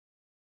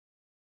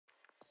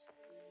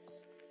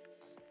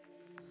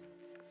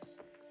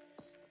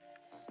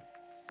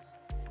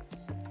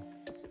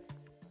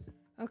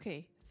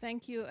Okay,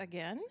 thank you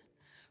again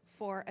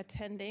for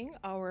attending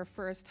our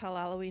first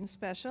Halaloween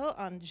special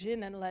on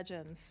Jinn and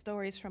Legends,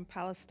 Stories from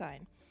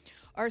Palestine.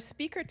 Our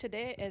speaker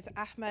today is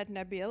Ahmad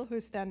Nabil,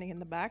 who's standing in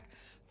the back,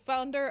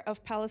 founder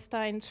of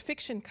Palestine's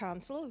Fiction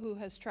Council, who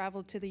has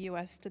traveled to the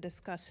US to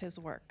discuss his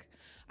work.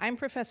 I'm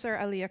Professor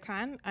Aliya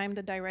Khan. I'm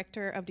the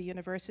director of the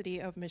University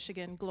of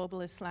Michigan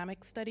Global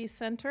Islamic Studies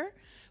Center,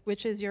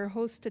 which is your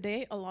host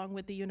today, along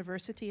with the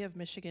University of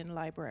Michigan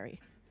Library.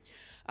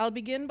 I'll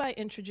begin by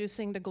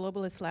introducing the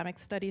Global Islamic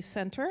Studies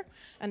Center,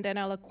 and then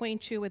I'll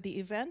acquaint you with the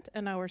event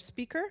and our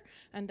speaker,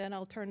 and then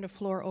I'll turn the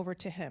floor over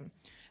to him.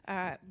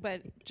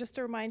 But just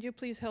to remind you,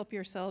 please help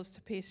yourselves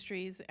to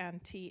pastries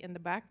and tea in the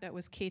back that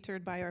was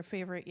catered by our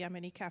favorite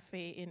Yemeni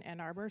cafe in Ann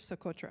Arbor,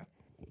 Socotra.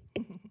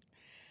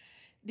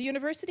 The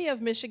University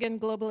of Michigan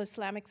Global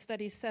Islamic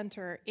Studies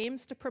Center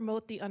aims to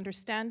promote the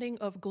understanding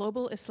of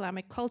global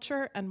Islamic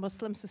culture and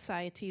Muslim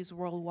societies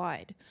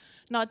worldwide,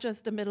 not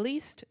just the Middle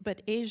East,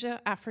 but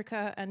Asia,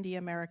 Africa, and the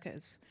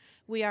Americas.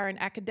 We are an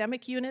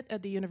academic unit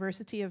at the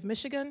University of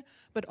Michigan,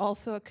 but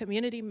also a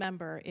community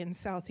member in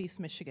Southeast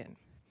Michigan.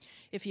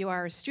 If you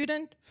are a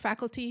student,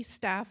 faculty,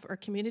 staff, or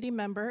community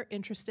member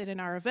interested in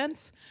our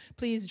events,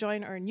 please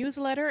join our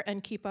newsletter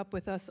and keep up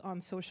with us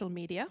on social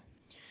media.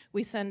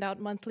 We send out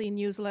monthly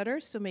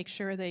newsletters, so make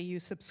sure that you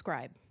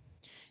subscribe.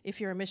 If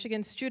you're a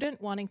Michigan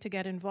student wanting to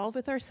get involved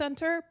with our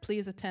center,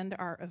 please attend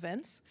our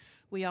events.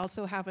 We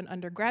also have an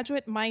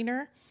undergraduate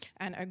minor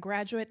and a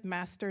graduate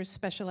master's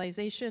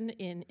specialization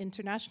in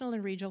international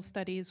and regional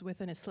studies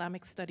with an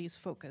Islamic studies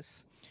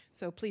focus.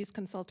 So please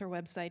consult our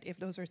website if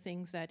those are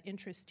things that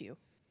interest you.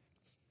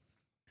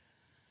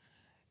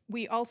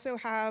 We also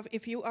have,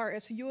 if you are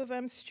a U of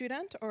M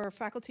student or a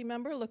faculty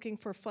member looking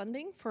for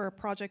funding for a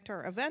project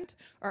or event,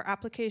 our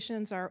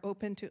applications are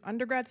open to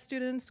undergrad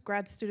students,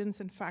 grad students,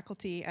 and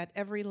faculty at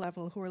every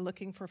level who are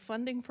looking for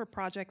funding for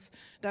projects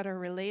that are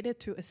related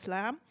to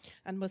Islam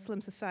and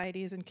Muslim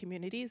societies and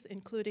communities,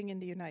 including in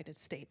the United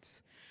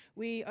States.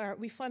 We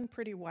fund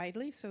pretty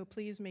widely, so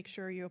please make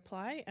sure you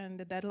apply, and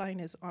the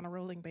deadline is on a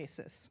rolling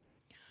basis.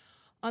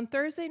 On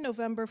Thursday,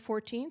 November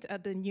 14th,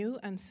 at the new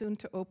and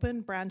soon-to-open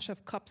branch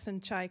of Cups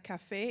and Chai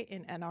Cafe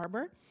in Ann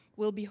Arbor,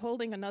 we'll be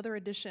holding another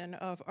edition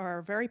of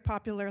our very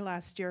popular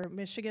last year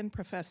Michigan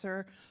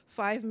Professor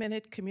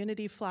 5-minute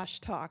community flash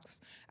talks,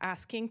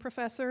 asking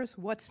professors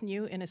what's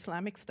new in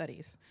Islamic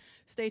studies.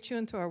 Stay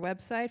tuned to our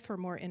website for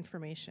more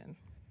information.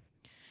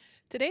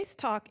 Today's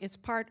talk is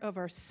part of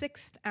our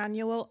 6th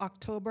annual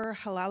October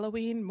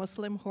Halaloween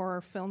Muslim Horror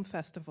Film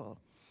Festival,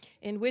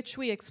 in which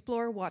we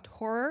explore what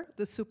horror,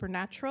 the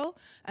supernatural,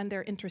 and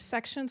their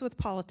intersections with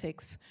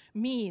politics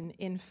mean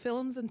in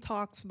films and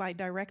talks by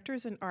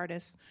directors and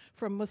artists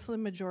from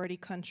Muslim-majority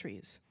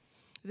countries.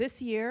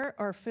 This year,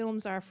 our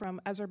films are from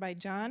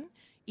Azerbaijan,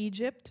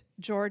 Egypt,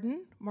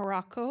 Jordan,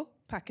 Morocco,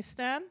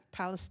 Pakistan,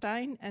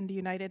 Palestine, and the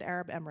United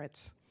Arab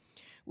Emirates.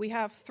 We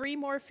have 3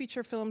 more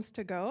feature films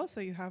to go, so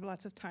you have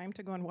lots of time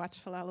to go and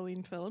watch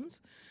Halaloween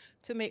films.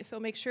 So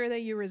make sure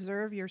that you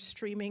reserve your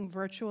streaming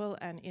virtual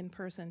and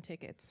in-person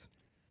tickets.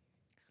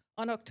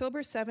 On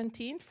October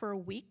 17th, for a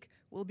week,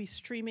 we'll be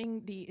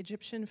streaming the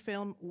Egyptian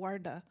film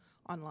Warda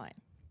online.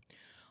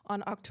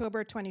 On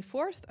October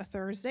 24th, a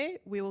Thursday,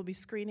 we will be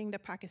screening the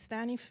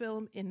Pakistani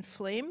film In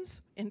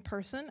Flames in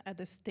person at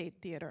the State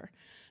Theater.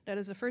 That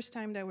is the first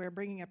time that we're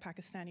bringing a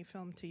Pakistani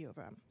film to U of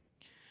M.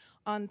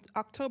 On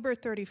October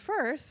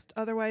 31st,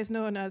 otherwise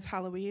known as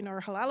Halloween or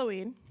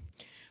Halaloween,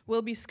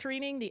 we'll be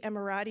screening the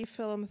Emirati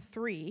film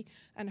 3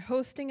 and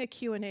hosting a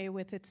Q&A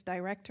with its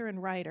director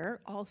and writer,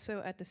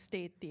 also at the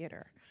State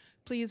Theater.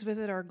 Please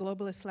visit our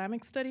Global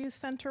Islamic Studies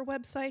Center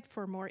website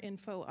for more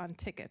info on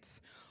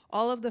tickets.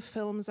 All of the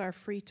films are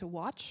free to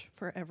watch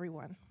for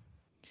everyone.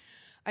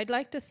 I'd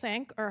like to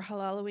thank our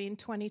Halaloween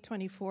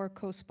 2024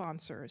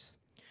 co-sponsors.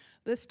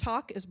 This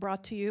talk is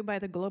brought to you by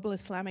the Global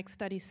Islamic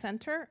Studies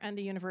Center and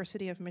the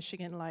University of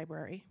Michigan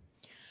Library.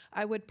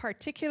 I would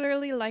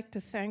particularly like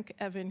to thank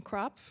Evan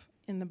Kropf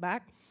in the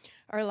back,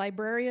 our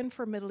librarian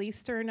for Middle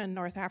Eastern and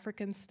North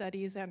African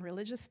Studies and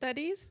Religious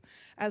Studies,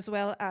 as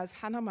well as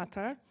Hannah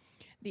Matar,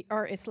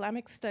 our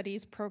Islamic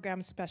Studies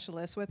program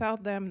specialist.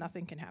 Without them,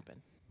 nothing can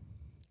happen.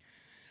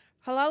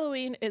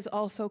 Halaloween is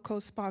also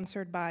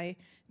co-sponsored by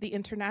the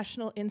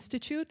International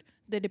Institute,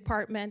 the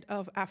Department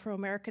of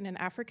Afro-American and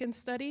African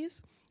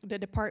Studies, the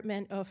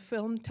Department of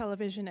Film,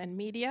 Television, and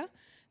Media,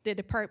 the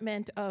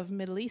Department of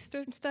Middle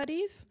Eastern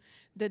Studies,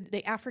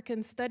 the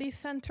African Studies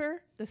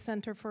Center, the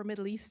Center for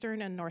Middle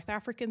Eastern and North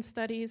African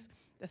Studies,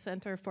 the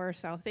Center for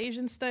South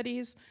Asian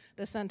Studies,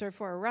 the Center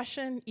for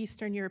Russian,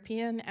 Eastern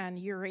European, and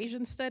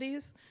Eurasian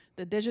Studies,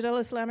 the Digital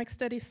Islamic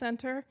Studies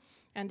Center,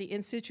 and the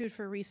Institute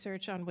for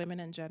Research on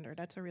Women and Gender.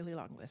 That's a really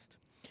long list.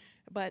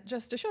 But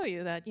just to show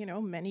you that,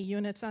 many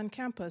units on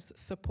campus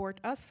support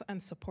us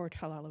and support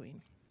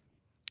Halaloween.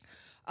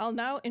 I'll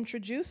now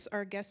introduce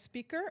our guest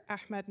speaker,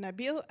 Ahmad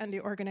Nabil, and the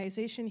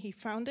organization he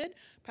founded,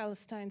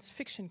 Palestine's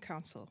Fiction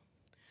Council.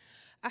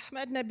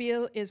 Ahmad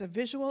Nabil is a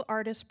visual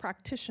artist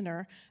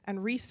practitioner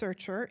and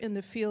researcher in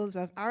the fields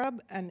of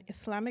Arab and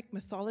Islamic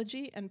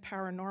mythology and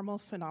paranormal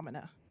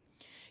phenomena.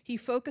 He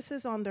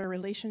focuses on their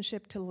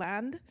relationship to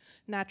land,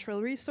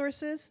 natural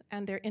resources,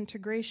 and their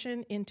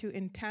integration into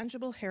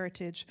intangible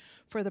heritage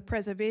for the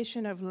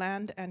preservation of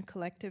land and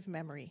collective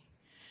memory.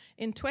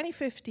 In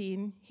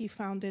 2015, he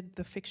founded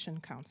the Fiction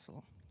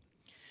Council.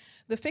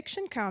 The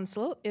Fiction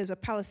Council is a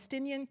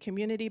Palestinian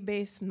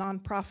community-based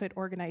nonprofit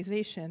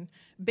organization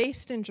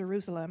based in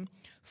Jerusalem,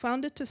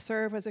 founded to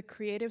serve as a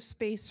creative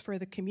space for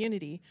the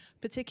community,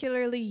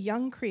 particularly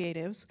young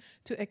creatives,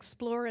 to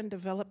explore and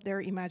develop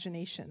their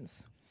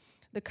imaginations.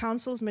 The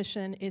Council's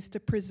mission is to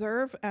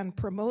preserve and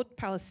promote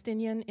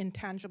Palestinian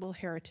intangible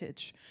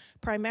heritage,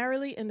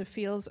 primarily in the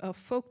fields of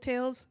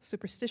folktales,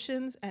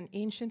 superstitions, and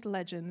ancient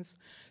legends,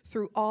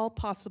 through all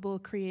possible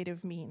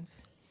creative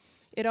means.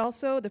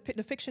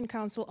 The Fiction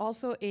Council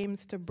also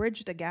aims to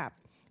bridge the gap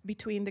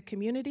between the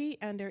community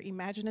and their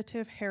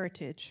imaginative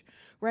heritage,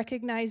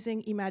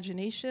 recognizing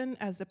imagination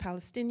as the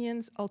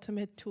Palestinians'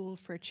 ultimate tool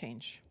for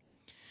change.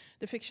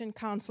 The Fiction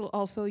Council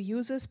also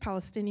uses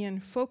Palestinian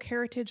folk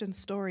heritage and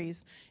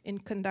stories in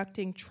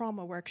conducting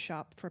trauma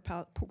workshops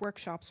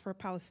for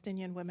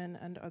Palestinian women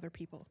and other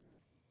people.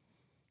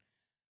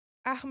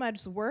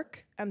 Ahmad's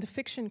work and the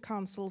Fiction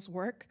Council's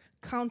work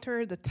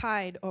counter the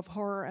tide of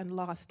horror and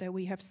loss that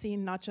we have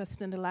seen not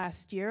just in the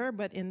last year,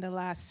 but in the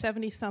last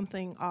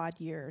 70-something odd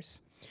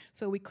years.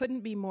 So we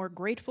couldn't be more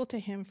grateful to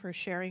him for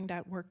sharing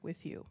that work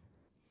with you.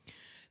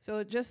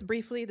 So just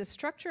briefly, the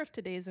structure of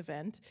today's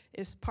event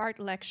is part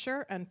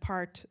lecture and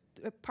talk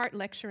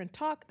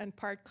and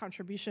part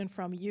contribution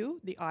from you,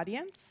 the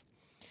audience.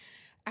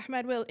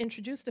 Ahmad will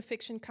introduce the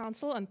Fiction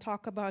Council and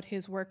talk about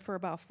his work for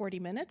about 40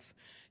 minutes.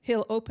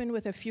 He'll open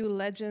with a few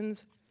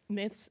legends,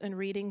 myths, and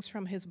readings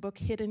from his book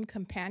Hidden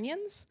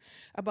Companions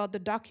about the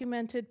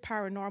documented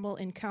paranormal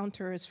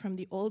encounters from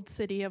the old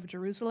city of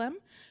Jerusalem,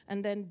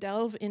 and then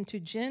delve into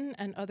Jinn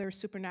and other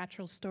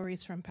supernatural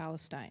stories from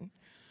Palestine.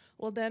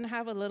 We'll then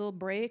have a little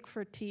break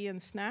for tea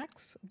and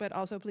snacks, but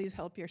also please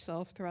help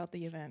yourself throughout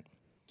the event.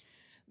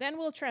 Then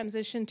we'll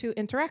transition to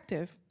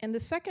interactive. In the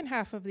second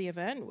half of the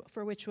event,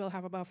 for which we'll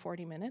have about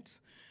 40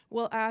 minutes,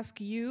 we'll ask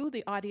you,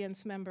 the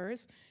audience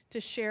members, to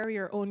share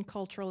your own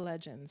cultural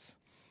legends,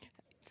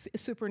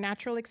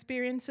 supernatural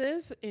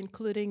experiences,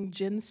 including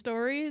Jinn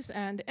stories,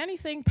 and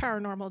anything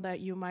paranormal that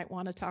you might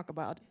want to talk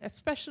about,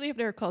 especially if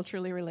they're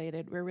culturally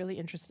related. We're really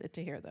interested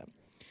to hear them.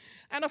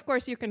 And of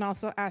course, you can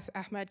also ask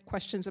Ahmad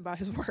questions about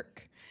his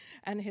work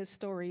and his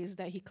stories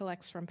that he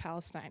collects from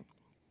Palestine.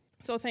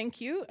 So thank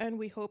you, and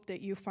we hope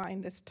that you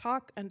find this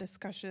talk and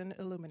discussion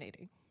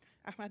illuminating.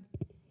 Ahmad.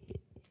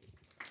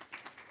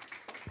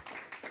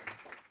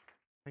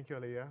 Thank you,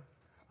 Aliyah.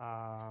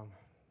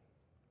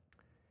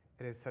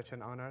 It is such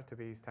an honor to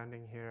be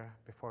standing here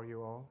before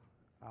you all.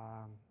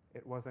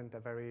 It wasn't a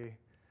very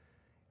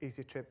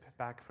easy trip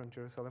back from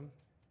Jerusalem,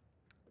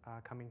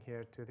 coming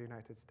here to the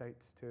United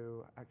States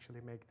to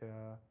actually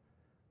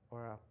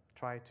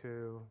try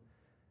to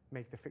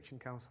make the Fiction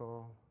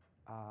Council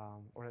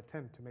or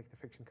attempt to make the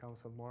Fiction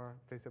Council more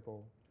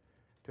visible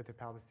to the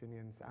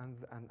Palestinians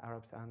and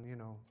Arabs and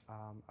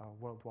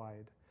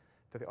worldwide,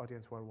 to the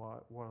audience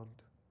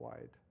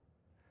worldwide.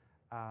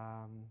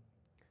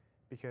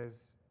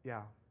 Because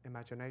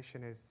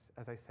imagination is,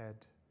 as I said,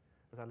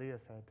 as Aliyah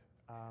said,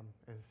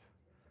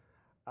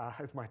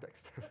 is my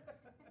text,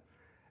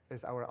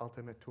 is our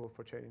ultimate tool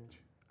for change.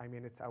 I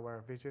mean, it's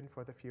our vision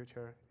for the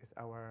future, it's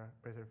our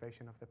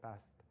preservation of the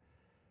past.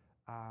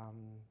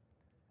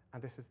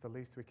 And this is the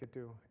least we could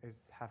do,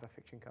 is have a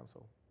Fiction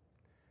Council.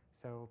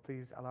 So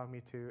please allow me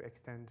to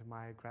extend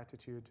my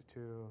gratitude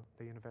to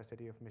the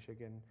University of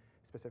Michigan,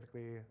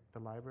 specifically the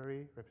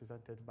library,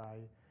 represented by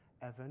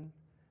Evan.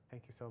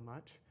 Thank you so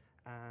much.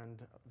 And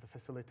the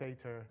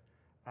facilitator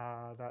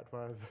that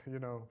was,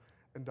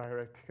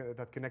 indirect,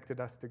 that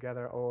connected us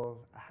together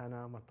all,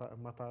 Hannah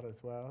Matar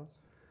as well.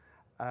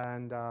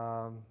 And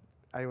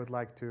I would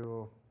like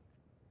to,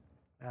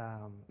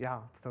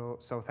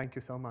 so thank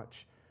you so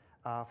much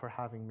for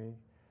having me.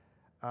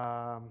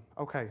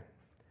 Okay.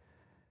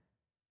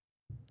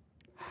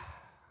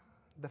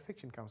 The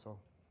Fiction Council,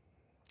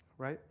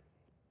 right?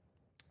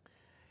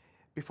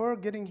 Before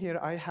getting here,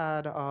 I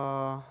had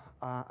a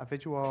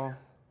visual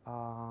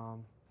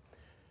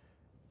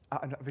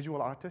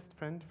artist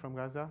friend from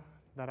Gaza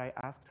that I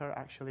asked her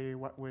actually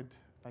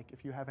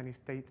if you have any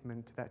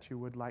statement that you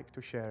would like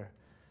to share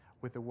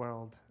with the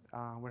world.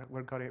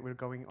 We're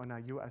going on a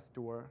US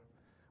tour.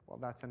 Well,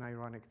 that's an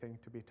ironic thing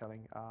to be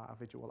telling a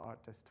visual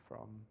artist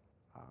from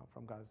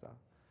Gaza.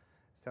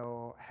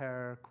 So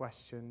her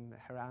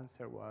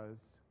answer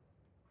was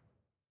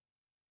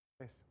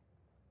this.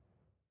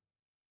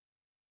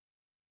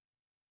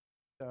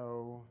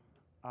 So,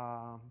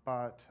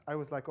 but I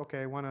was like,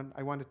 okay, I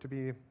wanted to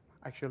be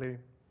actually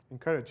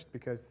encouraged,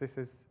 because this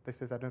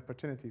is an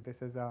opportunity.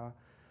 This is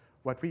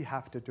what we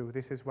have to do.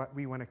 This is what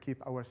we want to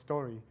keep our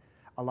story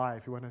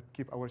alive. We want to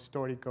keep our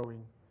story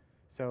going.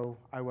 So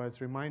I was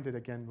reminded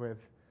again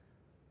with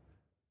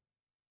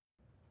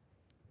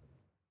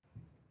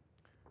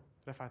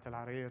Rafat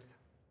al-Arirs,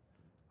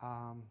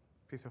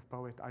 piece of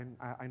poet.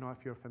 I know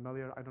if you're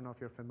familiar. I don't know if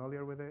you're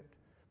familiar with it.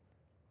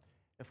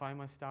 If I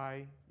must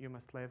die, you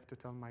must live to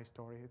tell my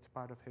story. It's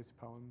part of his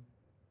poem.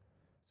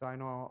 So I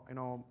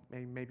know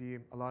maybe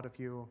a lot of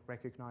you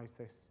recognize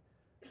this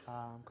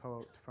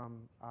quote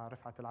from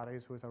Rifat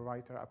al-Araiz, who is a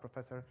writer, a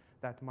professor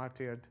that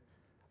martyred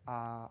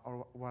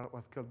or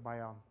was killed by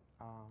an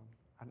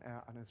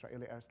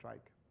Israeli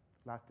airstrike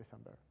last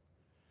December.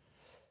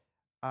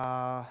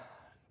 I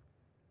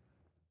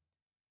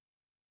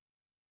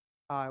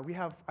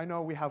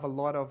know we have a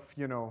lot of,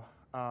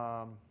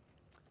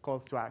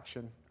 calls to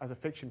action as a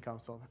fiction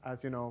council.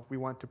 As you know, we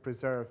want to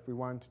preserve, we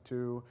want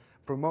to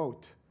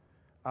promote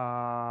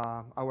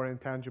our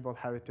intangible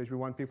heritage. We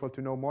want people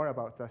to know more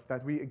about us,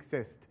 that we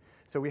exist.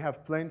 So we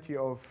have plenty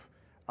of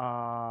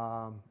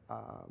call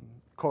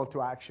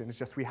to action. It's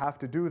just we have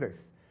to do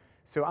this.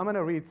 So I'm going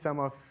to read some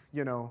of,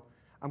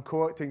 I'm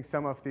quoting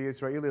some of the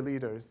Israeli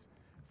leaders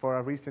for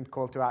a recent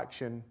call to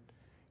action.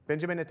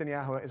 Benjamin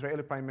Netanyahu,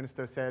 Israeli Prime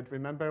Minister, said,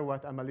 "Remember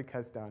what Amalek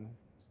has done."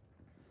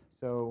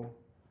 So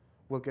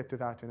we'll get to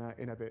that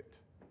in a bit.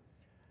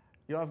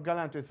 Yoav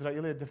Gallant,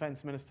 Israeli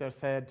Defense Minister,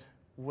 said,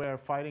 "We're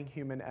fighting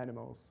human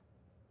animals."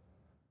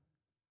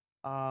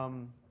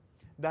 Dan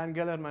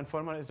Gellerman,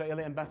 former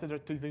Israeli ambassador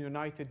to the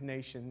United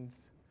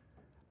Nations,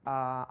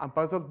 "I'm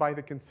puzzled by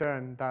the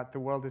concern that the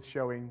world is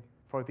showing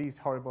for these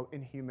horrible,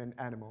 inhuman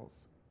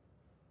animals."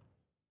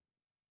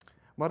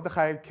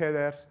 Mordechai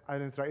Keder,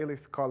 an Israeli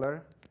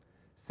scholar,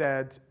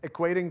 said,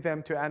 "Equating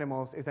them to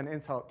animals is an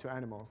insult to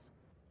animals."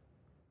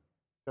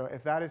 So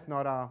if that is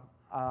not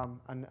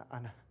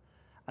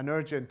an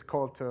urgent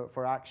call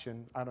for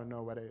action, I don't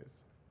know what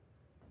is.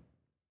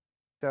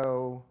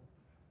 So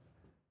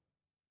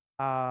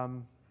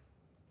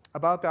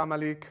about the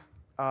Amalek,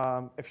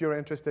 if you're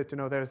interested to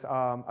know, there's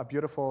a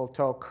beautiful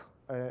talk.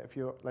 If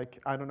you like,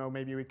 I don't know,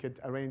 maybe we could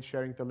arrange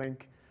sharing the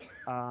link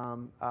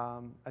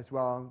as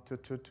well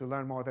to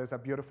learn more. There's a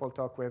beautiful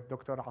talk with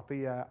Dr.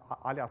 Ali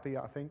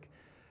Atiyah, I think,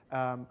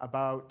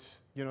 about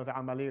the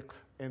Amalek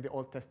in the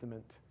Old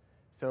Testament.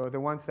 So the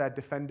ones that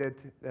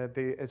defended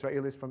the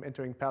Israelis from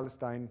entering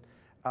Palestine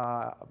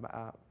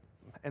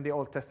in the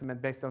Old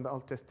Testament, based on the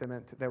Old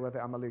Testament, there were the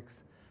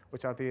Amaleks,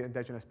 which are the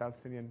indigenous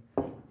Palestinian.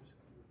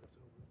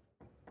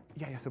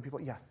 Yeah, so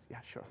people, yes, yeah,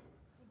 sure.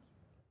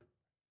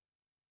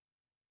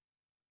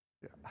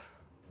 Yeah.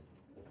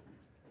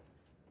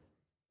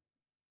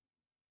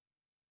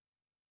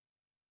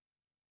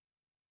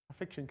 A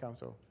fiction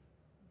council.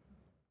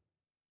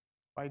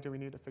 Why do we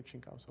need a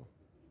fiction council?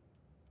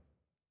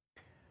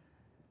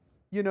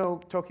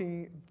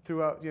 Talking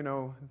throughout,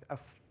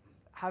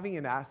 having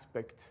an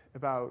aspect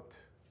about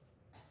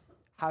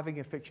having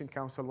a fiction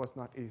council was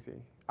not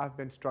easy. I've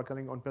been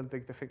struggling on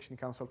building the fiction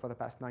council for the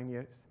past 9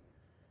 years.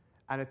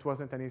 And it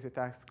wasn't an easy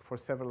task for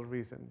several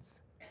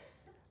reasons.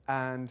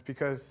 And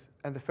because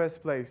in the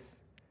first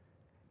place,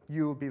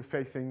 you'll be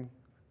facing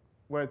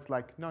words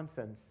like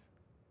nonsense.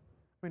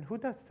 I mean, who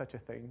does such a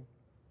thing?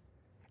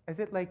 Is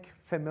it like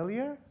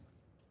familiar?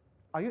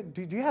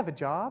 Do you have a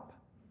job?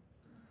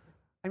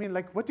 I mean,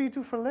 like, what do you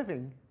do for a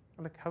living?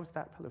 I'm like, how's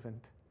that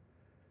relevant?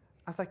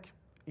 I was like,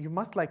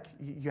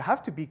 you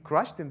have to be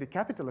crushed in the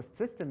capitalist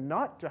system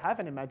not to have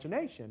an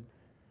imagination.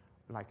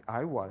 Like,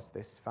 I was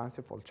this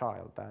fanciful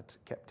child that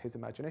kept his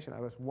imagination. I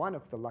was one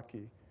of the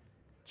lucky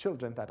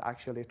children that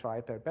actually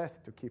tried their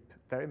best to keep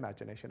their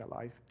imagination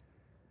alive.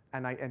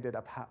 And I ended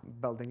up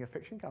building a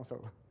fiction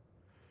council.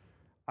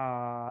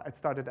 It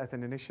started as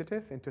an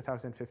initiative in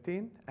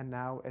 2015, and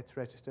now it's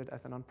registered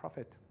as a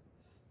nonprofit.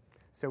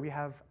 So we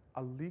have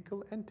a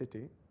legal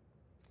entity.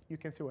 You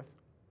can sue us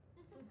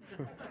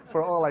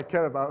for all I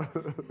care about.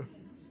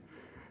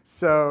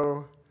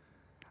 So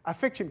a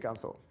fiction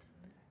council.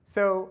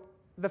 So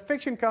the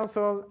fiction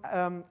council,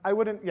 I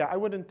wouldn't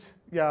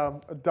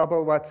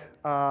double what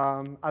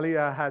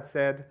Aliyah had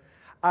said.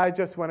 I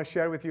just want to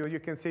share with you. You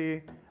can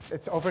see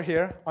it's over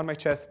here on my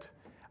chest.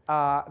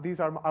 These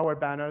are our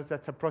banners.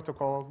 That's a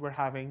protocol we're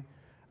having.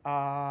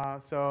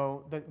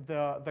 So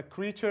the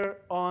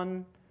creature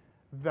on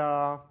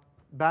the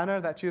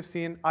banner that you've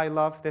seen, I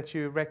love that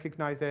you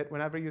recognize it.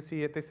 Whenever you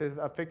see it, this is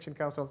a fiction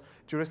council,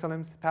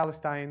 Jerusalem's,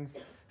 Palestine's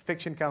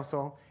fiction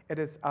council. It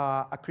is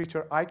a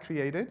creature I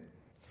created.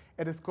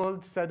 It is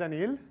called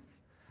Sadanil.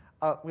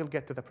 We'll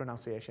get to the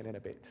pronunciation in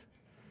a bit.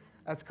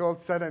 It's called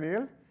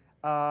Sadanil.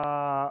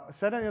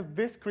 Sadanil,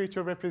 this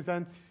creature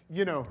represents,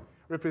 I'm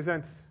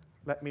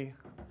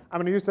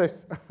going to use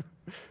this,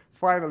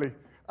 finally.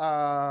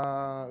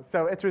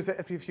 So if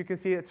you can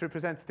see, it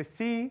represents the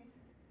sea,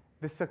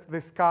 the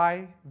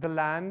sky, the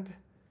land.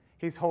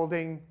 He's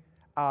holding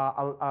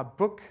a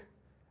book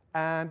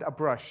and a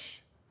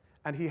brush,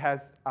 and he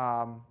has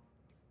a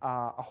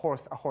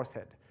horse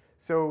head.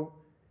 So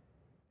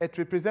it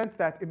represents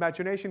that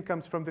imagination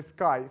comes from the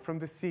sky, from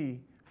the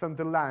sea, from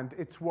the land.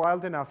 It's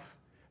wild enough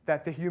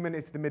that the human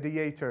is the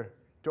mediator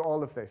to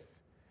all of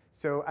this.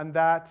 So, and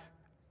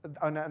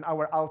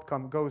our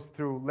outcome goes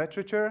through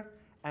literature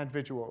and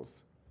visuals.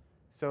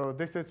 So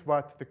this is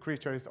what the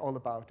creature is all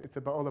about. It's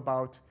all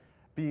about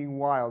being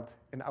wild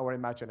in our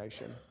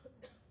imagination.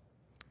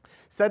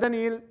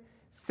 Sadanil,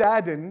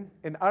 sadden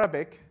in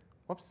Arabic.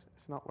 Oops,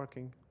 it's not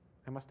working.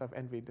 I must have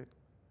envied it.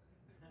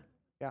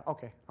 Yeah,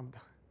 okay, I'm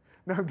done.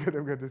 No, I'm good,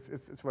 I'm good,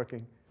 it's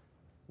working.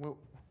 Well,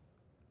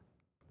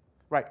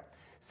 right,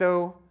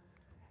 so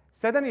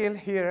Sadanil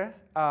here,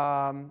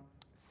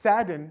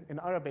 Sadan in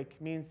Arabic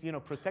means,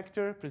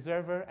 protector,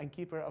 preserver, and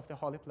keeper of the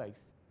holy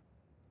place.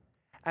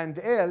 And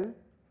El,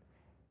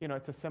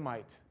 it's a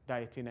Semite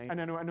deity name.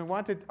 And I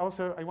wanted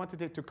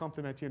it to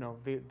complement,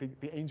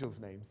 the angels'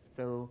 names.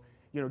 So,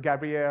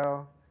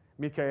 Gabriel,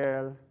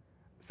 Michael.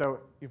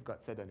 So you've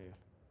got Sadanil.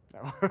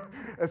 No,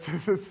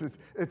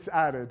 it's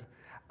added.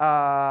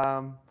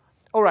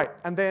 All right,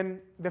 and then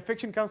the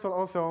Fiction Council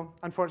also,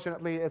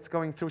 unfortunately, it's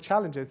going through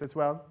challenges as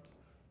well.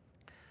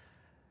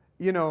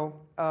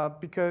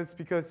 Because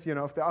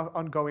of the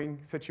ongoing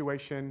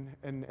situation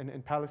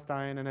in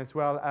Palestine, and as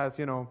well as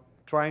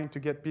trying to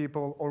get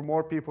people or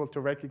more people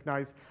to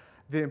recognize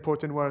the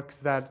important works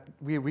that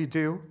we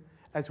do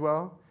as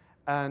well,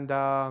 and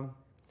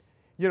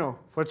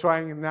we're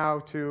trying now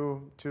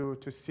to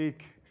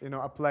seek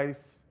a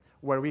place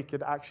where we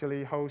could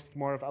actually host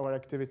more of our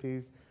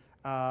activities,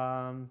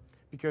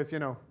 because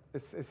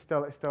it's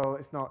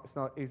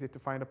not easy to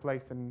find a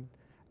place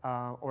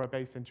or a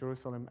base in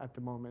Jerusalem at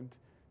the moment.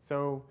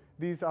 So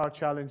these are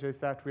challenges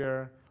that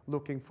we're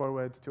looking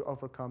forward to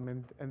overcome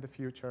in the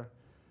future,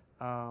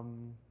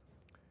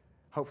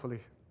 hopefully.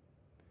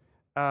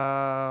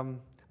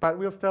 But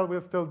we're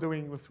still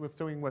doing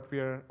what we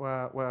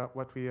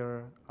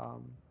are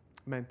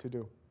meant to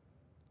do.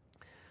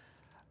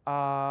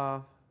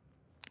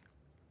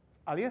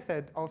 Aliyah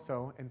said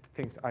also, and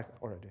things I've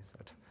already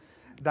said,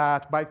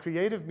 that by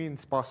creative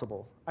means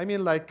possible. I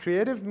mean, like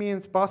creative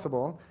means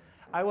possible.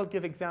 I will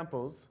give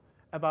examples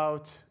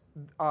about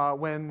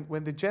when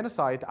the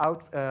genocide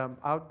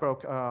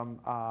outbroke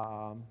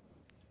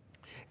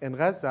in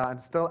Gaza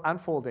and still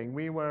unfolding.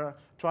 We were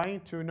trying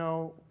to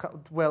know,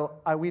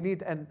 we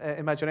need an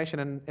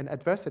imagination in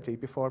adversity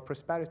before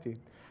prosperity,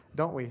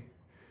 don't we?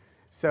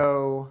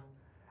 So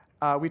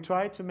we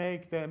tried to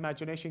make the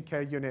imagination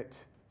care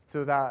unit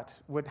so that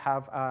would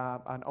have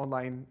an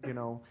online,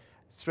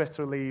 stress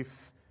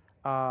relief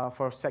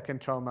for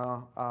second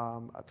trauma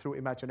through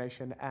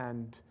imagination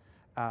and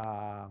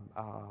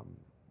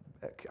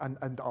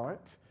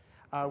art.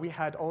 We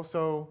had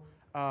also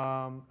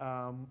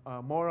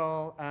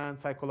moral and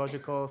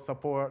psychological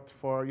support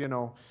for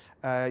young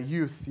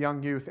youth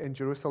in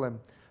Jerusalem,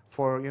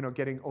 for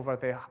getting over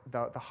the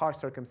harsh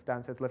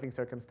circumstances, living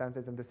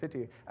circumstances in the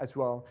city as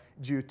well,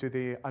 due to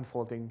the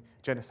unfolding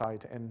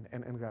genocide in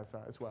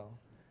Gaza as well.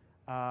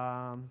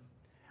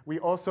 We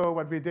also,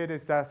 what we did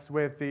is that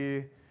with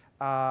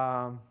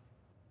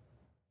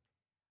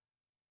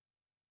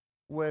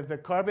the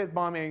carpet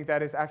bombing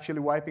that is actually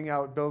wiping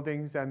out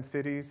buildings and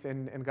cities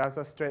in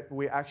Gaza Strip,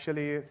 we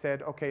actually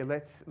said, okay,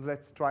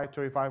 let's try to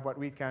revive what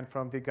we can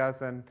from the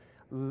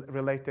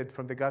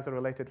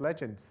Gaza-related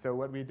legends. So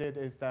what we did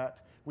is that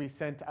we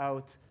sent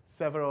out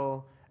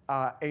several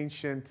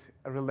ancient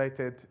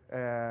legends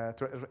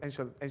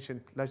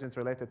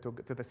related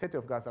to the city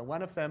of Gaza.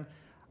 One of them,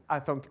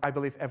 I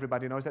believe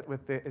everybody knows it,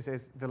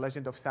 is the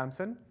legend of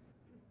Samson.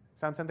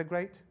 Samson the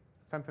Great.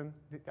 Samson,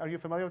 are you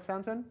familiar with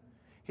Samson?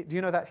 Do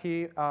you know that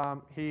he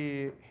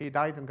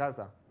died in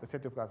Gaza, the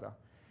city of Gaza,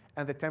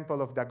 and the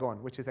temple of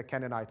Dagon, which is a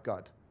Canaanite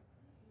god.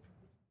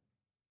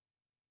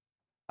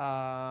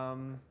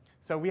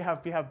 So we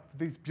have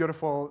these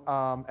beautiful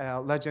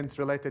legends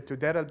related to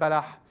Deir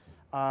al-Balah,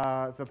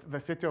 the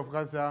city of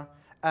Gaza,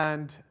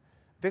 and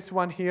this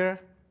one here,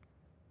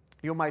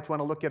 you might want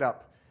to look it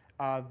up.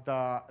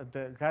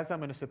 The Gaza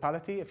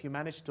municipality, if you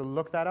manage to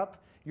look that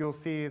up, you'll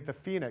see the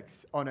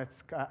phoenix on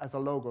its as a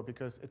logo,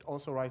 because it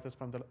also rises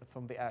from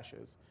the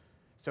ashes.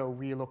 So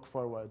we look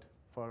forward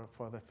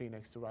for the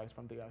phoenix to rise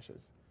from the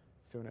ashes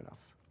soon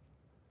enough.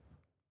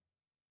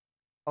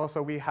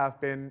 Also, we have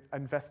been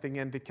investing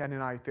in the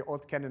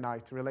old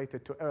Canaanite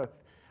related to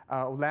earth,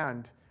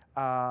 land.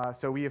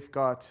 So we've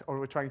got, or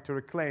we're trying to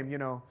reclaim,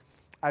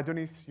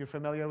 Adonis. You're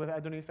familiar with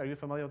Adonis? Are you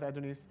familiar with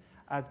Adonis?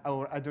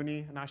 Or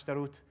Adoni and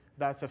Ashtarut?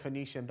 That's a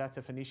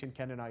Phoenician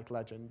Canaanite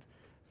legend.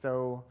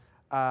 So,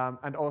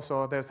 and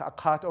also there's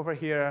Akkad over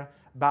here,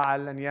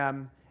 Baal and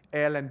Yam,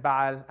 El and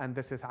Baal, and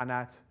this is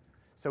Anat.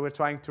 So we're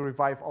trying to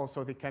revive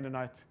also the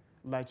Canaanite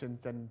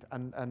legends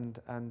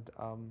and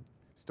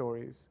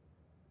stories.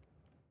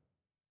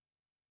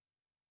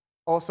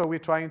 Also, we're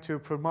trying to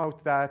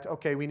promote that,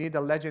 okay, we need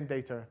a legend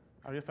dater.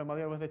 Are you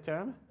familiar with the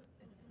term?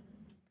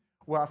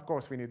 Well, of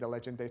course we need a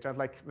legend dater.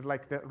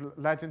 Like the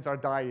legends are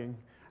dying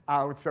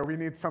out, so we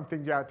need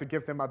something, to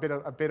give them a bit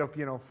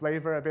of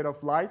flavor, a bit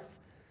of life.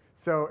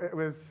 So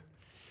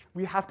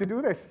we have to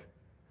do this.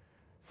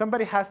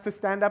 Somebody has to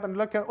stand up and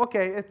look at,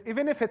 okay,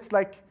 even if it's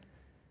like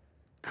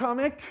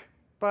comic,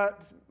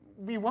 but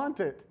we want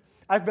it.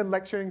 I've been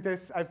lecturing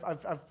this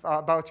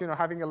about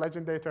having a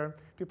legend dater.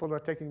 People were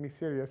taking me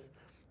serious.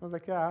 I was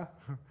like, yeah,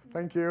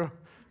 thank you.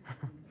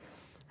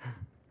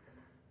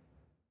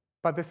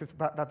 But this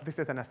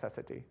is a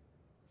necessity.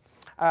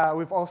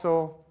 We've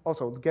also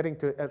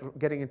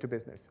getting into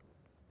business.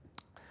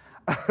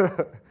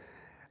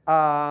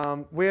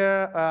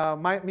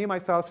 Me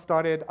myself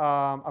started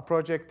a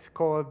project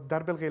called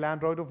Darb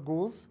al-Ghilan, Road of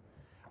Ghouls,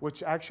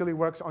 which actually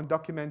works on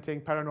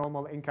documenting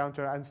paranormal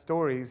encounter and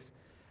stories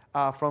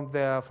from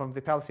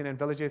the Palestinian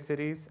villages,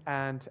 cities,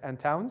 and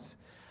towns.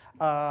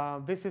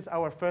 This is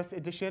our first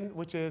edition,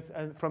 which is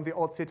from the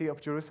old city of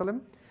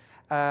Jerusalem.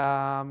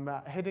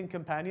 Hidden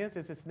Companions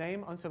is its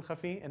name, Unsul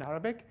Khafi in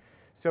Arabic.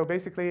 So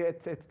basically,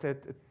 it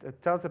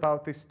tells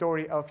about the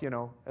story of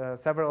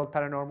several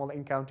paranormal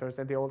encounters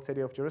in the old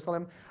city of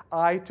Jerusalem.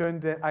 I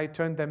turned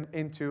them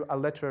into a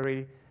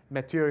literary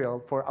material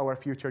for our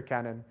future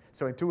canon.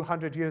 So in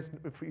 200 years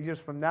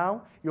from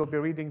now, you'll be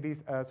reading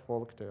these as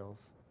folk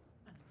tales.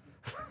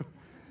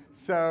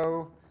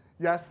 So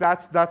yes,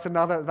 that's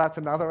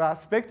another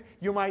aspect.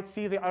 You might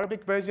see the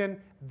Arabic version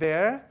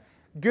there.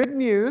 Good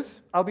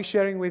news, I'll be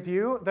sharing with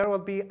you. There will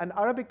be an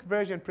Arabic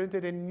version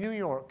printed in New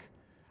York.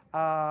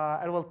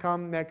 It will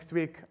come next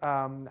week,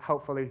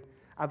 hopefully,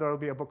 and there will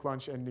be a book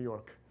launch in New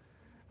York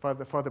for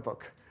the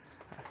book.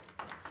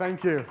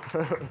 Thank you.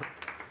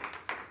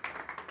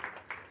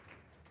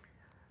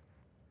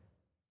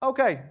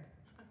 Okay,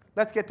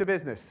 let's get to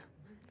business.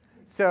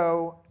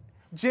 So,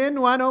 Jinn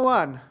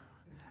 101.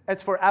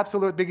 It's for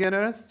absolute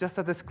beginners, just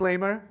a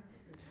disclaimer.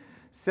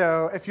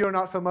 So, if you're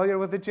not familiar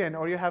with the Jinn,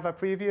 or you have a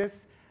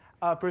previous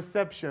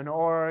perception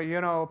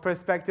or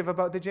perspective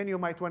about the Jinn, you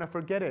might want to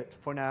forget it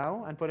for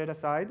now and put it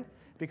aside,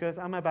 because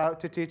I'm about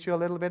to teach you a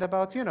little bit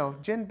about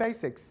Jinn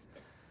basics.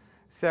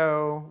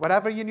 So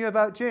whatever you knew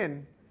about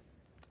Jinn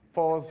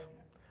falls.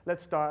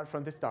 Let's start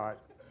from the start.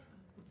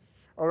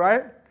 All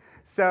right.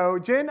 So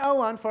Jinn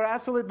 01 for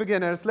absolute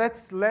beginners.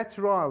 Let's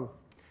roll.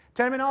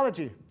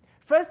 Terminology.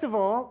 First of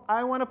all,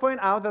 I want to point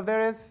out that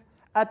there is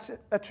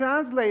a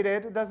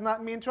translated does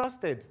not mean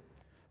trusted.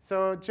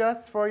 So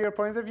just for your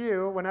point of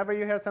view, whenever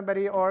you hear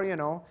somebody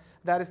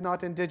that is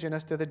not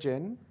indigenous to the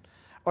Jinn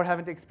or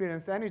haven't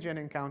experienced any Jinn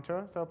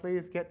encounter, so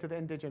please get to the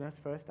indigenous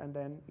first, and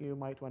then you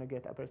might want to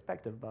get a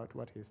perspective about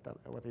what he's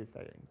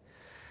saying.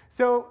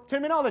 So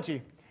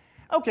terminology.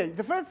 Okay,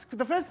 the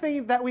first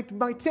thing that we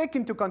might take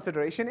into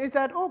consideration is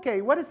that,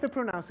 okay, what is the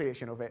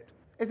pronunciation of it?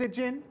 Is it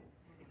Jinn?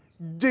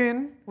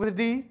 Jinn with a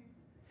D?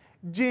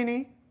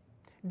 Jinni?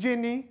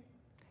 Jinni?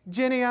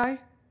 Jinnii?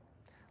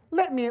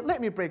 Let me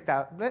break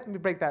that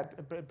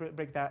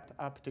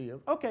up to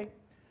you. Okay.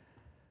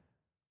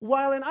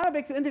 While in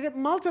Arabic they indicate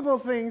multiple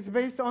things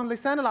based on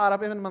Lisan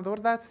al-Arab Ibn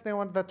Mandur, that's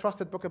the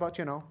trusted book about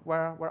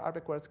where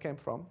Arabic words came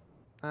from,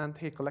 and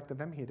he collected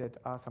them. He did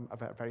some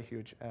very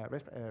huge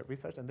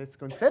research, and this is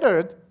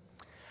considered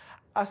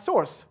a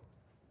source.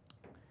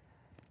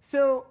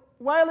 So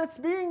while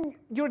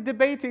you're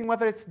debating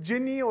whether it's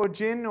jinni or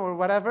jinn or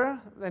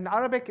whatever, in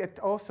Arabic it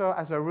also,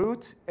 as a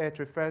root, it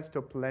refers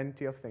to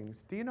plenty of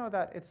things. Do you know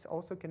that it's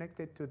also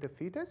connected to the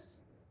fetus?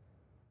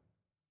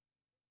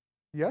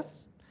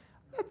 Yes?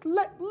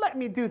 Let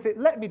me do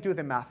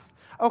the math,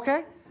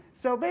 okay?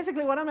 So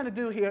basically what I'm going to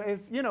do here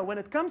is, when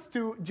it comes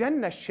to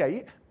janna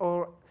shay,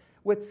 or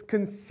what's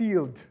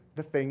concealed,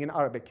 the thing in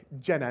Arabic,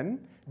 janan,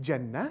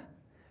 jannah,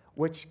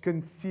 which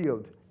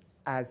concealed,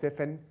 as if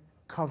in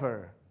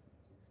cover.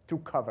 To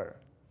cover,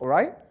 all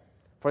right?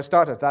 For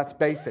starters, that's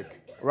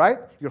basic, right?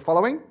 You're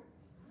following?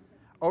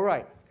 All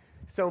right.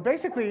 So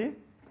basically,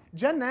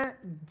 Jannah,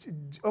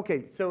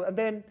 okay, so and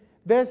then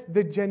there's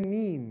the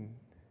Janeen.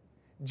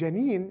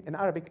 Janeen in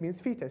Arabic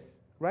means fetus,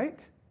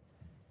 right?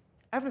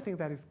 Everything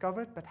that is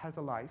covered but has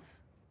a life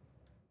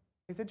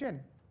is a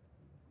Jinn,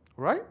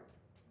 right?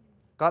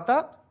 Got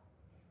that?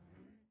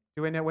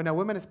 When a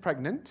woman is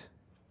pregnant,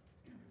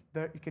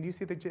 can you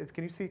see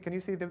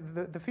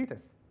the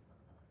fetus?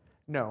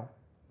 No.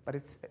 But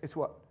it's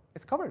what?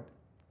 It's covered.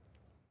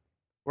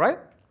 Right?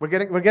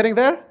 We're getting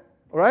there?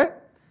 All right?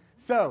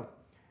 So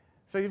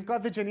you've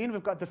got the janeen,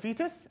 we've got the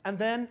fetus, and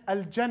then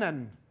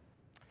al-janan.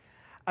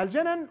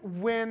 Al-janan,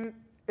 when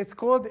it's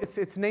called,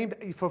 it's named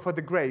for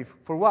the grave.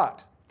 For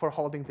what? For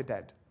holding the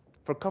dead.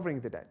 For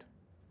covering the dead.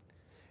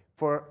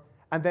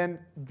 And then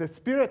the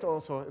spirit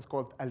also is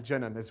called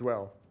al-janan as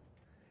well,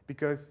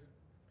 because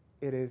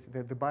it is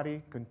the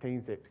body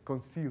contains it,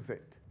 conceals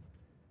it.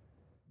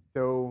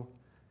 So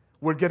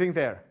we're getting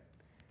there.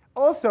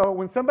 Also,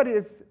 when somebody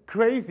is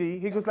crazy,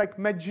 he goes like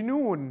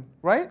majnoon,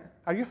 right?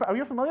 Are you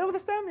familiar with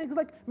this term? He goes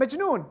like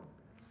majnoon.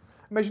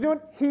 Majnoon,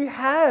 he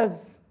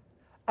has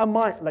a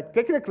mind, like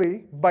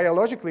technically,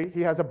 biologically,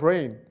 he has a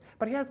brain,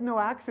 but he has no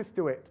access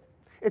to it.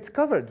 It's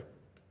covered,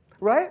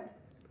 right?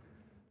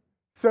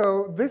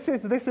 So this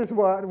is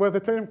where the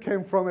term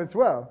came from as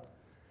well.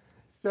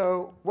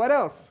 So what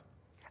else?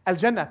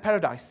 Al-Jannah,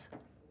 paradise.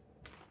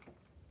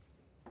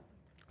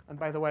 And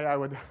by the way, I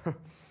would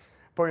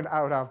point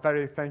out a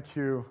very thank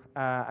you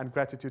and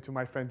gratitude to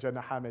my friend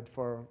Jannah Hamid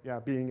for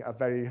being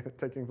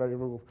taking very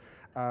real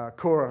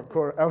core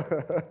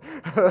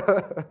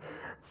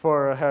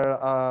for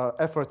her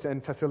efforts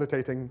in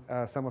facilitating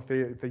some of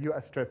the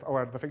US trip,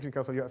 or the Fiction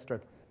Council US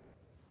trip.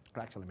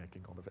 We're actually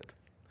making all of it.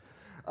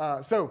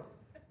 So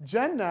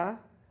Jannah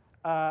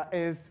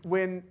is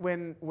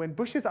when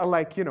bushes are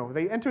like,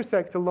 they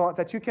intersect a lot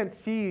that you can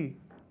see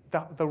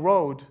the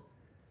road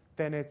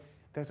then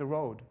there's a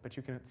road, but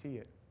you cannot see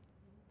it.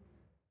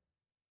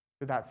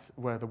 So that's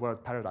where the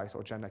word paradise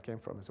or Jannah came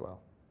from as well.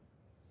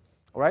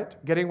 All right?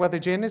 Getting where the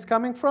jinn is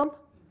coming from?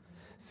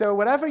 So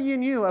whatever you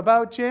knew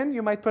about jinn,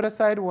 you might put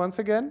aside once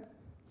again.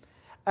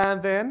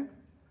 And then,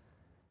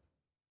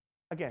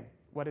 again,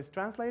 what is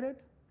translated?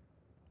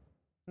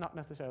 Not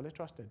necessarily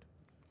trusted.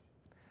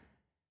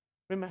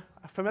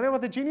 Familiar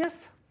with the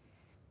genius?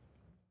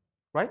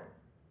 Right?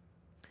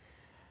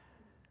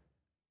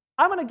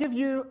 I'm going to give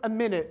you a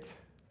minute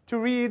to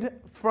read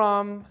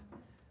from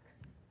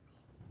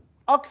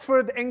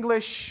Oxford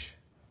English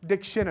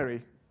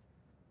Dictionary.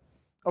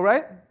 All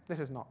right? This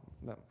is not,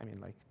 I mean,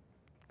 like,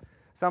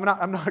 so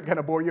I'm not going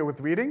to bore you with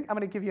reading. I'm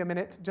going to give you a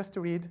minute just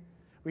to read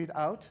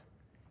out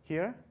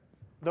here.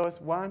 Those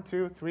 1,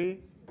 2, 3.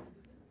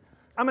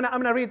 I'm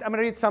gonna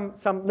read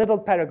some little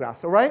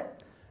paragraphs. All right?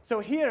 So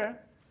here,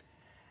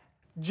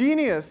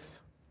 genius,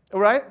 all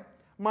right,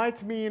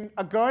 might mean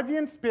a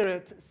guardian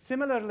spirit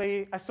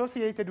similarly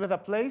associated with a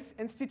place,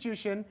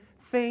 institution,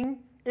 thing,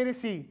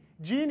 etc.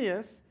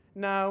 Genius,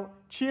 now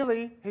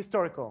Chile,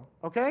 historical.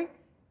 Okay?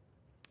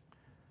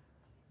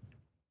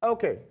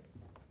 Okay.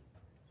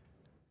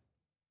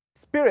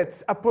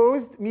 Spirits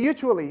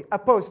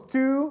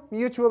two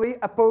mutually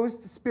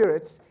opposed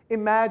spirits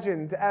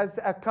imagined as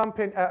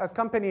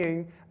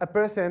accompanying a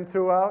person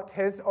throughout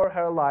his or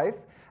her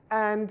life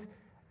and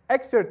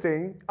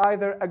exerting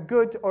either a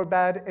good or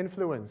bad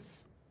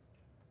influence.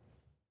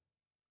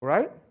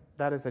 Right?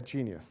 That is a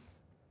genius.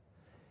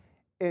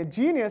 A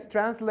genius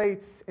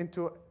translates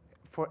into,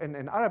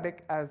 in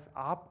Arabic as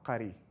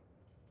abqari.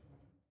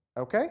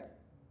 Okay?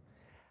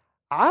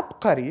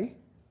 Abqari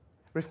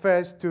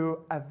refers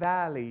to a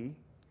valley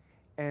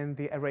in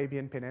the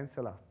Arabian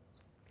Peninsula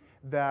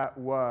that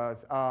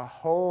was a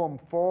home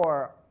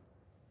for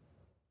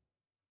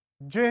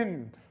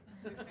Jinn.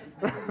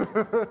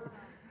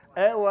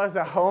 It was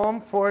a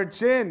home for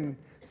Jinn.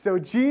 So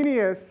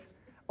genius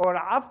or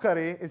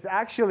abqari is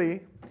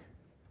actually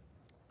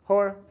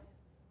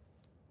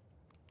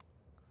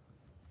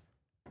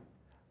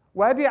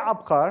Wadi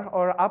Abqar,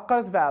 or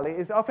Abqar's Valley,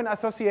 is often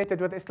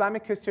associated with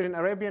Islamic history and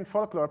Arabian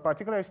folklore,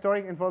 particularly a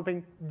story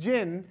involving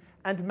jinn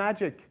and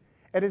magic.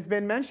 It has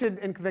been mentioned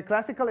in the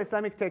classical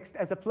Islamic text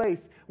as a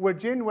place where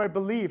jinn were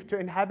believed to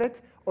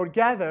inhabit or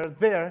gather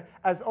there,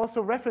 as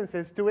also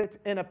references to it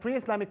in a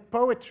pre-Islamic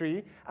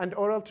poetry and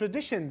oral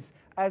traditions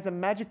as a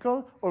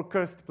magical or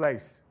cursed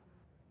place.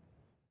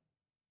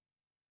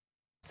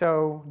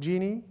 So,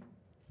 genii.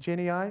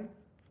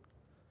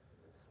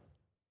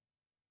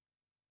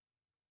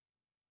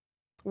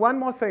 One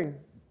more thing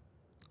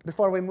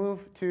before we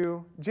move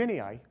to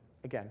genii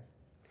again.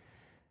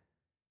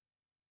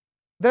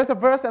 There's a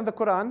verse in the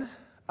Quran,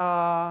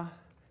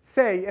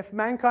 say, if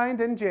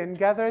mankind and jinn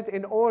gathered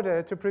in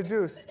order to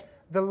produce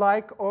the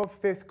like of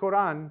this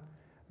Quran,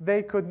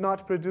 they could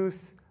not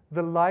produce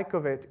the like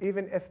of it,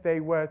 even if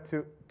they were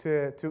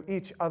to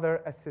each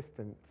other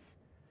assistants.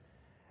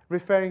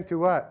 Referring to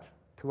what?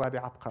 To Wadi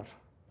Abqar.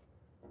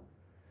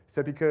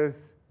 So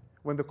because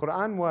when the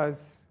Quran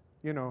was,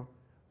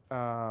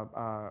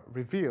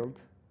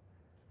 revealed,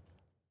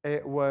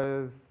 it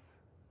was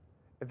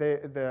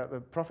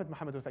the Prophet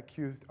Muhammad was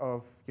accused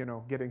of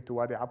getting to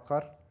Wadi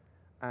Abqar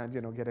and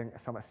getting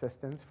some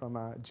assistance from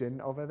a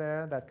jinn over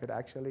there that could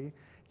actually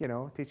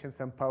teach him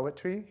some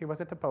poetry. He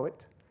wasn't a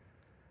poet.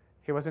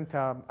 He wasn't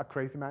a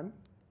crazy man,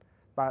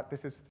 but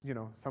this is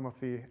some of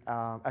the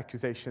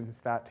accusations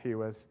that he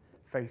was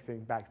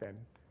facing back then.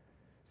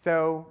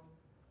 So,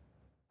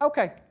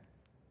 okay,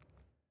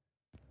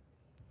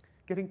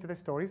 getting to the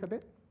stories a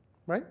bit.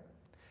 Right?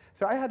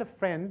 So I had a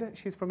friend,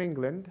 she's from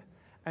England,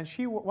 and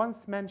she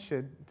once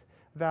mentioned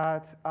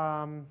that,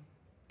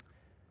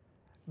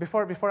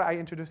 before I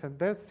introduce her,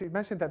 she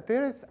mentioned that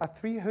there is a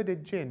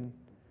three-hooded jinn,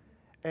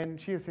 and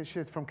she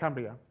is from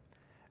Cambria.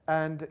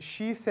 And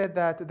she said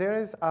that there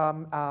is,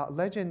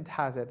 legend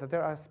has it, that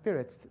there are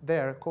spirits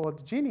there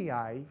called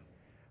Jinnii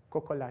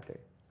Kokolate.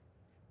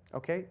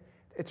 Okay?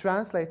 It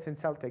translates in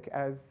Celtic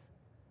as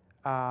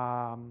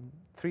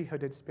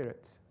three-hooded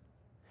spirits.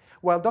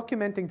 While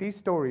documenting these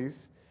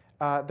stories,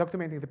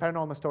 documenting the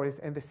paranormal stories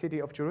in the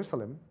city of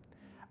Jerusalem,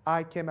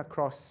 I came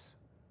across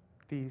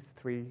these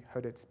three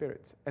hooded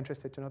spirits.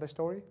 Interested to know the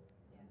story?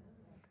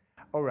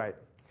 Yes. All right.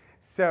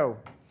 So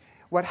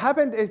what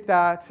happened is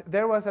that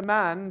there was a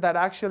man that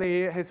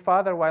actually, his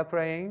father, while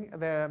praying,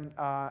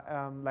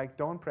 like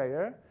dawn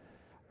prayer,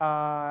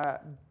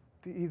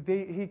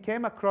 he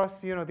came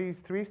across these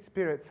three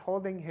spirits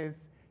holding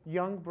his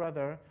young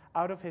brother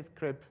out of his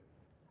crib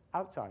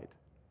outside.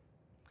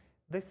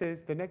 This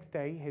is the next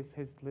day,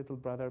 his little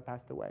brother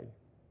passed away.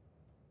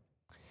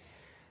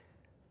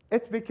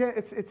 It's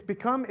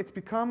become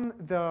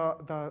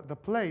the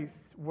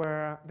place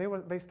where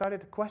they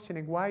started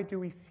questioning, why do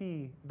we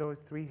see those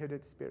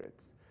three-headed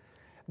spirits?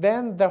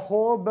 Then the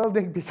whole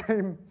building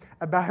became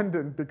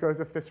abandoned because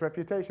of this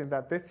reputation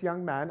that this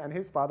young man and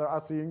his father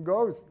are seeing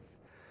ghosts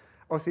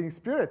or seeing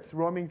spirits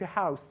roaming the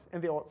house in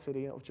the old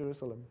city of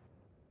Jerusalem.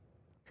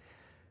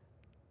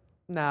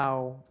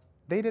 Now,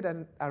 they did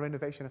a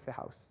renovation of the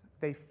house.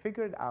 they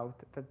figured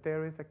out that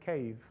there is a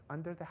cave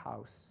under the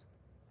house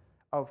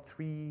of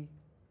 3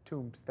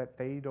 tombs that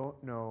they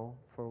don't know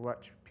for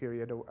which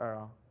period or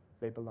era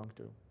they belong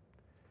to.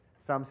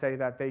 Some say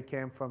that they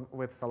came from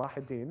with Salah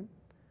ad-Din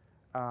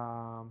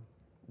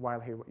while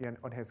he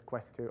on his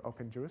quest to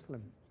open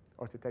Jerusalem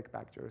or to take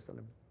back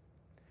Jerusalem.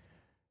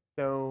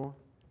 So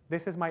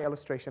this is my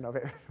illustration of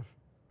it.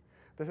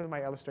 This is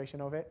my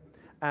illustration of it.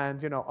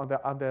 And on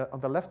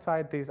the left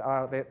side, those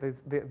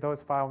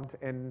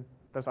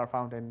are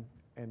found in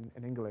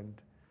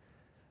England.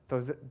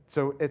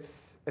 So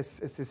it's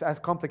as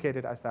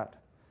complicated as that.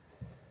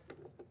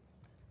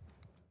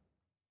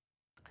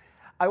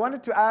 I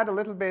wanted to add a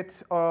little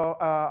bit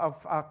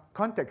of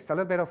context, a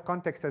little bit of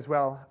context as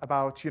well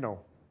about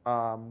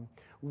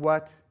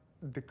what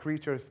the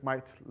creatures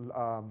might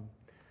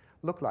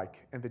look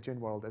like in the Jinn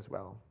world as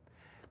well.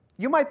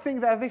 You might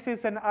think that this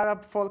is an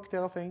Arab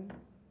folktale thing,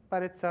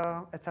 but it's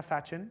a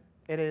fashion.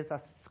 It is a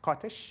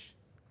Scottish.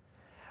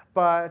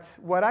 But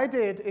what I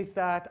did is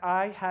that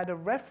I had a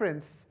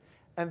reference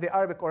in the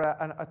Arabic, or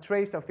a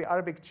trace of the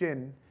Arabic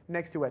Jinn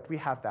next to it. We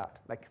have that.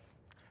 Like,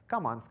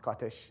 come on,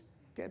 Scottish.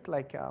 Get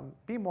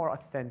be more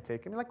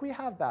authentic. I mean, we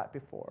have that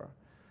before.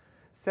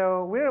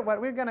 So what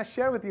we're going to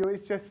share with you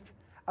is just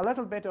a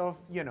little bit of,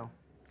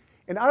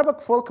 in Arabic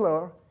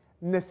folklore,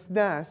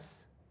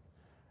 Nasnas,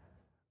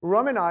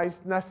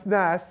 Romanized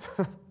Nasnas,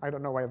 I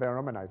don't know why they're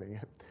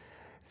Romanizing it.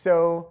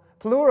 So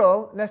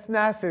plural,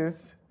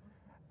 Nasnases,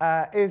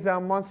 is a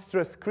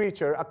monstrous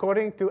creature,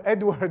 according to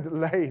Edward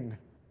Lane.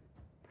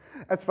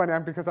 That's funny,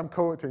 because I'm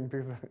quoting.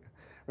 Because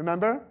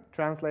remember,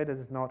 translated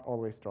is not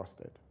always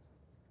trusted.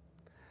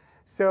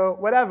 So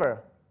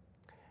whatever.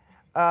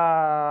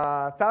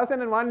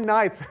 1001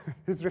 Nights.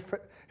 He's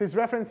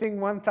referencing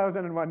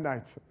 1001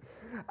 Nights.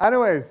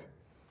 Anyways,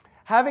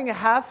 having a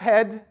half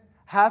head,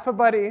 half a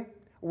body,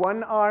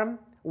 1 arm,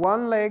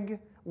 1 leg,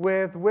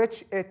 with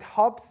which it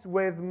hops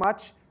with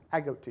much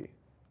agility.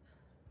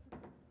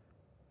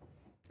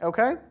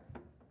 Okay?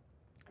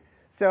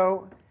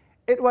 So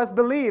it was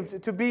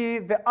believed to be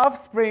the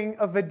offspring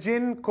of a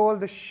jinn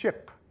called the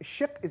shiq.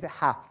 Shiq is a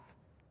half.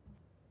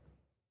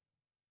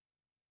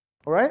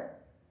 All right?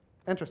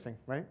 Interesting,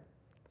 right?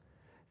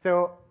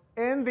 So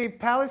in the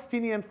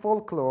Palestinian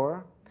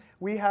folklore,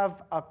 we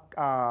have a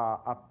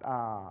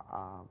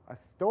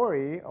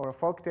story or a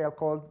folktale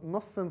called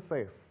Nuss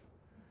Sis.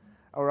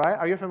 All right?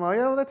 Are you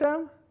familiar with the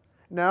term?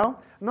 No?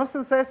 Nuss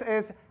Sis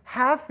is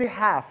half the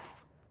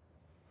half.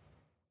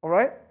 All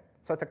right?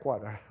 So it's a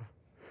quarter.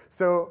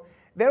 So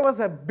there was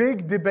a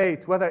big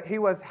debate whether he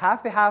was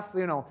half the half,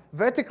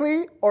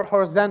 vertically or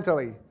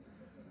horizontally.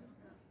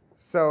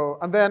 So,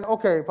 and then,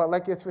 okay,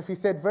 but if he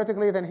said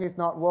vertically, then he's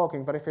not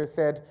walking. But if he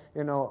said,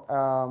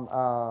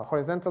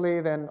 horizontally,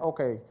 then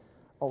okay.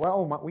 Oh,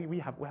 well, we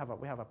have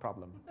a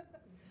problem.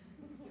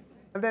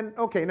 And then,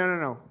 okay,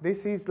 no.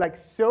 This is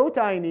so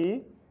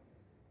tiny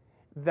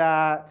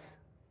that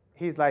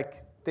he's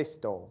this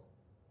tall.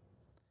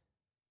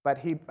 But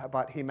he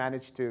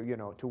managed to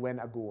to win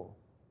a ghoul.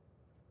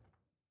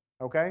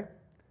 Okay,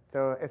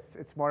 so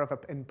it's more of an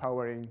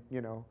empowering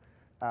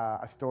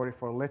a story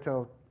for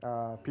little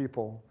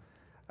people.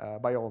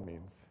 By all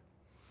means.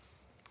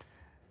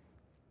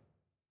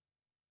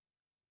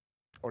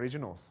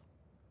 Originals,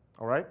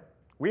 all right?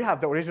 We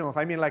have the originals.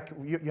 I mean,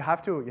 you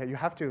have to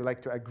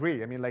to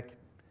agree. I mean,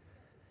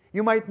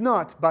 you might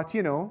not, but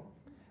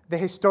the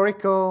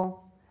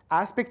historical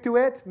aspect to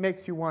it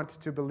makes you want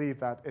to believe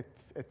that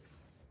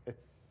it's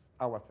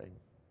our thing.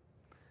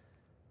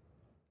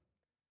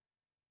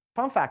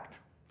 Fun fact.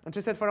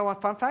 Interested for a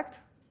fun fact?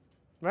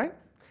 Right?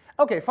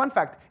 Okay, fun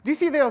fact. Do you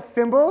see those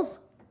symbols?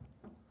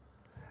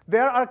 They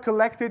are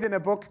collected in a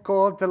book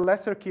called The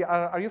Lesser Key.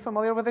 Are you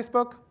familiar with this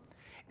book?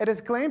 It is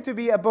claimed to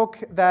be a book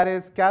that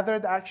is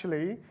gathered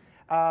actually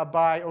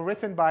or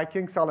written by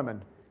King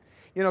Solomon.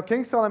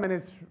 King Solomon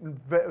is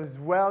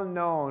well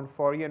known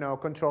for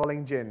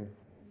controlling jinn.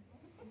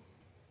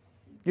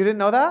 You didn't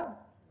know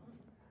that?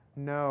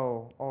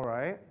 No. All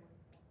right.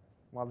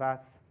 Well,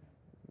 that's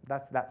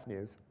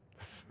news.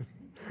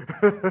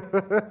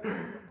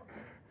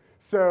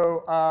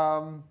 So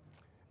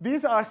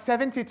these are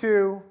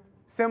 72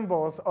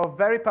 symbols of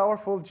very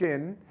powerful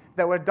jinn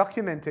that were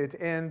documented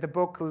in the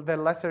book, The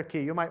Lesser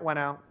Key. You might want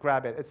to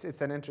grab it. It's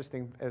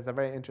a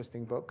very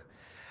interesting book.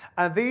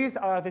 And these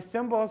are the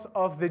symbols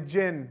of the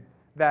jinn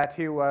that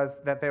they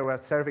were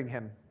serving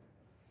him.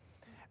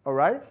 All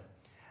right?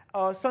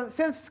 So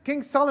since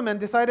King Solomon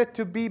decided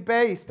to be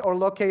based or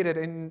located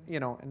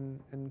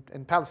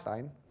in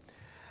Palestine,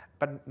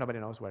 but nobody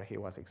knows where he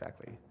was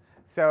exactly.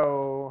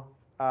 So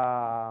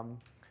a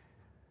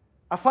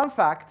fun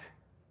fact.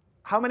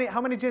 How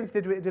many jinns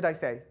did I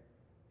say?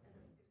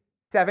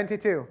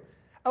 72.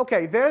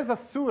 Okay, there's a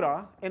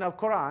surah in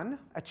Al-Quran,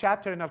 a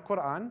chapter in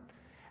Al-Quran.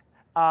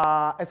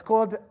 It's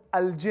called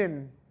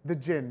Al-Jinn, the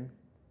jinn.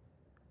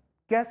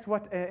 Guess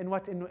what? In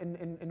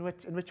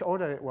which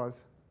order it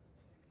was?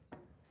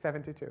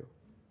 72.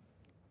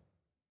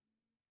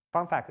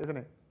 Fun fact, isn't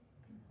it?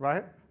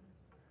 Right?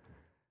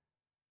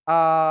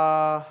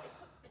 All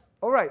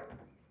right.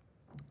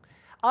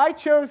 I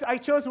chose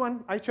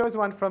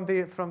one from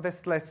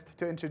this list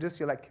to introduce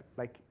you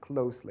like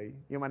closely.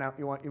 You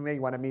may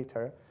want to meet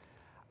her.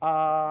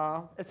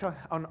 It's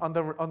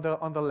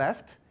on the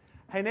left.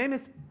 Her name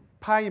is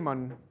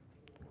Paimon,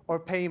 or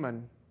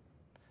Paimon.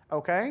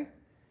 Okay,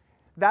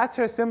 that's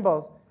her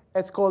symbol.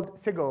 It's called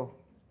sigil.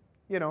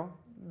 You know,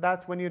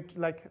 that's when you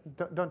like.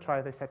 Don't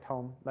try this at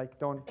home. Like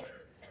don't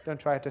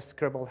try to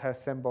scribble her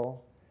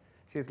symbol.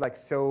 She's like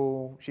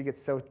she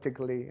gets so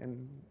tickly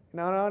and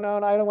no,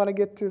 I don't want to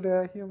get to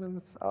the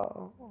humans.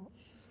 Oh.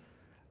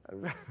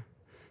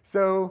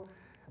 So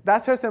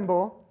that's her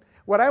symbol.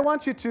 What I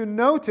want you to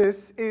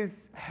notice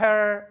is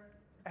her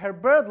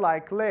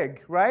bird-like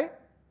leg, right?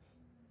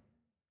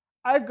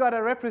 I've got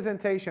a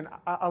representation.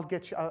 I'll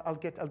get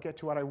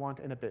to what I want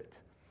in a bit.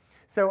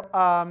 So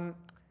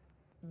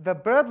the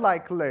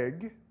bird-like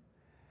leg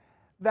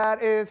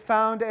that is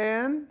found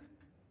in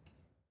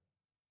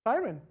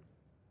siren.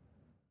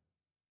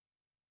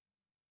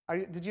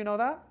 Did you know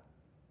that?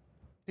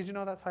 Did you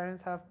know that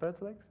sirens have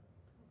birds' legs?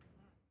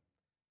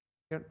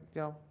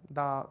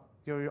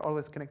 You're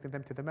always connecting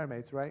them to the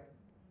mermaids, right?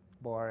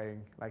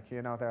 Boring. Like,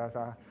 there's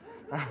a...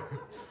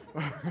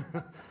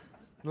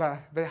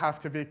 they have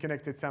to be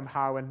connected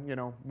somehow,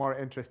 and, more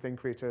interesting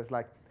creatures.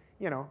 Like,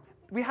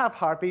 we have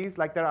harpies,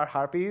 like there are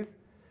harpies.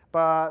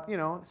 But,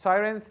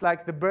 sirens,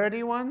 like the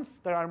birdie ones,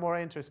 they are more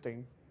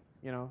interesting,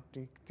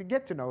 to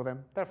get to know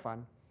them. They're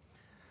fun.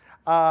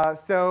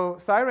 So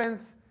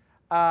sirens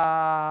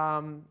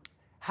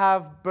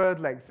have bird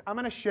legs. I'm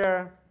going to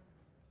share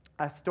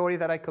a story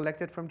that I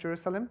collected from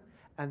Jerusalem,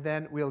 and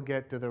then we'll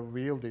get to the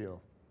real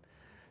deal.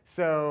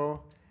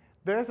 So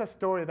there's a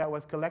story that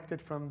was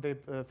collected from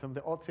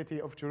the old city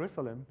of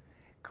Jerusalem,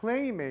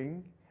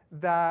 claiming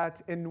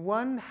that in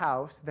one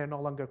house, they're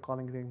no longer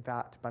calling them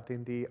that, but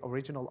in the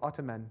original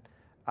Ottoman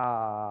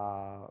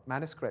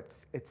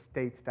manuscripts, it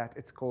states that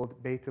it's called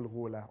Beit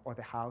al-Ghula, or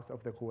the house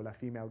of the Ghula,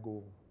 female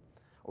ghoul.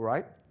 All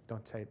right?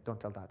 Don't tell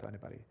that to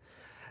anybody.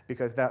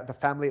 Because the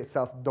family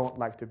itself don't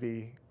like to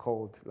be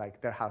called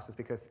like their houses,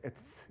 because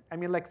it's,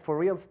 like for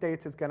real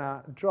estates, it's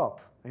gonna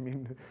drop.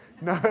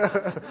 No,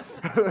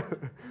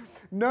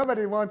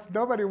 nobody wants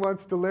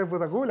to live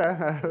with a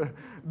ghula,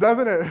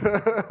 doesn't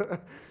it?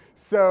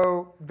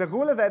 So the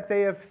ghula that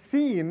they have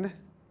seen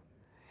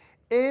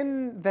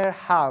in their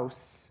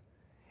house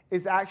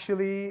is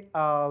actually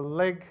a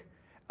leg,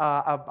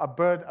 a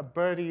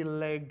birdie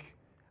leg,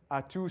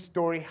 a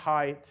 2-story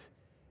height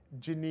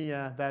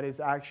jinniya that is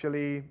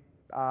actually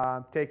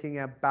taking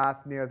a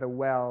bath near the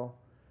well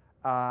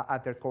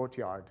at their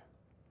courtyard.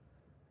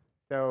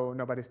 So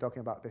nobody's talking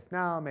about this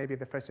now. Maybe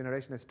the first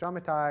generation is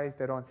traumatized.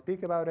 They don't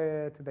speak about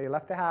it. They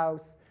left the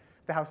house.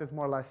 The house is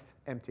more or less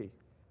empty.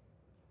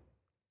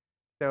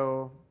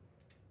 So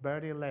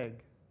birdie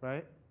leg,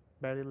 right?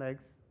 Birdie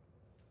legs.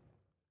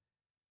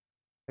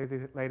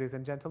 Ladies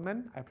and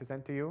gentlemen, I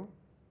present to you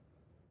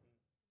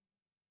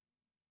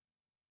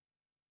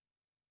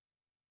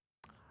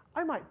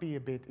I might be a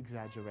bit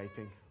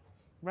exaggerating,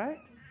 right?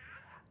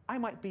 I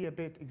might be a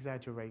bit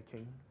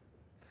exaggerating.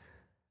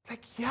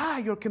 Like, yeah,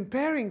 you're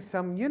comparing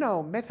some,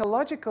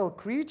 mythological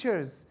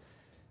creatures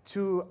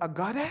to a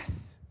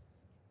goddess?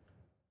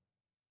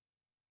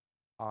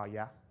 Oh,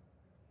 yeah,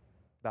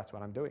 that's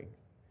what I'm doing.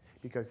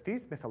 Because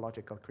these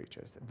mythological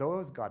creatures,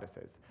 those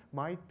goddesses,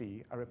 might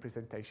be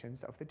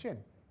representations of the Jinn.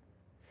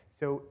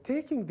 So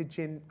taking the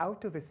Jinn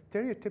out of a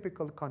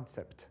stereotypical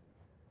concept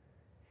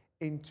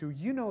into,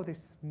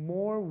 this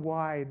more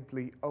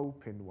widely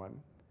open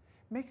one,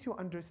 makes you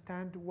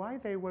understand why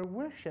they were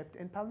worshipped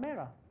in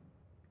Palmyra.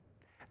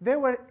 There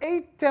were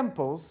 8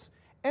 temples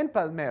in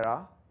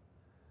Palmyra,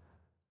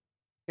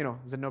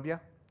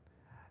 Zenobia,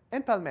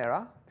 in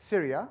Palmyra,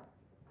 Syria,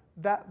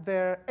 that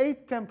there are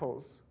 8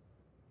 temples.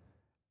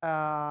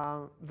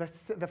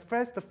 The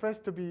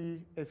first to be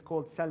is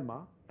called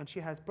Selma, and she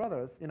has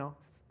brothers,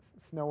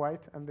 Snow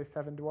White and the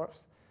 7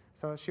 dwarfs.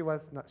 So she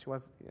wasn't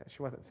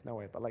Snow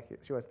White, but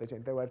she was the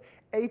Jinn. There were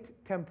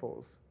 8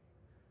 temples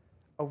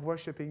of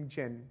worshipping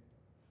Jinn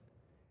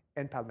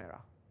in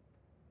Palmyra.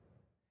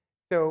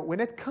 So when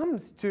it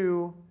comes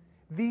to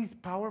these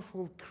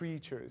powerful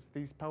creatures,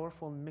 these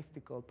powerful,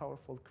 mystical,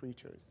 powerful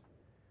creatures,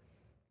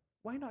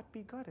 why not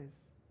be goddess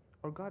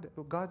or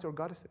gods or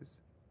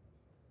goddesses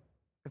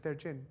if they're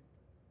Jinn?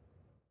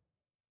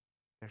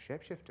 They're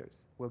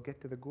shapeshifters. We'll get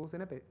to the ghouls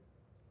in a bit.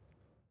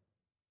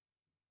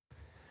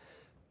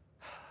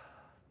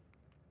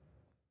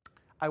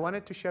 I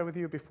wanted to share with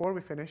you, before we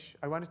finish,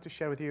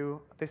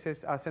 this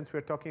is, since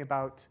we're talking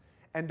about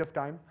end of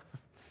time,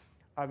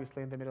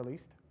 obviously in the Middle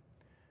East.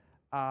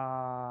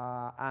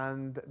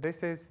 And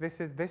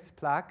this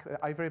plaque,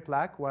 ivory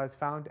plaque, was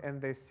found in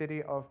the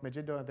city of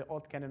Megiddo, the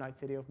old Canaanite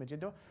city of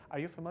Megiddo. Are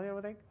you familiar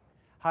with it?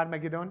 Har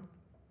Megiddon?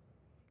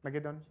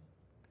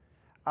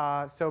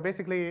 So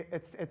basically,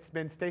 it's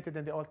been stated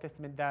in the Old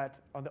Testament that,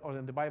 or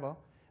in the Bible,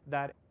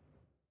 that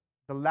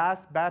the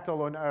last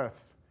battle on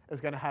earth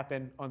is going to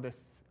happen on this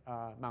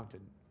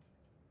mountain.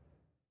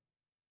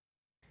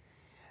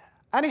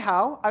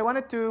 Anyhow, I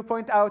wanted to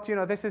point out,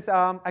 this is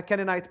a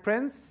Canaanite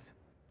prince,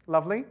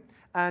 lovely.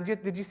 And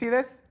did you see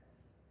this?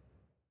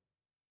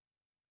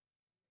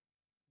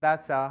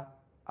 That's a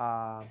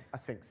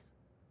sphinx.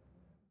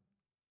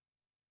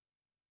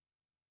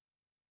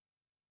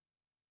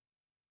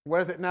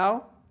 Where is it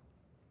now?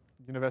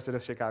 University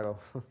of Chicago.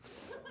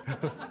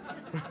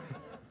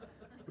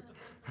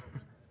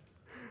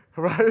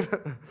 Right?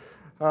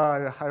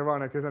 Yeah,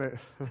 ironic, isn't it?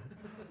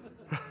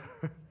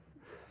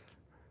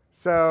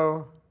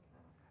 So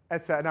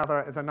it's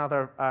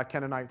another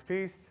Canaanite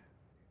piece.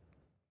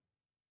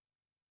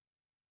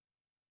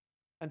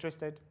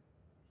 Interested?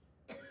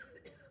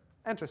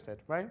 Interested,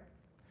 right?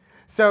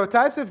 So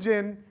types of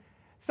jinn.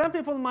 Some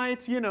people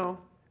might,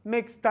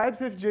 mix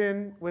types of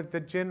jinn with the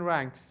jinn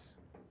ranks.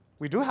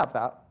 We do have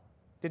that.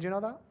 Did you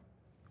know that?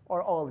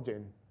 Or all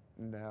jinn?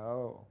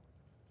 No.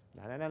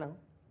 No.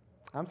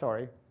 I'm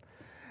sorry.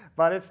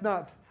 But it's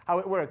not how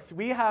it works.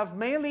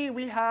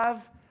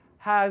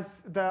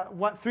 Has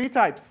three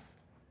types.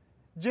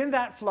 Jinn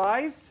that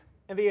flies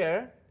in the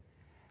air.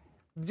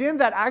 Jinn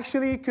that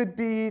actually could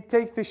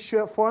take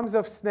the forms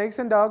of snakes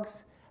and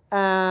dogs.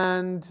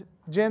 And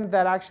jinn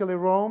that actually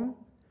roam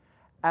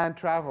and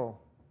travel.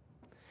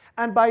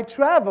 And by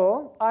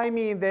travel, I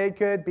mean they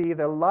could be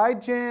the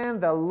light jinn,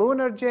 the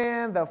lunar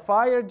jinn, the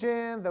fire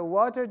jinn, the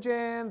water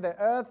jinn, the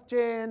earth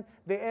jinn,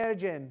 the air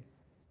jinn.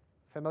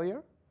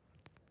 Familiar?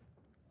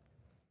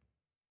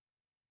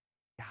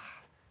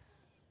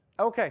 Yes.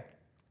 Okay,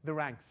 the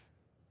ranks.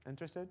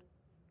 Interested?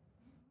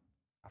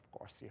 Of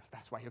course,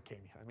 that's why you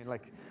came here. I mean,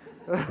 like,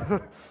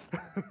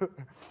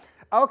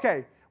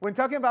 okay, when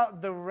talking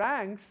about the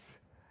ranks,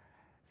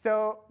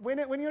 so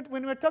when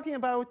we're talking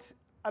about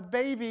a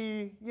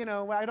baby,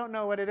 I don't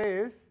know what it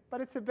is,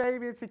 but it's a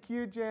baby, it's a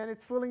cute jinn,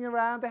 it's fooling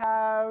around the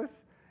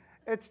house,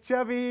 it's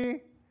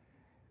chubby,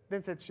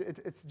 then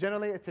it's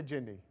generally a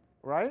jinni,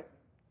 right?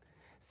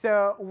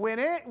 So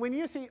when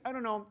you see, I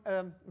don't know,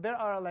 there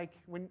are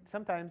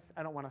sometimes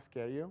I don't want to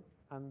scare you,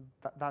 and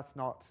that's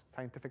not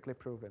scientifically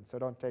proven, so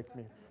don't take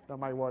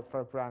my word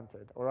for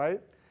granted, all right?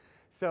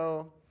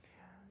 So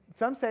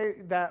some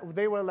say that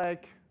they were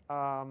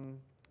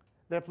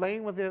they're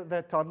playing with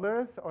their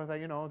toddlers or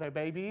their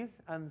babies,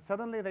 and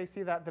suddenly they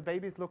see that the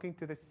baby's looking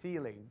to the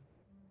ceiling,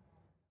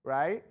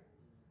 right?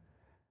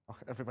 Oh,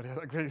 everybody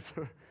agrees.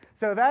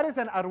 So that is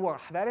an arwah.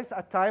 That is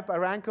a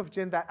rank of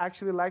jinn that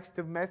actually likes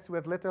to mess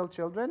with little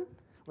children,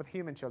 with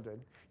human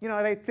children.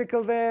 They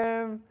tickle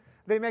them,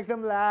 they make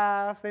them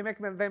laugh, they make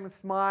them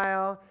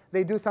smile,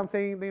 they do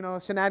something,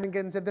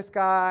 shenanigans in the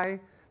sky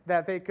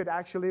that they could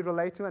actually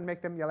relate to and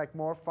make them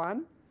more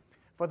fun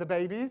for the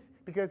babies,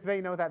 because they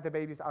know that the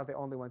babies are the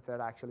only ones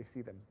that actually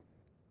see them.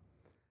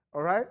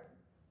 All right?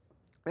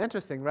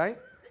 Interesting, right?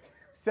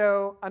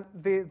 So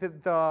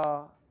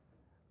the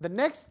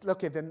next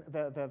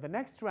the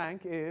next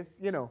rank is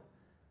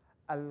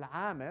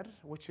al-amir,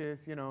 which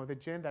is the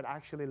jinn that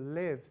actually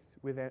lives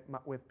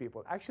with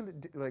people. Actually,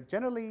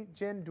 generally,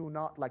 jinn do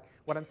not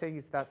what I'm saying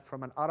is that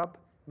from an Arab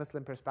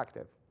Muslim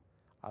perspective.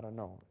 I don't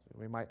know.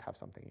 We might have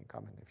something in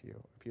common if you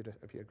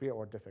agree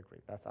or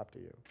disagree. That's up to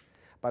you.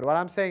 But what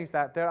I'm saying is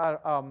that there are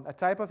a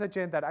type of the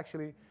jinn that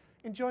actually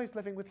enjoys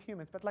living with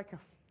humans. But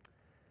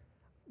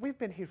we've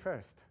been here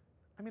first.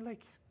 I mean,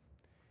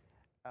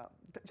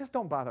 just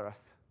don't bother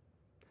us.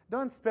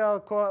 Don't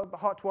spill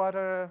hot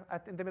water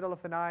in the middle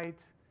of the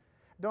night.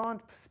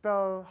 Don't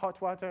spill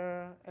hot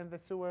water in the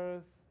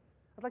sewers.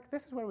 It's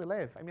this is where we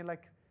live. I mean,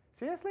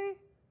 seriously?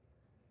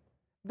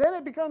 Then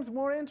it becomes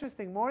more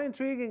interesting, more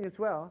intriguing as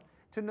well,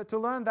 to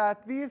learn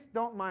that these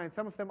don't mind.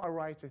 Some of them are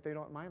righteous. They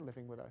don't mind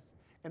living with us.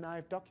 And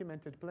I've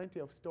documented plenty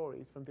of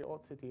stories from the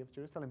old city of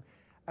Jerusalem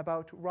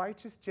about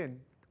righteous jinn.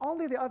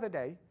 Only the other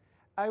day,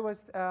 I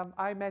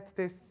met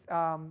this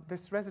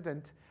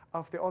resident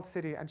of the old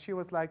city, and she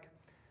was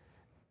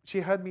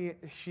she heard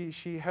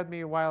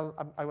me while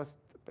I was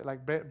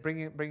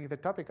bringing the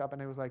topic up,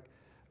 and I was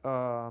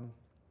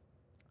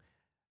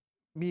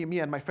me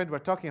and my friend were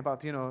talking about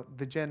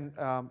the jinn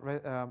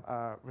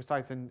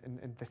resides in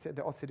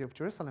the old city of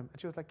Jerusalem, and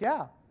she was like,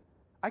 yeah,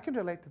 I can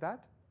relate to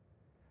that.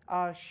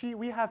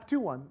 We have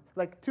two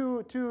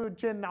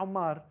jinn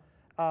Ammar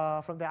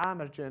from the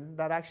Amr jinn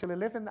that actually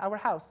live in our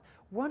house.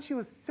 One, she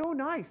was so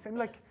nice. I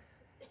mean,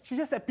 she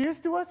just appears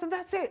to us and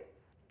that's it.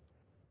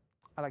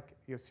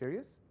 You're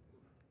serious?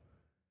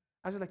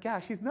 I was yeah,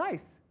 she's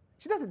nice.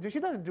 She doesn't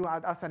do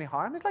us any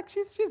harm. It's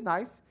she's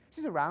nice.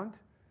 She's around.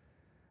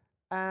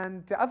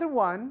 And the other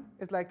one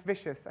is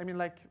vicious. I mean,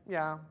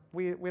 yeah,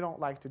 we don't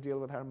like to deal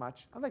with her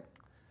much. I'm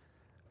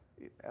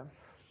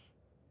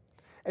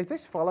is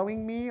this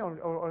following me, or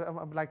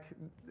I'm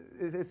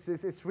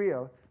it's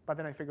real? But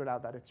then I figured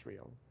out that it's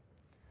real.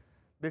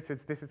 This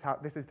is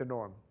the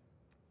norm.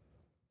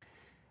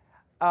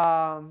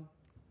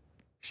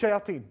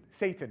 Shayateen,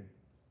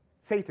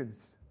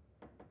 Satans.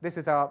 This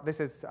is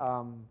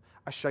a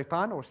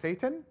shaitan or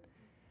Satan.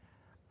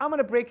 I'm going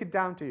to break it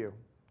down to you.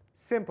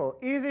 Simple,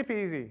 easy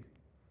peasy.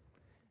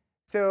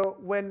 So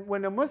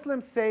when a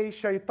Muslim say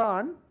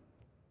shaitan,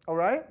 all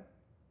right,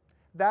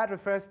 that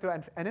refers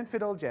to an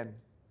infidel jinn.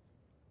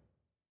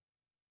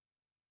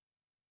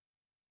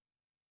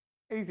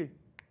 Easy.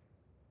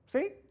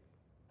 See?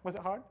 Was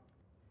it hard?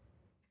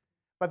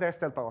 But they're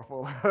still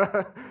powerful.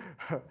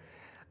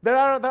 There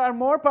are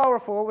more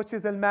powerful, which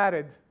is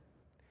al-Marid.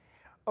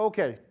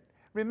 Okay,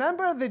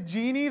 remember the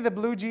genie, the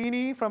blue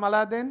genie from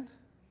Aladdin?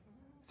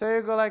 So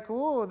you go like,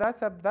 ooh,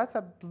 that's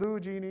a blue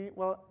genie.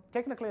 Well,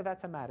 technically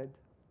that's a Marid.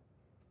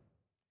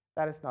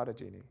 That is not a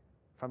genie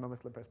from a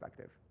Muslim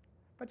perspective.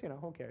 But you know,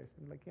 who cares?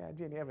 Like, yeah,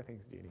 genie,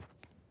 everything's genie.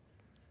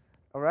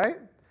 All right?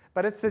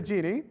 But it's the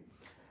genie.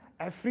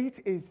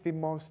 Ifrit is the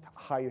most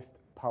highest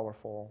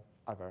powerful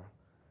ever.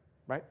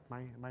 Right?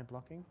 Am I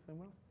blocking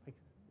somewhere? Like,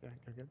 yeah,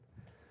 you're good.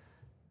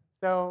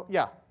 So,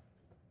 yeah.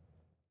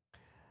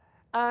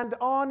 And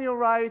on your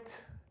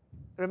right,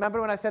 remember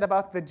when I said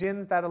about the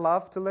jinns that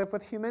love to live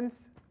with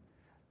humans?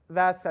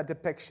 That's a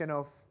depiction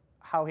of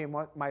how he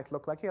might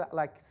look like. He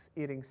likes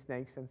eating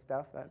snakes and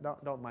stuff.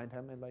 Don't mind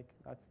him. Like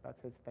that's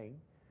his thing.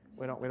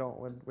 We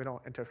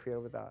don't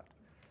interfere with that.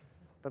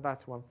 But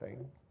that's one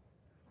thing.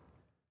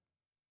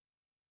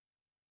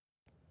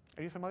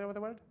 Are you familiar with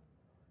the word?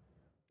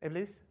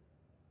 Iblis?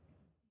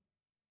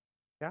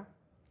 Yeah?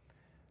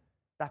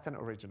 That's an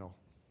original.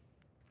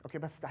 Okay,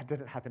 but that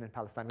didn't happen in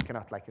Palestine. We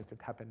cannot like it. It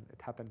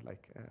happened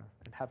like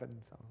in heaven,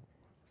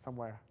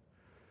 somewhere.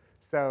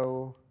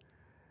 So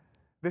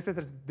this is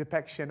a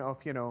depiction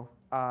of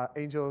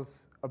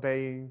angels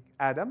obeying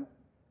Adam,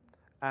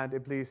 and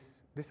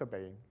Iblis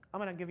disobeying. I'm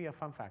going to give you a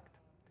fun fact.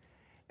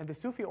 In the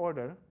Sufi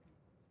order,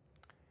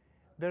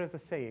 there is a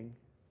saying,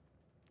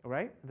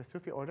 right? In the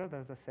Sufi order,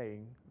 there's a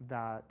saying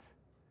that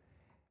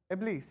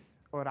Iblis,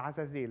 or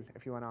Azazil,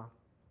 if you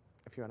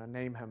wanna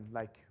name him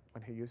like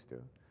when he used to,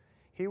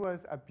 he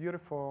was a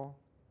beautiful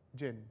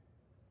jinn.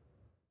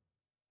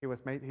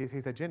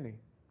 He's a jinni.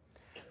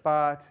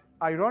 But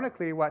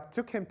ironically, what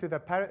took him to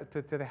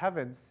the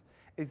heavens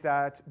is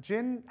that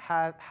jinn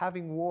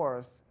having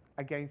wars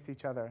against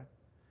each other.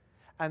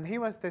 And he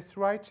was this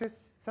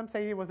righteous, some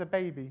say he was a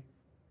baby,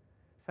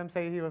 some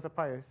say he was a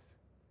pious.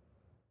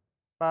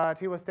 But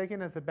he was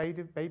taken as a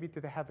baby to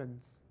the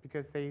heavens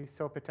because they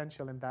saw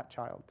potential in that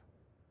child.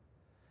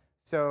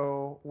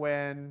 So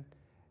when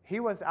he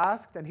was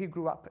asked, and he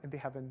grew up in the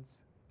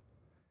heavens.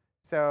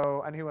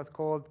 And he was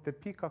called the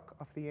peacock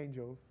of the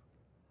angels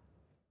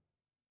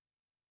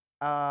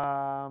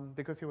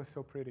because he was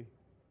so pretty.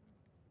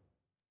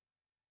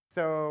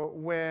 So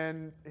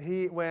when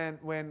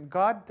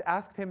God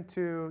asked him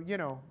to,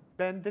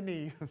 bend the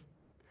knee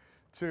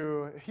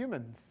to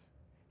humans,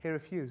 he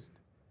refused.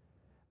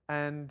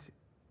 And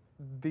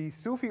the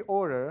Sufi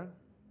order,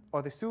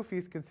 or the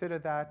Sufis, consider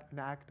that an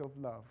act of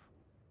love.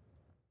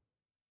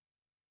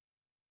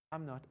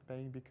 I'm not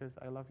obeying because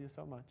I love you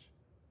so much.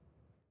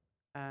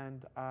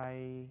 And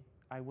I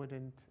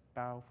wouldn't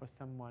bow for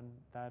someone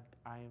that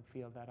I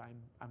feel that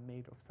I'm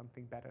made of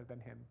something better than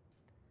him.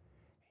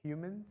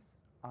 Humans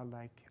are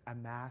like a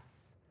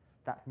mass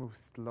that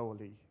moves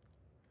slowly.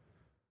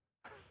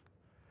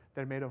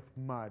 They're made of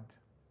mud.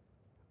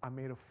 I'm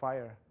made of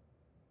fire.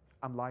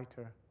 I'm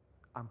lighter.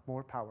 I'm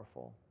more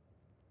powerful.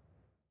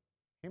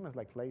 Humans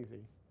like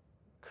lazy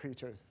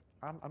creatures.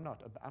 I'm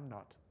not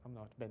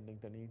bending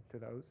the knee to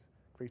those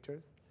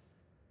creatures.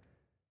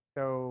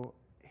 So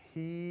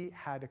he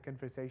had a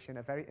conversation,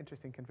 a very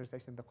interesting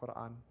conversation in the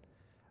Quran,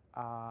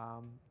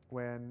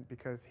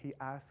 because he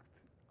asked,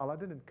 Allah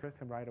didn't curse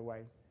him right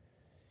away.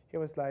 He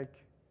was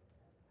like,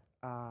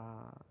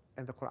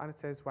 in the Quran it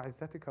says,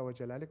 وَعِزَّتِكَ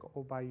وَجَلَالِكَ,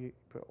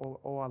 O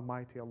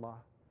Almighty Allah,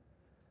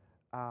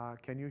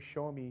 can you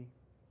show me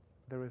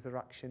the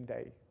resurrection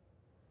day?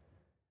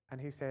 And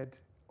he said,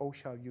 oh,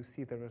 shall you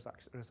see the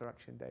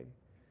resurrection day?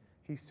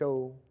 He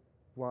saw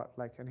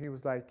and he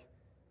was like,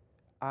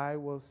 I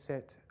will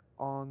sit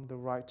on the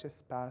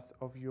righteous path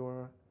of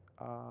your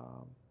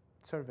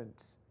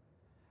servants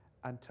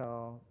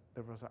until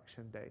the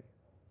resurrection day.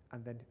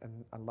 And then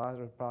Allah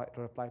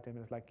replied to him,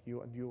 it's like,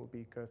 you will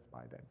be cursed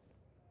by then.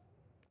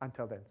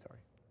 Until then, sorry.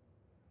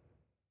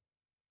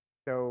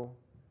 So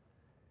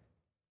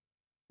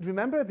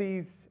remember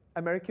these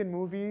American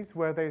movies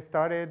where they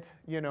started,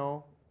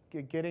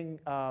 getting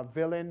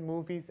villain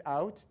movies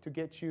out to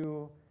get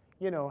you,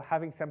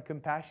 having some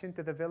compassion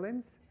to the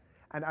villains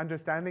and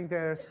understanding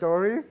their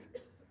stories,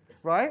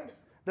 right?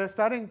 They're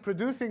starting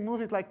producing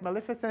movies like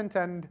Maleficent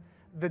and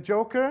The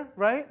Joker,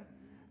 right?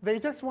 They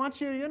just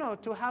want you,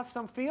 to have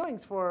some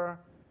feelings for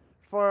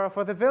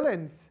the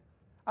villains.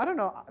 I don't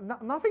know.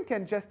 Nothing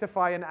can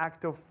justify an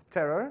act of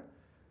terror.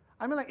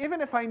 I mean, like, even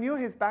if I knew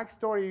his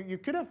backstory, you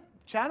could have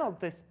channeled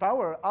this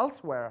power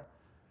elsewhere.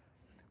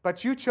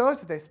 But you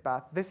chose this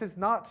path. This is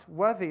not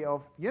worthy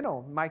of,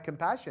 my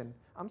compassion.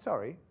 I'm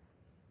sorry.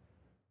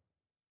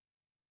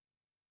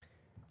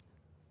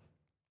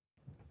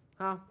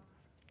 Huh?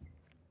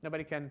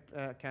 Nobody can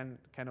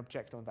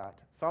object on that.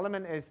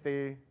 Solomon is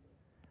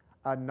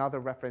another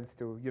reference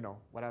to,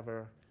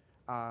 whatever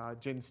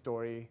jinn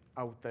story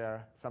out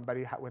there.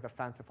 Somebody with a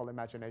fanciful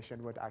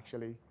imagination would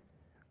actually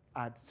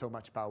add so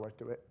much power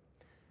to it.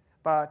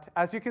 But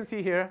as you can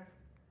see here,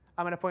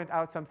 I'm going to point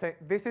out something.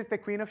 This is the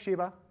Queen of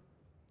Sheba.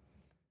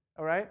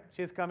 All right?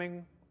 She's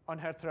coming on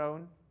her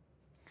throne.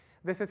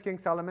 This is King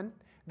Solomon.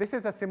 This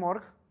is a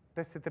simorgh.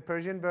 This is the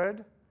Persian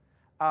bird.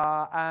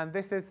 And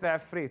this is the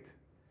Ifrit,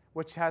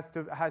 which has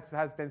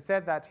been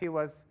said that he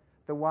was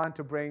the one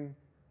to bring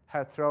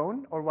her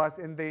throne, or was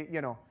in the,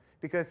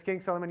 because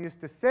King Solomon used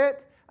to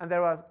sit, and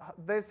there was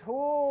this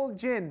whole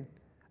jinn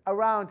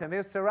around him.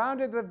 They're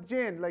surrounded with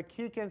jinn. Like,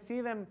 he can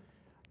see them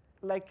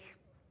like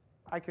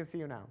I can see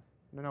you now.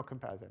 No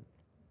comparison.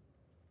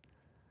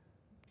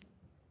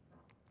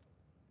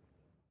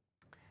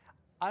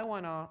 I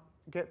want to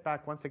get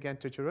back once again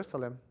to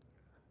Jerusalem.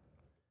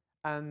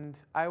 And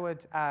I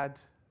would add,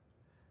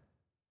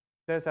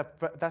 that's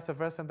a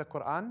verse in the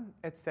Quran.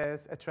 It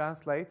says, it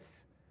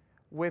translates,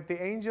 with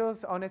the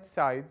angels on its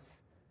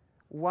sides,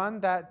 one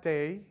that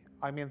day,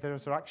 I mean the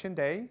resurrection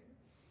day,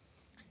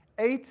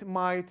 eight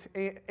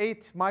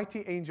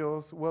mighty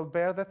angels will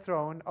bear the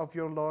throne of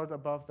your Lord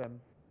above them.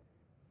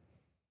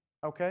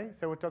 Okay,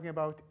 so we're talking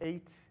about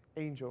 8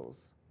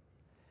 angels.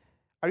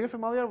 Are you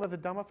familiar with the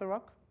Dome of the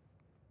Rock?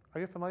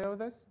 Are you familiar with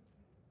this?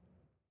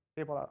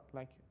 People are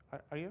like,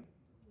 are you?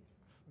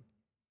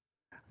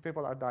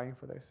 People are dying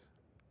for this.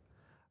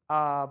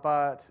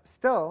 But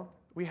still,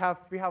 we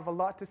have a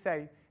lot to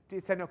say.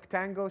 It's an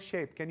octagonal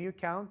shape. Can you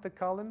count the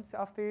columns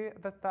of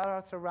that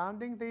are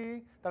surrounding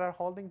that are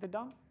holding the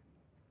dome?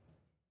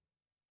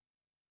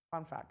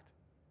 Fun fact,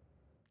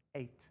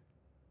 8.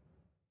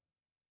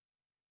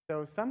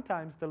 So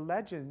sometimes the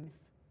legends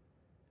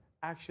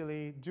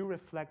actually do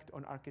reflect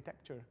on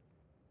architecture.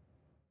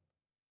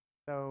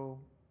 So,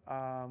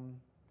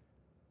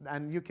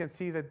 and you can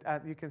see that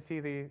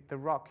the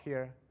rock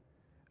here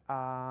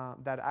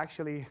that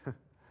actually.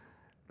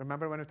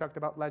 Remember when we talked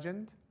about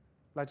legends?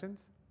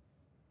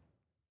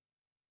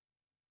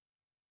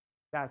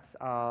 That's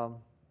a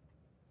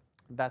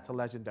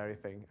legendary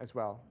thing as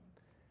well.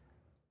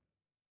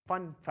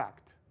 Fun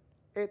fact,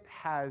 it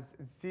has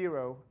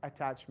 0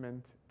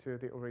 attachment to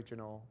the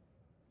original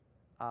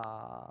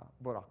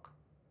Buraq,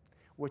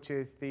 which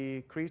is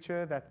the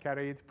creature that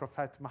carried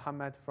Prophet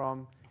Muhammad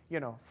from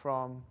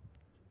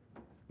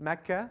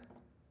Mecca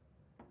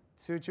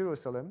to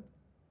Jerusalem,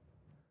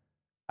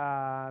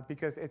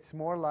 because it's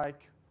more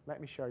like, let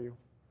me show you.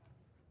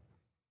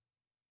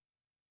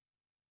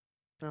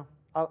 No,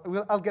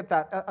 I'll get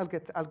that.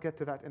 I'll get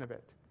to that in a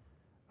bit.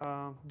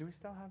 Do we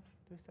still have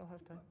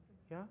time?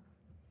 Yeah.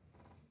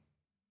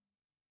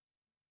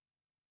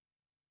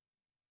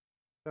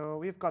 So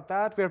we've got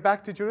that. We're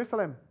back to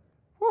Jerusalem.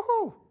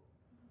 Woohoo!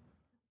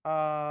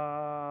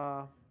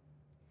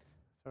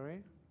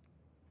 Sorry.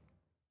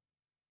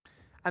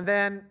 And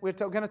then we're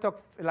going to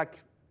talk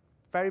like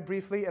very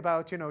briefly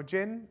about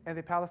Jinn and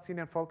the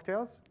Palestinian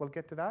folktales. We'll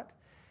get to that.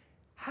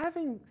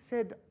 Having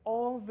said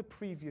all the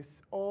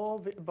previous, all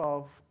the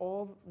above,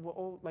 all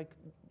like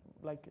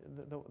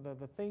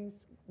the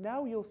things,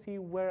 now you'll see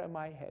where am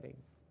I heading.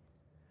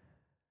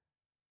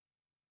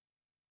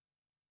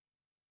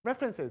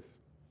 References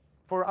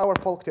for our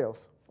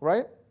folktales,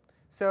 right?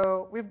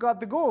 So we've got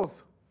the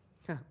ghouls.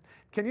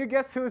 Can you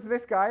guess who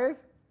this guy is?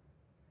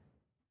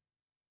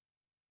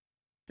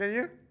 Can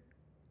you?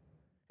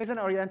 He's an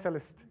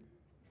Orientalist.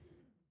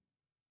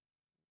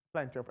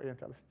 Plenty of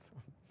Orientalists.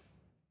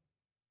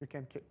 You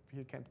can't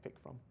pick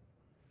from.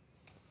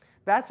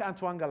 That's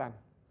Antoine Galland.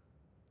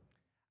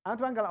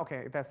 Antoine Galland.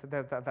 Okay, that's a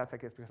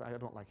guess because I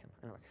don't like him.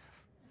 Anyway.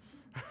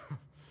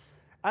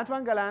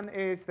 Antoine Galland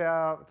is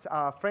the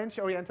French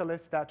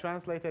Orientalist that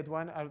translated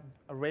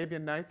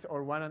Arabian Nights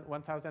or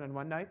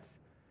 1001 Nights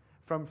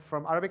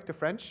from Arabic to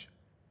French,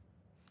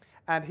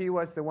 and he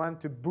was the one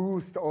to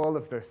boost all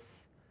of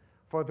this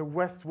for the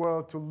West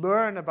world to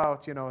learn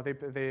about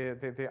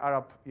the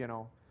Arab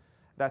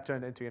that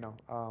turned into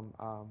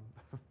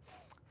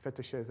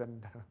fetishes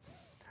and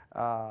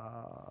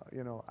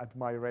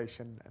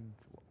admiration and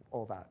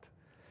all that.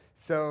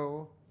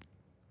 So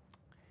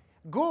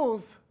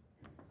ghouls.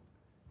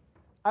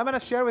 I'm going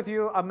to share with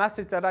you a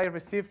message that I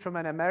received from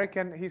an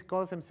American. He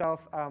calls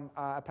himself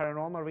a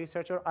paranormal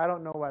researcher. I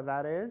don't know what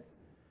that is,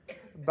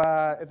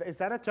 but is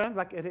that a term?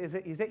 Like, is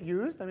it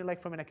used? I mean,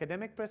 like from an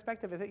academic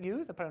perspective, is it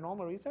used? A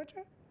paranormal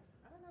researcher?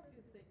 I don't know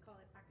if they call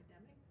it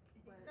academic.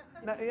 But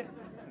No,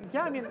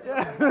 yeah, I mean,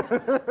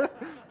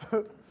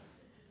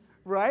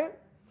 right?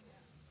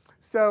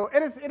 So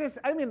it is.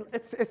 I mean,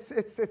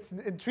 it's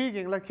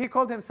intriguing. Like he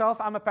called himself,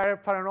 I'm a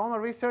paranormal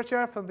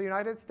researcher from the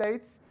United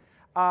States.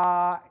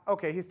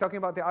 Okay, he's talking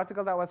about the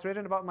article that was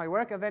written about my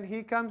work, and then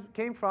he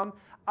came from,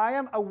 I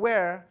am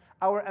aware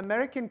our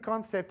American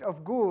concept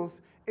of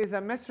ghouls is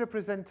a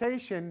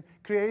misrepresentation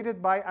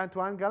created by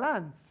Antoine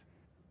Galland.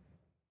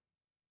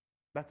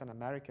 That's an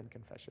American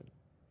confession,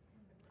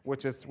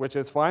 which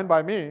is fine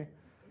by me.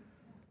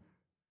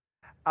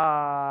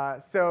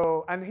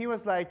 And he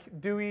was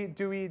like, do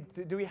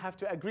we have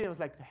to agree? I was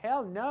like,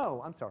 hell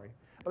no. I'm sorry,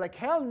 but like,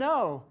 hell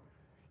no.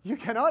 You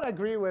cannot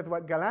agree with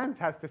what Galland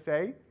has to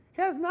say.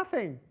 He has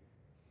nothing.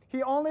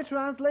 He only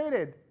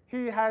translated.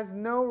 He has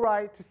no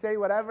right to say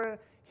whatever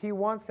he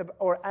wants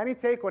or any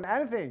take on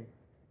anything.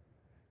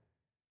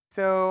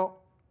 So,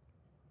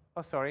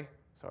 oh, sorry.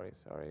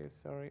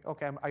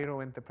 Okay, I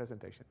ruined the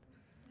presentation.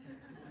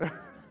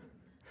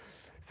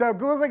 So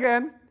ghouls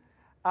again.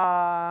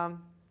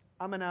 I'm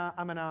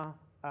gonna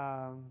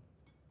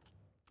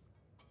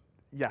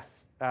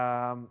Yes,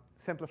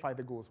 simplify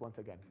the ghouls once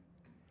again.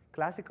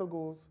 Classical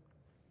ghouls,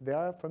 they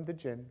are from the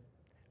jinn.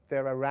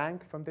 They're a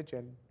rank from the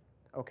jinn,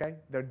 okay?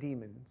 They're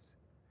demons.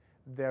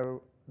 They're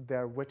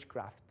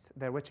witchcrafts.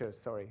 They're witches,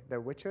 sorry. They're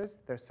witches,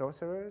 they're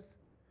sorcerers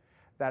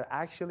that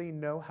actually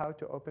know how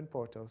to open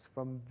portals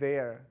from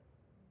their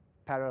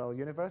parallel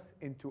universe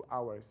into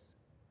ours.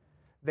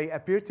 They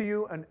appear to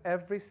you in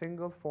every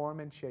single form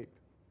and shape.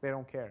 They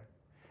don't care.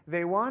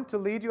 They want to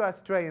lead you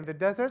astray in the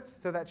deserts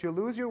so that you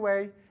lose your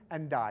way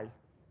and die.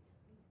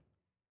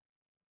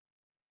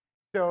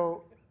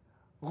 So,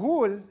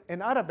 ghoul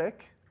in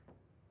Arabic,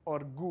 or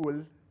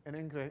ghoul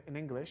in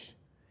English,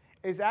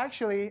 is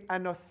actually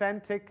an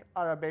authentic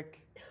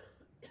Arabic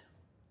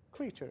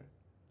creature.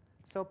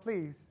 So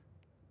please,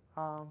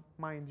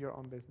 mind your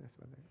own business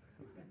with it.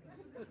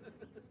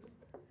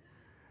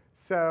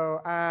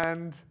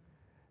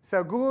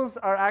 So ghouls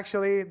are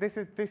actually, this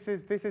is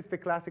the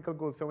classical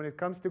ghoul. So when it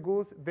comes to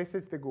ghouls, this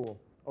is the ghoul,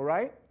 all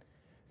right?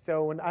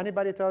 So when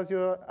anybody tells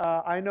you,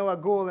 I know a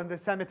ghoul in the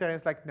cemetery,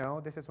 it's like, no,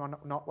 this is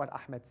not what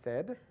Ahmed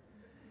said.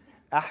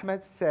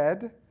 Ahmed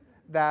said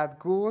that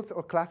ghouls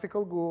or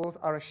classical ghouls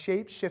are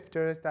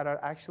shapeshifters that are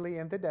actually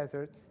in the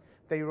deserts.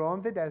 They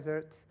roam the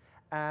deserts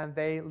and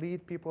they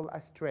lead people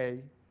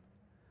astray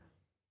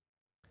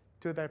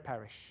to their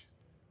parish.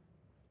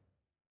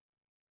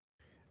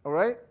 All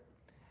right?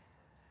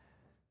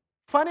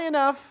 Funny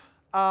enough,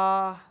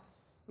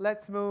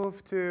 let's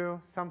move to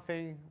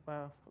something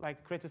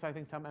like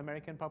criticizing some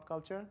American pop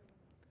culture.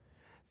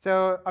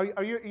 So,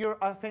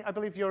 I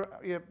believe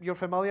you're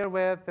familiar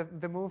with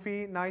the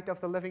movie Night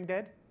of the Living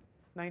Dead,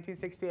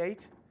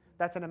 1968.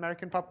 That's an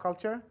American pop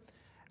culture.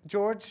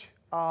 George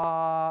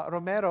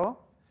Romero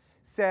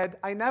said,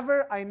 "I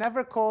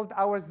never called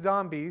ours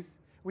zombies.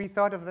 We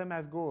thought of them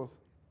as ghouls."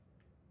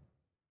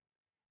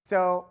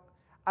 So,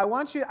 I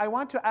want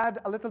to add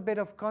a little bit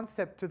of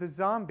concept to the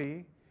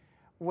zombie,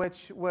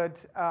 which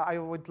I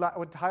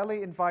would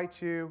highly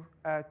invite you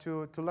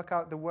to look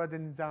out the word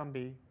in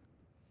zombie,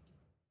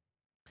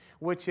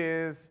 which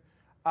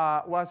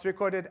was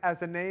recorded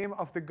as a name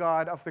of the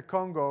god of the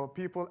Congo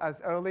people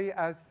as early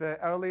as the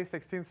early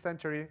 16th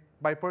century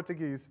by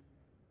Portuguese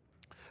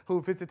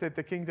who visited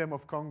the kingdom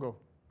of Congo.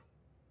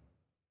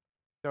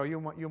 So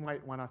you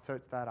might want to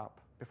search that up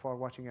before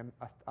watching an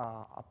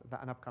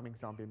upcoming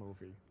zombie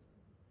movie.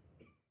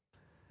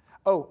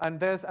 Oh, and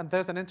there's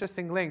an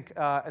interesting link.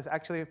 It's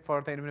actually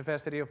for the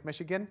University of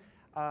Michigan.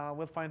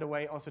 We'll find a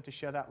way also to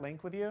share that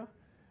link with you.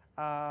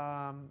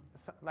 I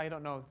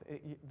don't know.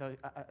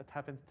 It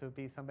happens to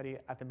be somebody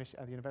at the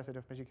University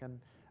of Michigan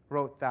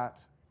wrote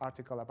that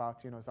article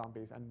about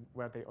zombies and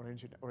where they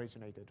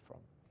originated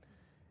from.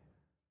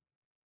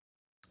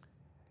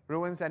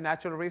 Ruins and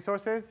natural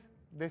resources.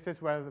 This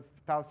is where the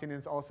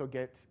Palestinians also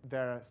get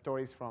their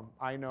stories from.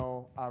 I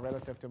know a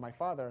relative to my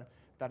father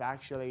that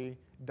actually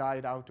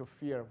died out of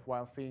fear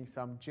while seeing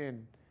some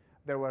jinn.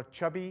 There were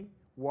chubby,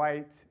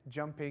 white,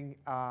 jumping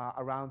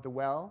around the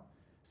well.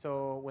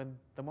 So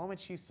the moment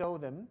she saw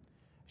them,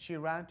 she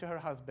ran to her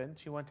husband.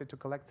 She wanted to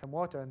collect some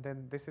water, and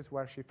then this is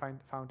where she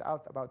found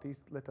out about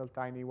these little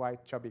tiny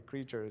white chubby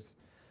creatures.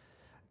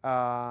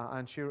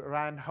 And she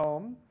ran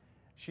home.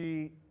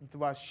 She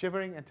was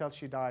shivering until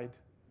she died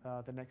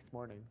the next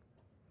morning.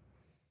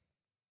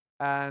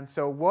 And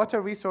so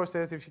water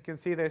resources, if you can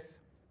see this,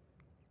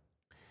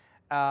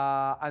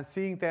 and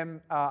seeing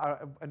them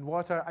in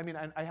water. I mean,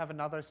 I have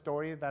another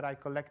story that I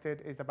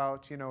collected is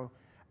about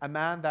a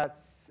man that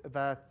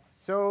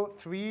saw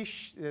three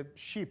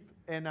sheep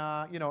in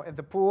in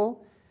the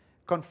pool,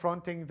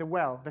 confronting the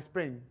well, the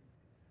spring.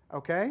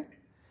 Okay,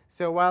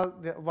 so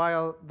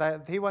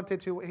he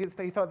wanted to,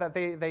 he thought that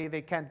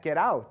they can't get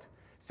out.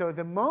 So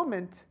the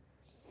moment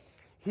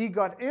he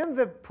got in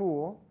the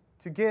pool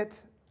to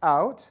get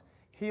out,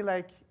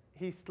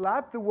 he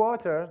slapped the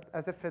water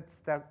as if it's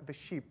the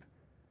sheep.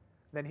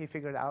 Then he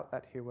figured out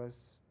that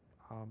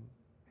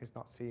he's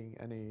not seeing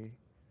any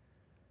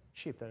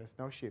sheep. There is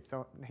no sheep.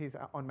 So he's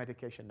on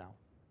medication now.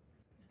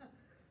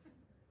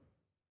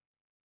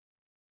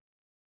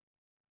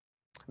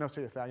 No,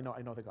 seriously, I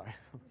know the guy.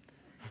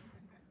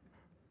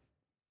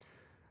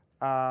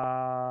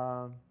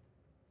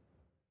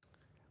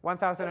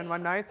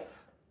 1001 Nights.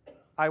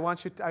 I want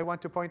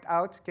to point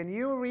out. Can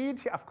you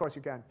read? Of course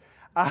you can.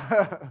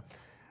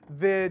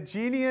 The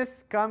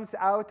genius comes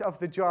out of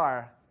the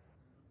jar.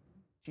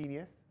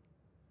 Genius.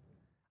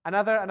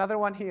 Another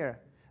one here.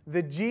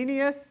 The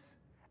genius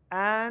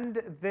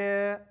and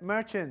the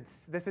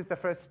merchants. This is the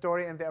first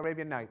story in the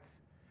Arabian Nights.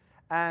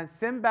 And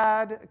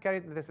Sinbad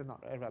carried. This is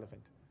not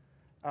irrelevant.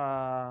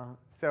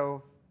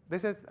 So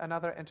this is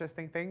another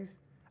interesting things.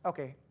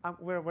 Okay,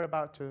 we're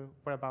about to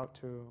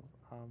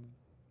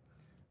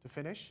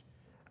finish.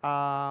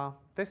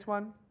 This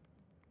one.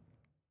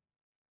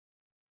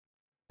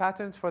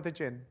 Patterns for the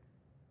jinn.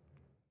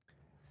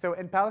 So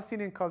in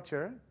Palestinian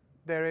culture,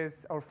 there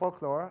is, or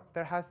folklore,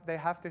 they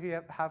have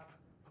to have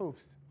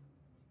hooves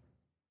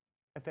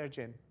if they're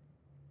jinn.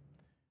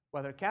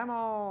 Whether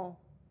camel,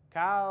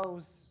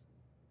 cows,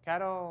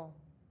 cattle,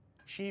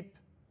 sheep,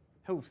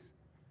 Hoofs.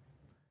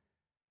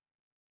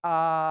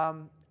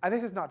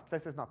 This is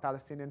not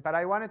Palestinian, but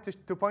I wanted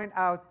to point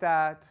out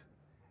that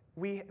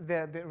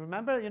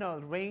remember,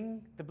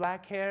 ring, the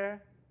black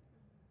hair,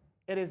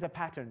 it is a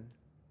pattern.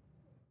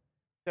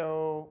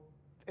 So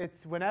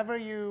it's whenever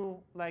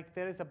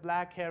there is a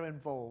black hair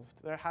involved,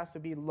 there has to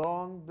be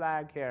long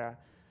black hair.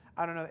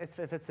 I don't know if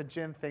it's a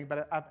Jinn thing,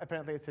 but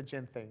apparently it's a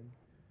Jinn thing.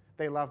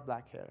 They love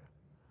black hair,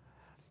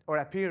 or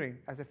appearing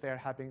as if they're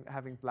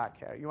having black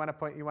hair. You want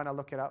to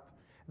look it up.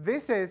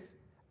 This is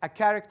a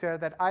character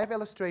that I've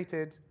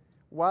illustrated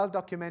while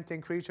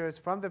documenting creatures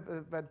from the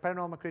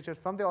paranormal creatures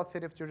from the old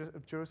city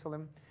of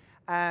Jerusalem,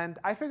 and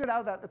I figured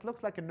out that it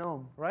looks like a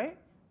gnome, right?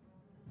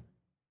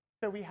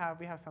 So we have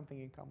something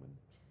in common,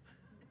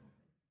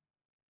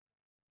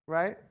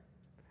 right?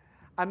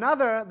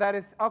 Another that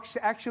is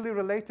actually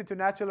related to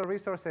natural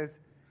resources,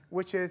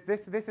 which is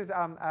this is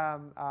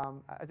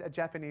a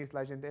Japanese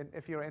legend, and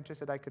if you're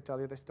interested, I could tell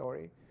you the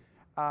story.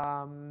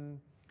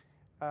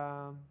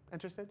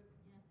 Interested?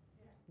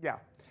 Yeah.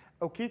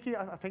 Okiki,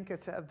 I think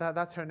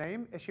that's her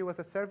name. She was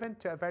a servant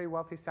to a very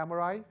wealthy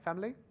samurai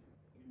family.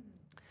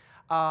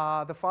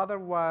 The father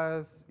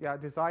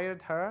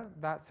desired her,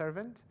 that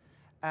servant,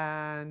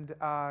 and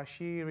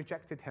she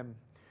rejected him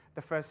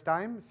the first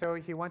time. So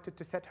he wanted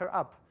to set her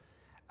up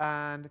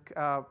and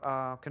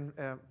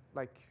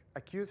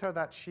accuse her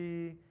that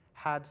she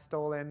had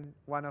stolen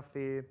one of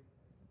the,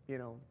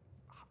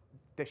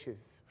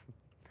 dishes.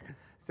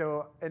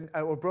 So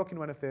or broken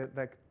one of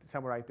the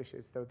samurai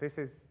dishes. So this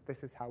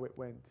is how it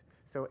went.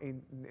 So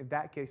in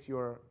that case,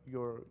 you're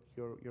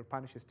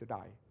punished to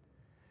die.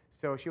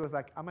 So she was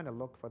like, I'm going to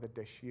look for the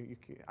dish.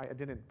 I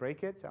didn't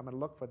break it, so I'm going to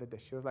look for the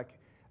dish. She was like,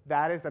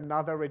 that is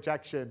another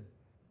rejection.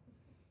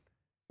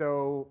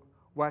 So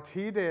what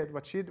he did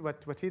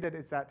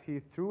is that he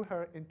threw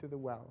her into the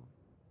well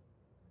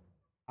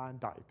and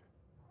died.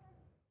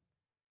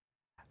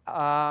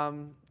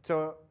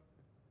 So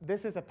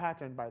this is a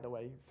pattern, by the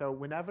way. So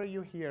whenever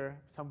you hear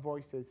some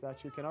voices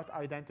that you cannot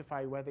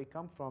identify where they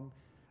come from,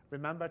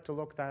 remember to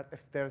look that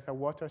if there's a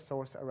water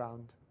source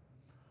around.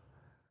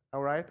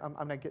 All right? I'm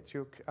going to get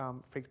you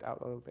freaked out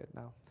a little bit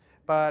now.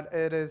 But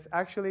it is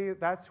actually,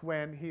 that's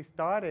when he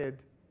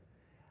started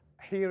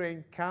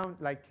hearing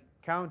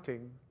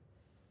counting.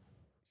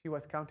 She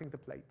was counting the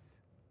plates.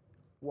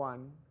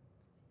 1,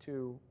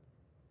 2,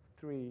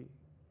 3,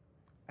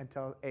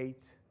 until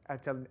 8,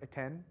 until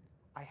 10.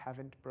 I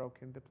haven't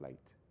broken the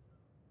plate.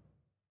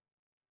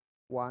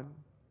 1,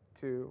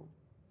 2,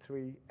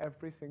 3,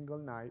 every single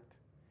night.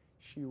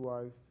 She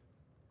was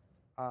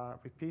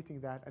repeating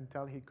that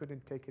until he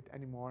couldn't take it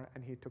anymore,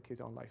 and he took his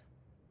own life.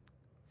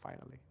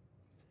 Finally,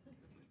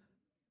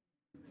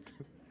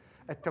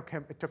 it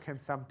took him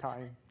some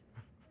time.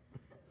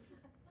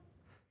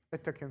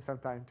 It took him some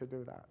time to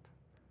do that.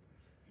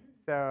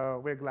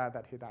 So we're glad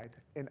that he died.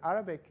 In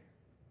Arabic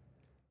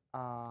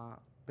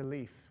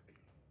belief,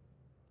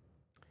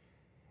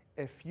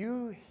 if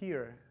you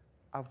hear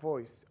a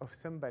voice of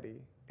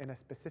somebody in a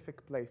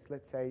specific place,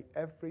 let's say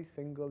every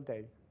single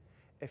day,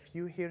 if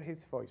you hear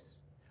his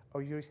voice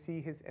or you see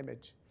his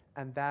image,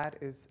 and that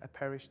is a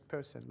perished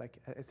person, like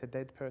it's a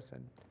dead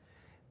person,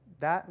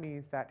 that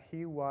means that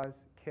he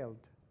was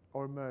killed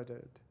or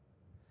murdered.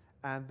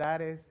 And that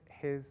is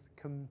his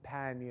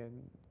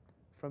companion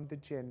from the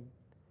Jinn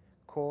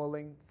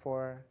calling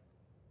for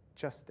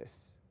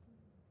justice.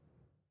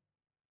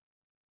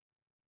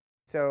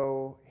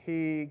 So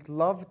he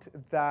loved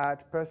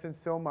that person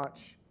so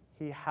much,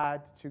 he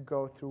had to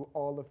go through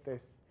all of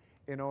this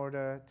in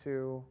order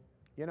to,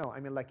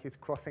 he's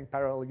crossing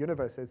parallel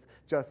universes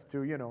just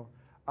to,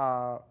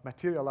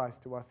 materialize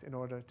to us in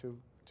order to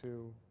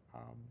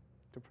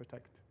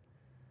protect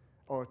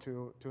or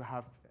to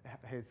have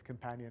his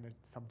companion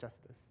some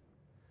justice.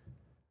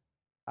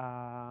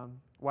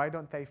 Why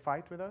don't they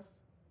fight with us?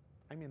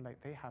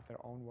 They have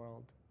their own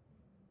world.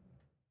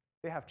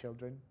 They have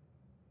children.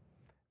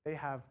 They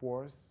have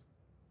wars.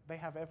 They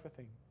have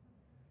everything.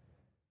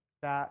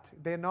 That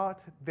they're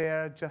not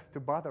there just to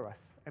bother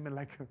us.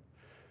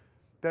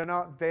 They're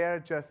not there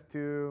just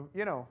to,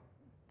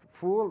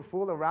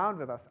 fool around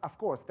with us. Of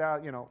course, there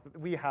are,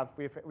 we have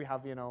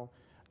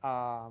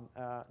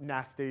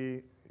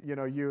nasty,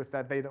 youth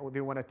that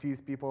they want to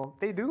tease people.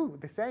 They do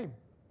the same.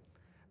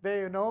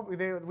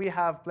 We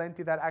have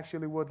plenty that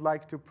actually would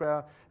like to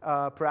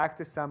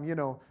practice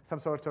some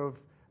sort of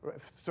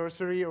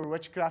sorcery or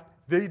witchcraft.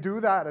 They do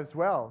that as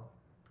well,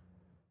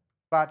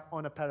 but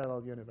on a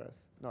parallel universe,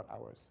 not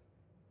ours.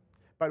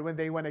 But when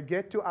they want to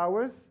get to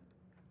ours,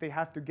 they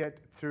have to get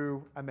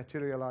through a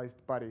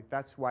materialized body.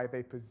 That's why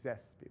they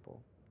possess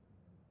people.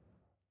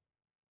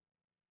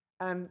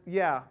 And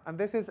and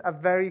this is a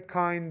very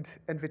kind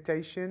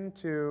invitation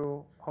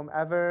to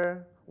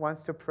whomever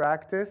wants to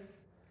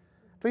practice.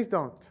 Please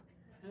don't.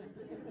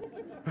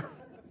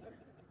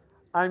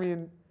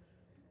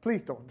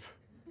 Please don't.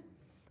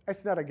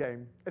 It's not a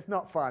game. It's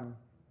not fun.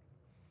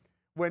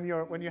 When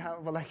you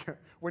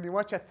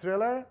watch a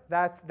thriller,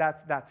 that's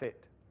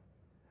it.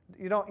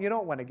 You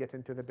don't want to get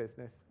into the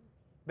business.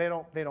 They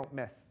don't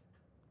mess.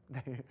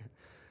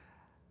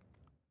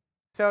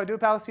 So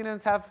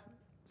Palestinians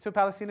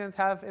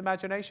have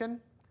imagination?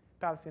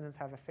 Palestinians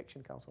have a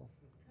fiction council.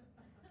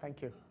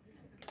 Thank you.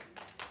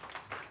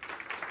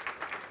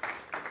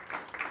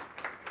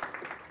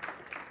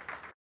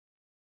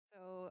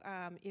 So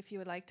if you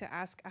would like to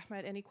ask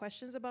Ahmed any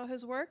questions about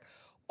his work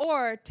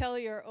or tell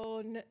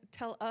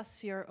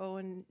us your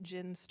own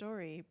Jinn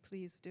story,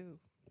 please do.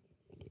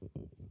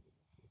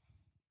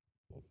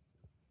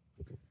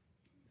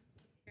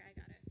 Here, I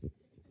got it.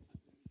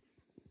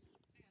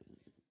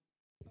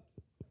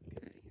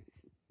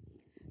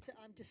 So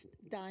I'm just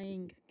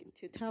dying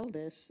to tell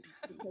this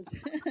because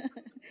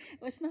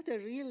well, it's not a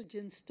real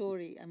Jinn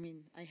story. I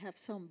mean, I have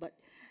some, but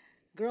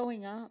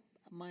growing up,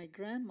 my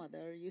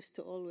grandmother used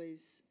to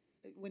always,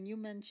 when you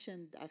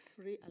mentioned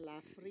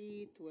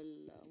al-afrit,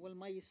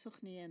 wal-may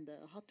sukhni and the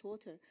hot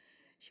water,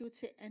 she would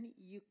say, "Any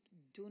you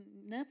do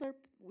never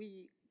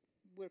we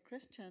were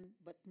Christian,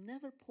 but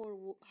never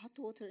pour hot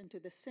water into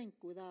the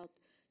sink without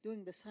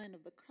doing the sign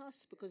of the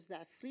cross because the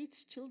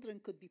Afrit's children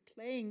could be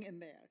playing in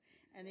there.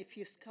 And if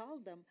you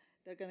scald them,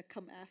 they're going to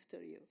come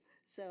after you."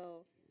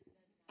 So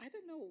I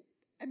don't know.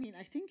 I mean,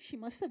 I think she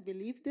must have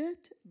believed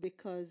it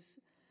because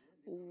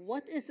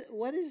what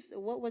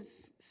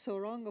was so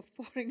wrong of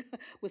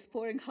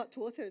pouring hot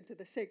water into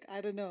the sink?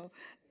 I don't know,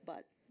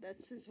 but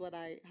that's is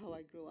how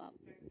I grew up.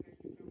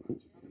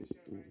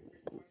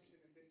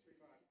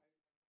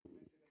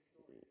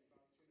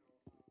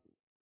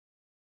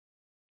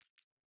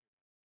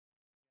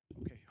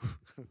 Okay.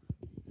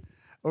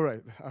 All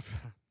right.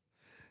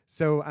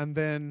 So, and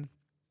then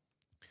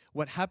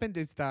what happened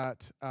is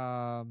that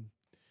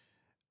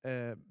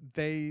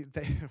they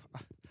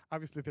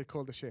obviously they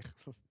called the sheikh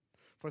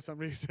for some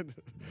reason.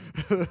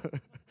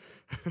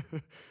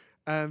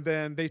 And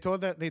then they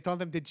told them,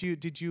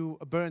 did you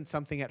burn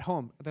something at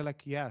home? They're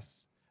like,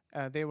 yes.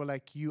 They were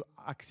like, you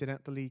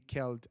accidentally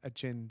killed a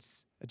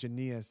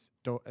jinniya's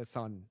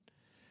son.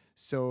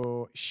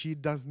 So she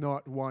does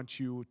not want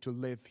you to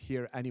live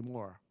here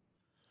anymore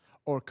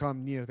or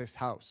come near this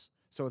house.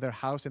 So their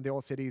house in the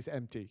old city is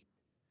empty.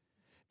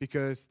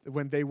 Because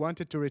when they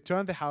wanted to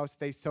return the house,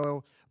 they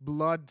saw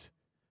blood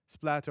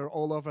splatter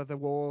all over the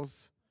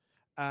walls,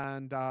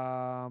 and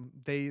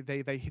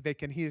they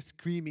can hear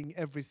screaming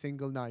every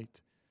single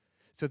night.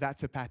 So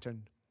that's a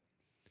pattern.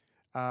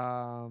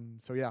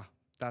 So yeah,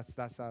 that's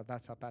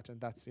a pattern.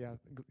 That's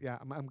yeah.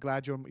 I'm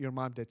glad your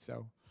mom did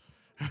so.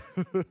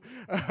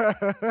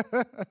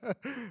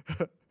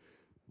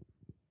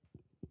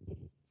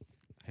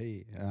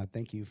 Hey,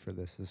 thank you for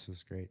this. This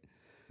was great.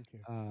 Thank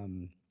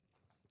you.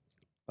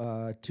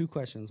 Two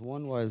questions.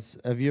 One was,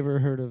 have you ever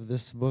heard of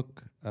this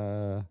book,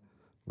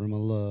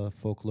 Ramallah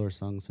Folklore,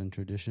 Songs, and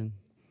Tradition?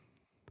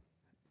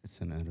 It's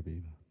in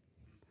Arabic.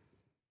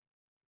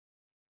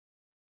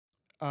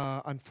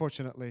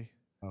 Unfortunately.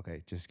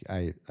 Okay,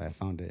 I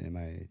found it in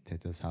my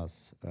teta's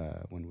house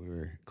when we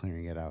were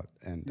clearing it out.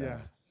 And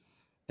Yeah.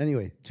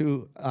 Anyway,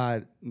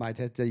 my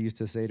teta used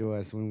to say to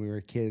us when we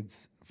were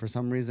kids, for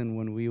some reason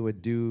when we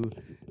would do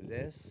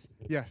this,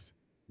 Yes.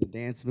 the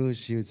dance moves,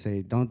 she would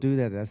say, "Don't do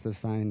that. That's the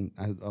sign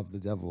of the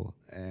devil."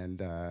 And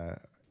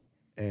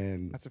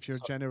That's if you're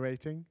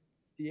generating.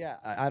 yeah,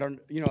 I don't,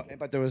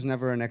 but there was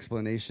never an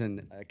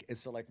explanation.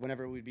 It's so like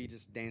whenever we'd be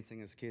just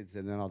dancing as kids,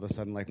 and then all of a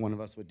sudden, like one of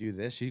us would do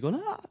this, she'd go,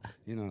 "Ah,"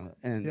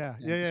 and Yeah.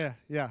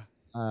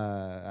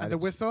 And the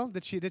whistle?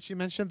 Did she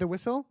mention the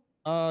whistle?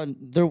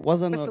 There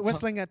wasn't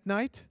Whistling at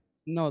night?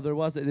 No, there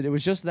wasn't. It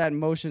was just that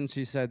motion.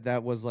 She said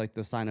that was like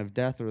the sign of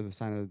death or the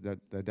sign of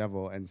the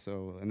devil, and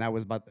that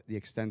was about the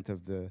extent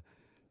of the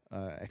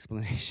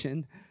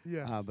explanation.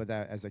 Yes. But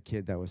that, as a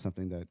kid, that was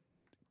something that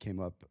came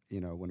up,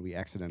 when we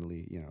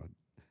accidentally,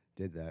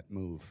 did that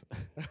move.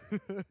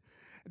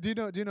 Do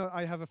you know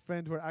I have a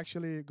friend who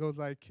actually goes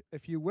like,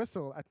 if you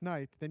whistle at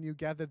night, then you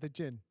gather the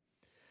jinn.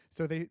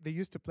 So they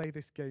used to play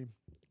this game.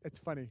 It's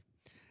funny.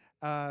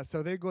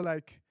 So they go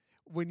like,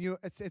 when you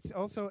it's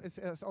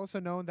also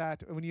known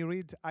that when you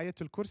read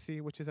Ayatul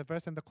Kursi, which is a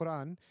verse in the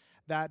Quran,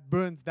 that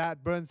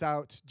burns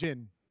out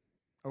jinn.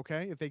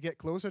 Okay, if they get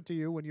closer to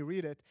you when you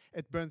read it,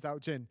 it burns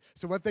out jinn.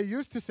 So what they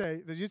used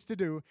to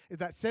do is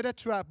that set a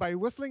trap by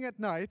whistling at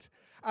night,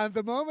 and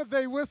the moment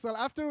they whistle,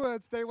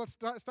 afterwards they will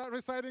start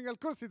reciting Al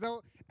Kursi.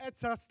 So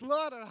it's a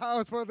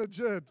slaughterhouse for the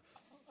jinn.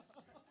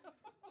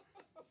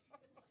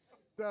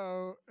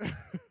 So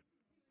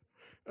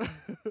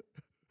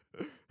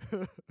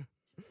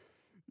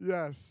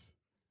yes,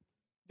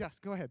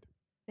 go ahead.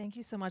 Thank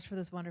you so much for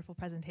this wonderful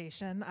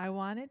presentation. I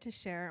wanted to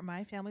share,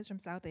 my family's from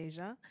South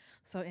Asia,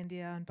 so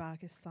India and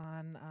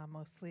Pakistan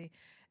mostly.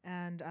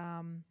 And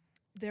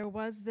there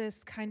was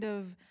this kind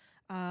of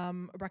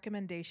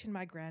recommendation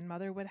my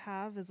grandmother would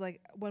have is like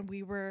when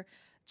we were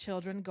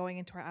children going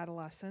into our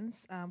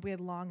adolescence, we had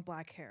long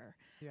black hair.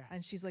 Yes.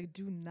 And she's like,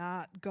 do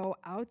not go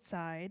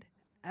outside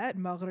at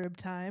Maghrib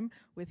time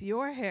with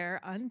your hair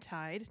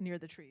untied near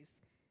the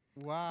trees.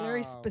 Wow.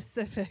 Very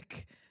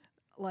specific,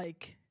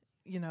 like,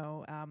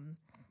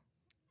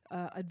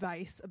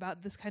 advice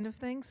about this kind of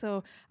thing.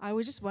 So I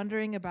was just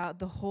wondering about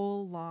the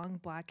whole long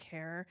black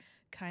hair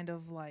kind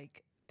of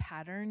like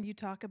pattern you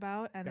talk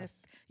about, and Yes. if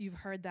you've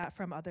heard that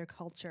from other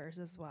cultures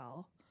as well.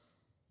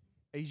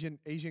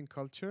 Asian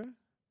culture,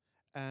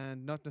 and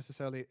not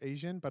necessarily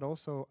Asian, but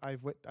also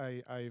I've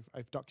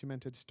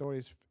documented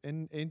stories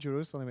in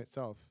Jerusalem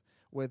itself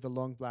with the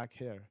long black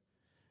hair.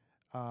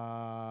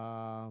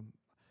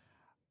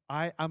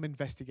 I'm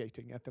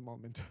investigating at the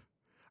moment.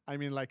 I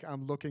mean, like,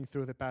 I'm looking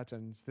through the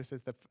patterns. This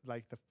is the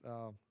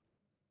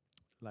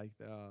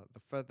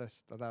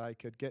furthest that I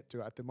could get to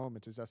at the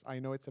moment. Is just I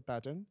know it's a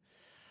pattern,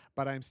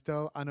 but I'm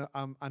still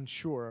I'm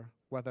unsure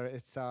whether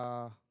it's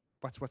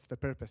what's the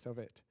purpose of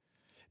it,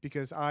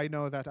 because I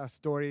know that a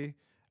story.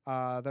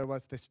 There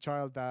was this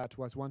child that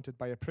was wanted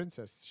by a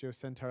princess. She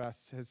sent her as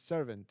his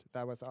servant.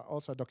 That was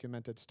also a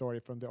documented story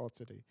from the old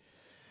city.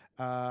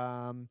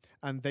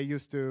 And they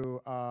used to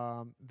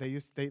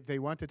they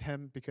wanted him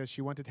because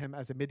she wanted him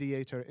as a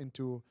mediator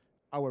into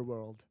our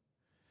world.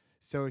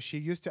 So she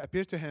used to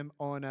appear to him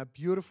on a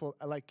beautiful,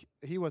 like,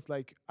 he was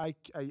like, I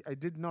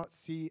did not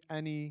see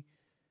any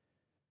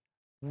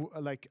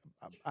like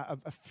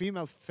a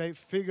female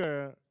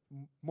figure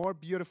more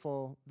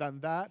beautiful than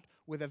that,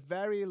 with a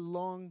very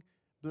long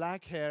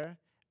black hair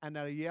and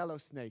a yellow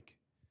snake.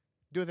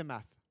 Do the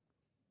math.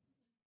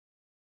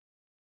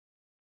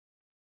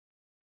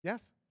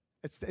 Yes,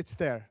 it's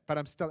there, but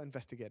I'm still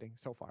investigating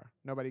so far.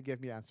 Nobody gave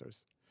me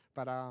answers.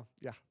 But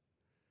yeah.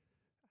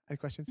 Any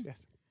questions?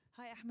 Yes.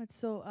 Hi, Ahmed.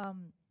 So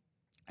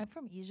I'm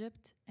from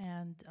Egypt,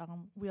 and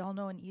we all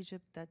know in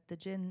Egypt that the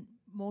jinn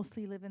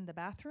mostly live in the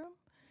bathroom.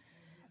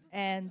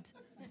 And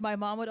my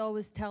mom would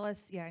always tell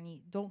us,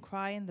 yani, don't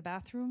cry in the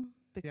bathroom,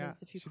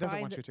 because if you she cry,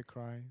 doesn't want you to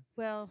cry.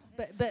 well,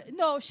 but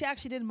no, she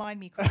actually didn't mind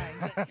me crying,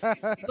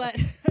 but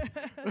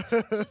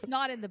just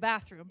not in the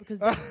bathroom, because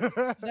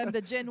then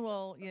the jinn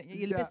will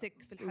يلبسك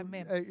في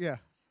الحمام. Yeah.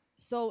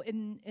 So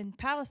in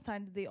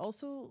Palestine, do they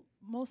also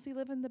mostly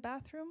live in the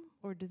bathroom,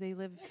 or do they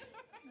live?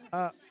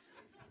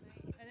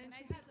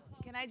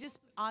 Can I just,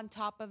 on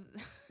top of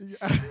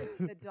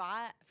the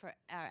dua for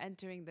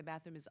entering the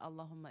bathroom is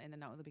Allahumma inna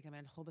na'udhu bika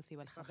min al-khubuthi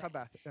wal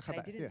khabath. But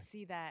I didn't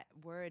see that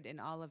word in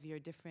all of your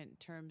different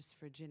terms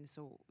for jinn.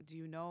 So do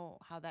you know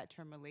how that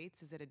term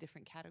relates? Is it a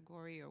different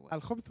category or what?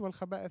 Al-khubuth wal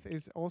khabath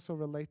is also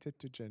related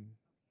to jinn.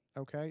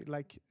 Okay?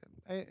 Like,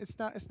 it's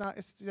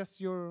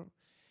just you're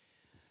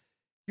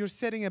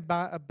setting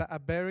a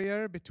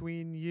barrier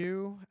between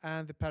you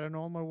and the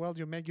paranormal world.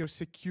 You're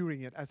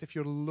securing it as if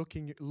you're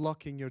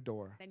locking your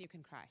door. Then you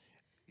can cry.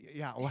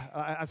 Yeah, well,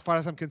 as far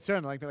as I'm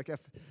concerned,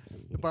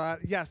 but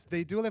yes,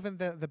 they do live in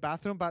the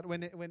bathroom. But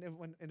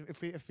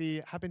if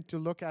we happen to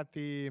look at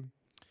the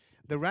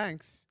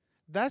ranks,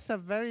 that's a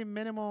very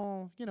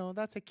minimal.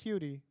 That's a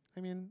cutie.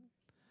 I mean,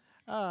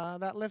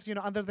 that lives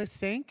under the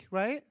sink,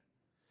 right?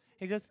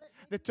 He goes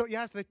the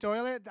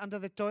toilet, under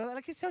the toilet.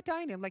 Like, he's so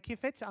tiny. Like, he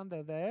fits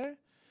under there,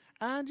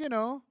 and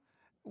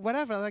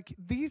whatever. Like,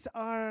 these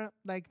are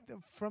like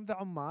from the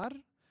Ummar,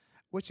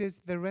 which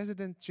is the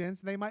resident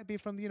jinns. They might be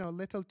from the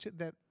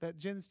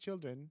jinn's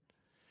children,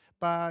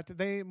 but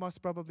they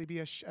must probably be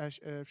a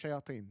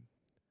shayateen,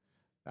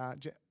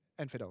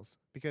 infidels,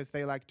 because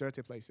they like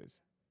dirty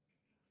places.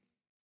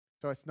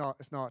 So it's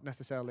not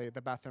necessarily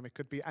the bathroom. It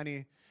could be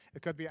any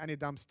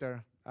dumpster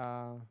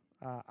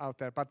out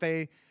there. But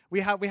we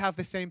have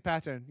the same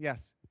pattern.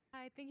 Yes.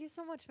 Hi, thank you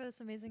so much for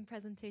this amazing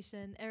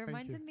presentation. It you.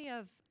 reminded me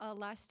of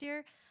last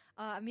year.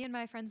 Me and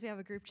my friends, we have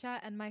a group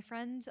chat, and my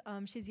friend,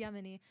 she's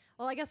Yemeni.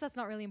 Well, I guess that's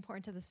not really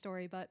important to the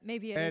story, but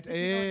maybe it is if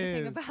you know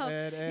anything about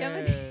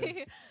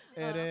Yemeni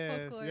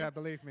folklore. Yeah,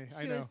 believe me,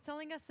 I know. She was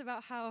telling us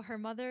about how her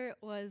mother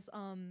was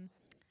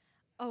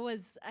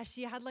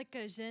she had like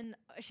a jinn.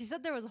 She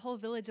said there was a whole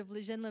village of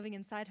jinn living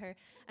inside her,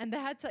 and they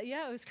had to.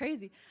 Yeah, it was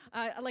crazy.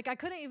 Like, I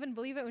couldn't even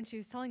believe it when she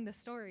was telling the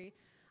story.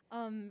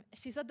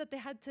 She said that they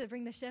had to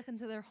bring the sheikh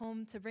into their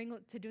home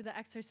to do the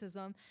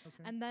exorcism,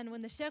 and then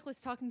when the sheikh was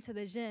talking to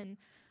the jinn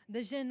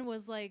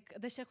was like,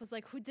 the sheikh was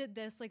like, who did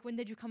this? Like, when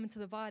did you come into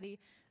the body?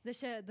 The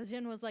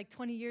jinn was like,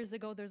 20 years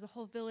ago. There's a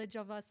whole village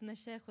of us, and the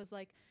sheikh was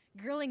like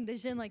grilling the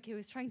jinn, like he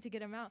was trying to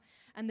get him out.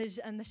 And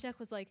the sheikh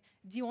was like,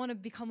 do you want to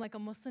become like a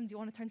Muslim? Do you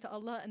want to turn to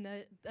Allah? And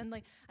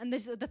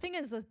the thing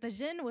is that the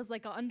jinn was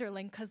like an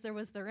underling, because there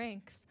was the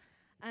ranks.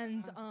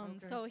 And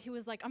so he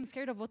was like, I'm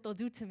scared of what they'll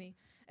do to me.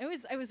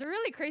 It was a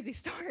really crazy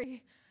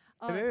story.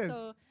 It is.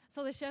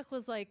 So the sheikh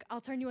was like, I'll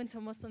turn you into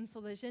a Muslim.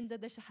 So the jinn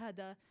did the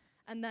shahada.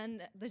 And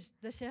then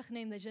the sheikh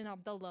named the jinn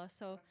Abdullah.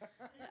 So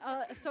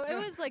it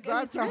was like,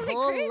 that's it was really a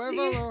whole crazy.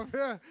 level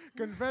of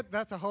convert.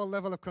 That's a whole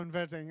level of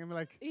converting. I'm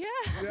like,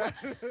 yeah.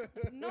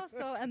 No.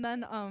 So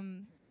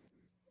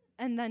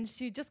and then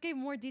she just gave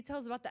more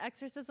details about the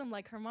exorcism.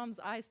 Like, her mom's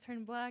eyes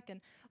turned black,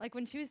 and like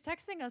when she was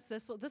texting us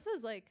this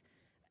was like,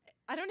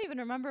 I don't even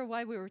remember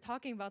why we were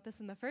talking about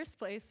this in the first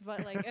place.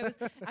 But like, it was,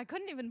 I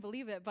couldn't even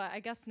believe it. But I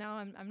guess now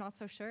I'm not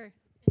so sure.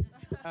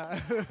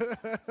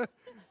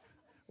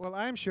 Well,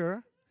 I'm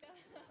sure.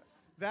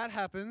 That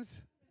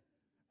happens,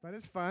 but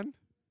it's fun.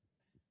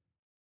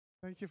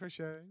 Thank you for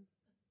sharing.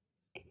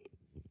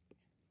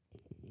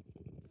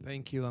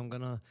 Thank you. I'm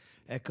going to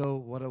echo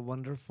what a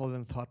wonderful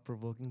and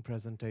thought-provoking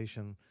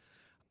presentation.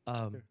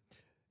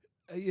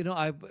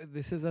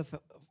 this is a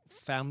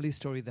family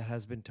story that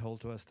has been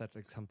told to us, that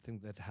like something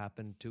that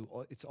happened to.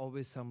 It's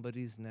always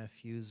somebody's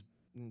nephews,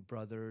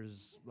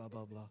 brothers, blah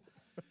blah blah,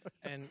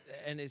 and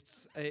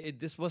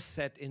this was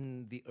set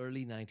in the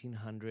early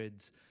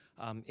 1900s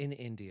in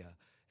India,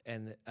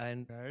 and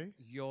Okay.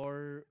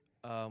 your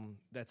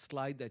that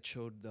slide that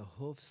showed the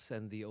hoofs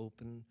and the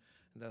open,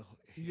 the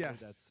hair Yes.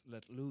 that's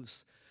let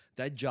loose,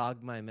 that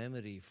jogged my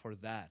memory for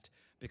that.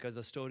 Because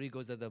the story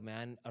goes that the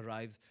man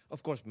arrives,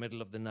 of course,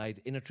 middle of the night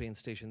in a train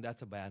station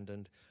that's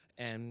abandoned,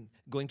 and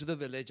going to the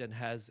village and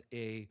has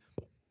in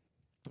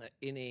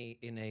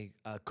a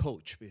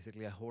coach,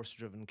 basically a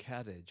horse-driven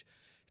carriage,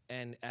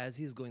 and as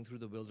he's going through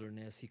the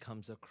wilderness, he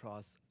comes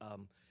across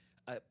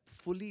a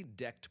fully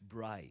decked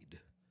bride.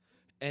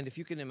 And if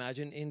you can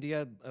imagine,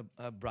 India,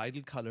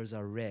 bridal colors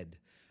are red,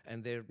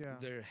 and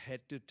they're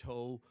head to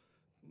toe,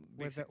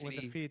 basically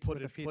with the feet put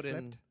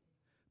flipped.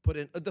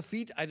 the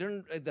feet. I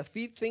don't. The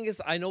feet thing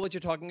is, I know what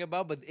you're talking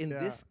about, but in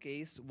this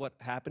case, what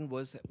happened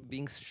was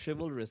being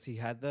chivalrous. He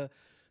had the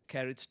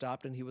carriage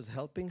stopped, and he was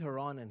helping her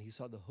on, and he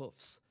saw the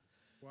hoofs.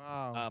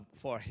 Wow.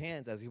 For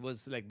hands, as he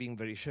was like being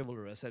very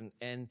chivalrous,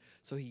 and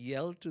so he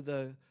yelled to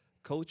the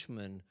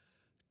coachman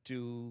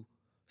to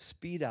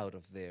speed out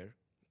of there.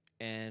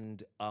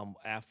 And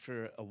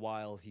after a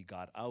while, he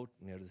got out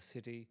near the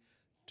city,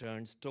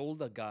 told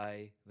the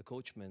guy, the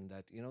coachman,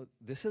 that,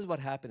 this is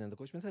what happened. And the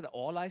coachman said,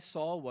 all I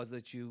saw was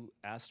that you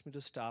asked me to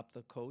stop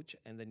the coach,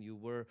 and then you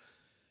were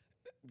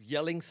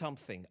yelling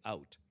something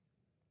out.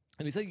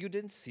 And he said, you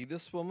didn't see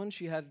this woman?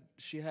 She had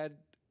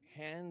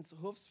hands,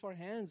 hoofs for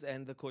hands.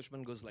 And the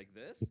coachman goes like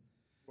this.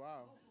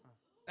 Wow.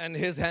 And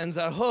his hands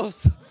are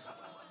hoofs.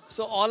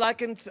 So all I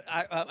can,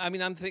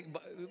 I'm thinking,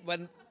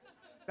 when...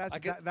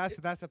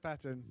 That's a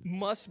pattern.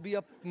 Must be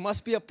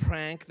a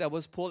prank that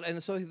was pulled.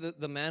 And so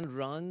the man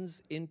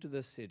runs into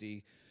the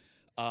city,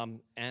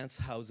 aunt's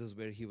houses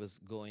where he was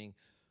going,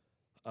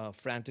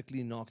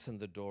 frantically knocks on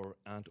the door.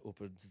 Aunt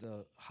opens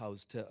the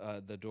house,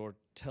 the door,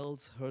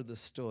 tells her the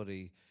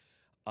story,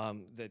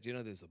 that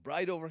there's a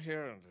bride over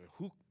here, and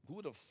who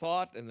would have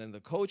thought? And then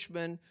the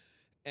coachman,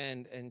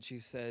 and she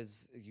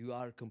says, you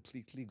are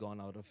completely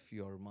gone out of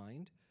your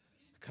mind.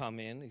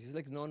 Come in. He's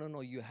like, no,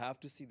 you have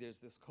to see, there's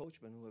this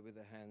coachman who with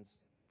the hands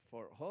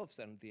for hoofs.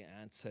 And the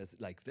aunt says,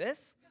 like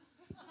this?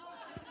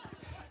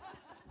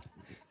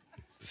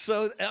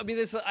 So,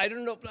 I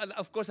don't know.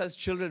 Of course, as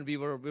children, we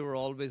were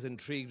always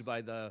intrigued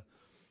by the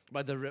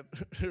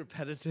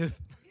repetitive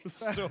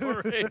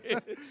story.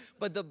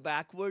 But the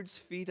backwards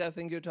feet, I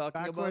think you're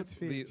talking about. Backwards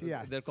feet,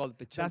 yes. They're called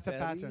pichal. That's a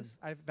pattern.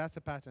 That's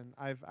a pattern.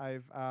 I've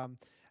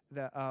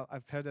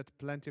heard that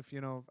plenty of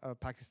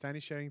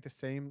Pakistanis sharing the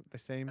same.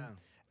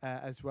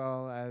 As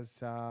well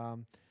as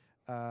an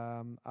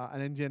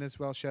Indian as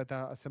well shared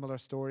a similar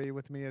story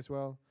with me as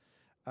well.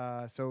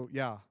 So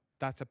yeah,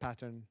 that's a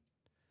pattern.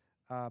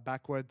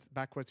 Backwards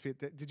feet.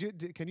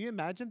 Can you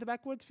imagine the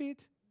backwards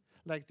feet?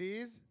 Like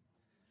these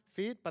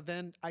feet, but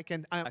then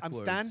I'm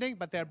standing,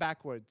 but they're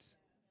backwards.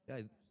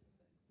 Yeah.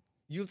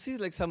 You'll see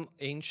like some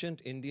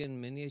ancient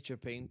Indian miniature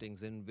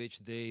paintings in which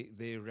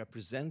they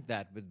represent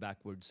that with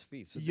backwards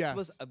feet. So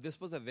this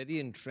was a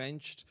very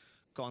entrenched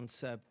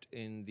concept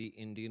in the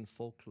Indian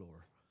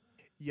folklore.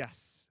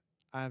 Yes,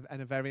 and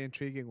a very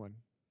intriguing one.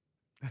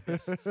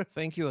 Yes.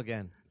 Thank you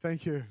again.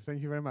 Thank you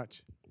very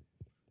much.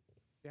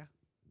 Yeah.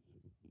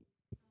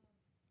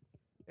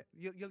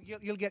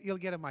 You'll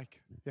get a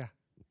mic. Yeah.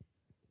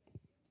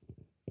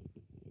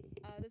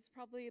 This is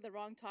probably the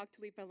wrong talk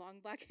to leave my long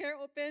black hair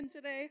open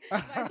today.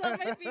 I saw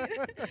my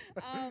feet.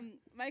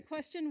 My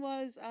question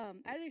was, I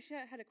actually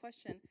had a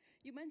question.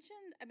 You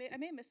mentioned, I may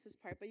have missed this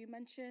part, but you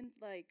mentioned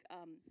like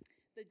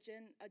a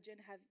jinn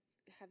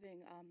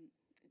having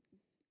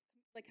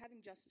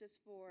justice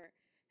for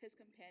his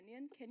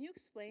companion. Can you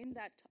explain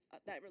that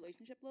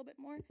relationship a little bit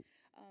more?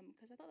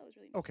 Because I thought that was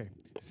really interesting. Okay,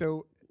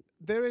 so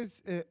there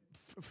is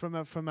from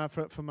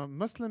a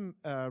Muslim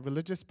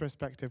religious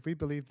perspective, we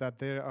believe that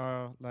there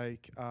are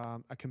like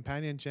a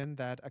companion jinn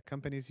that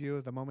accompanies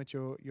you the moment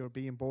you're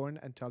being born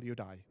until you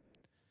die.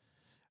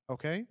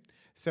 Okay,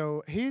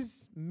 so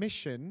his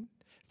mission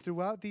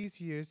throughout these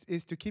years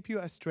is to keep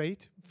you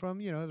straight from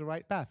the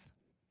right path.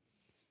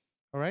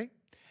 All right,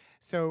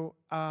 so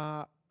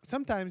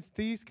sometimes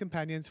these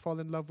companions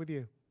fall in love with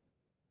you.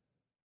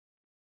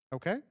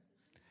 Okay,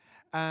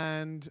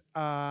 and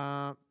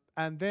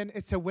then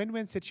it's a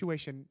win-win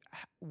situation.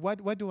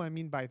 What do I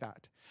mean by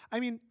that? I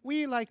mean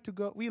we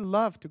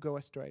love to go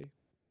astray,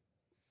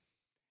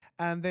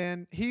 and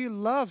then he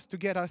loves to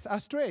get us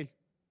astray.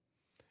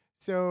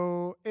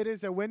 So it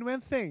is a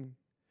win-win thing,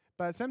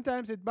 but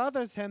sometimes it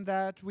bothers him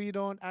that we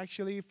don't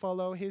actually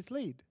follow his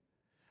lead.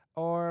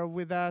 Or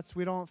with that,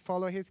 we don't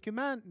follow his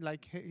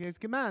his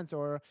commands,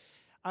 or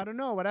I don't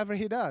know, whatever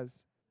he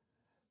does.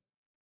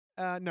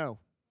 No,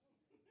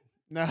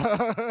 no.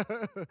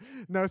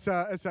 It's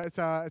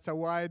a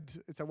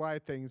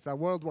wide thing. It's a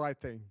worldwide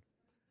thing.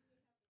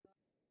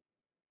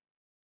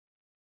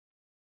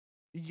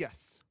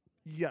 Yes.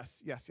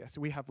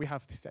 We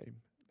have the same.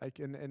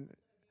 Like in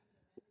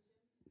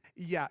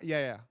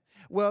Yeah.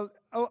 Well,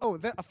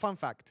 a fun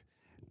fact.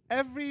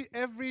 Every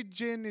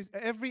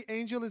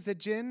angel is a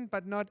jinn,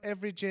 but not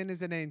every jinn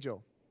is an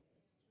angel.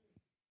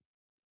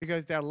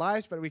 Because they're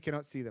lives, but we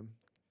cannot see them.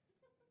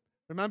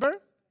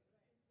 Remember?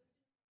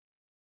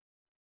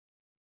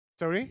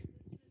 Sorry?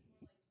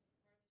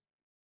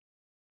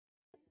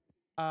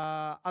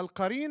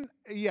 Al-Qareen,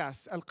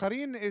 yes.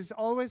 Al-Qareen is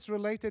always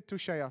related to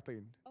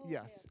shayateen. Oh,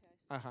 yes.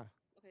 Okay, okay,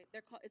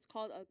 it's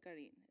called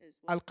Al-Qareen.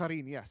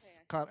 Al-Qareen,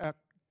 yes. Qareen,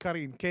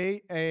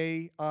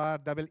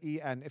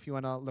 Kareen, if you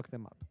want to look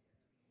them up.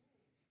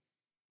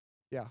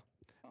 Yeah.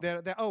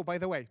 Oh, by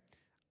the way,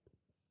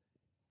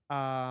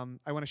 I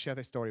want to share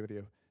this story with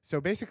you. So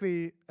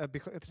basically,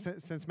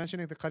 since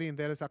mentioning the Qareen,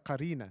 there is a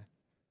Qareena,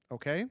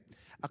 okay?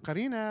 A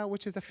Qareena,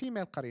 which is a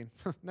female Qareen.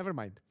 Never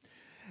mind.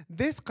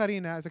 This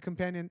Qareena, as a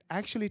companion,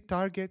 actually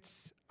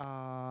targets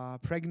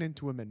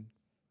pregnant women.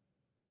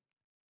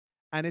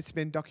 And it's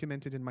been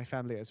documented in my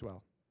family as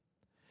well.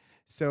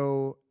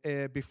 So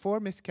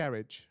before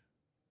miscarriage,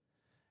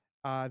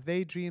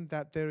 they dream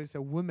that there is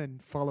a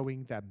woman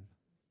following them.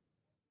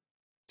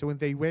 So when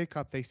they wake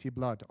up, they see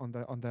blood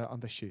on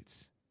the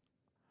sheets.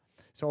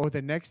 So or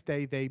the next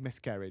day they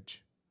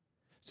miscarriage.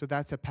 So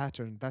that's a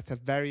pattern. That's a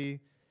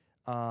very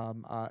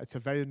it's a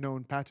very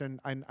known pattern.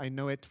 I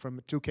know it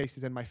from 2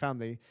 cases in my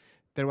family.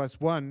 There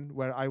was one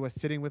where I was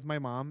sitting with my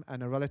mom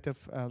and a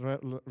relative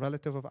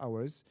of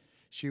ours.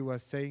 She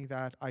was saying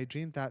that I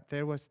dreamed that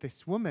there was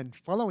this woman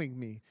following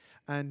me,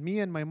 and me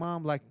and my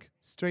mom, like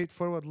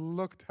straightforward,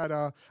 looked at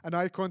an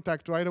eye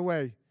contact right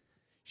away.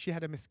 She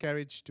had a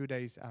miscarriage 2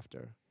 days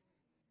after.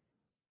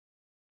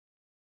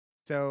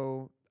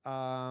 So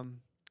I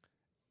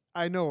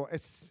know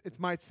it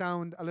might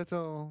sound a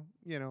little,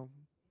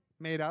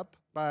 made up,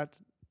 but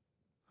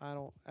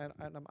I'm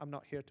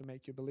not here to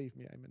make you believe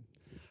me. I mean,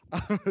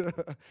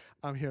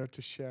 I'm here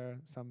to share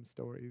some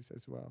stories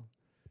as well.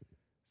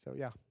 So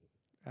yeah.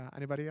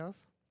 Anybody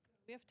else?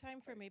 We have time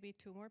for maybe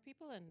 2 more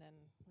people, and then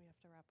we have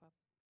to wrap up.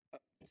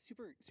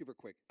 Super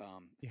quick.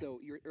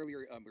 So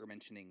earlier you were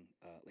mentioning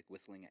like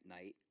whistling at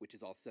night, which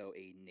is also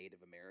a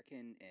Native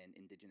American and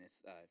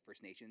indigenous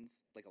First Nations.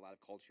 Like a lot of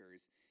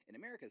cultures in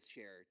America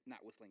share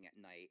not whistling at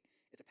night.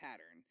 It's a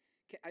pattern.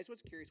 I just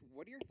was curious,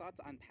 what are your thoughts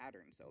on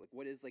patterns? So like,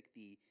 what is like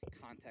the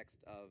context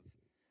of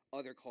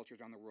other cultures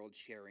around the world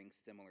sharing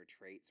similar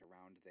traits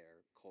around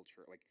their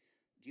culture? Like,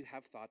 do you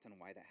have thoughts on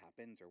why that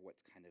happens, or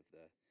what's kind of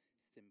the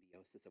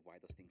symbiosis of why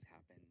those things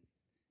happen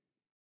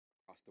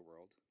across the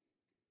world?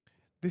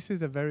 This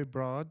is a very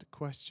broad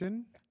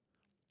question.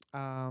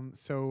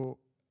 So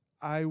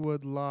I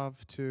would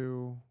love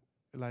to,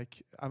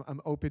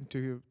 I'm open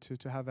to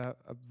have a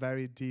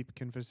very deep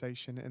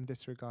conversation in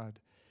this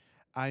regard.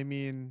 I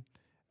mean,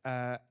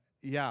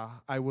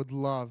 I would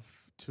love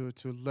to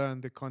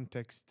learn the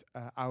context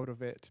out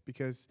of it,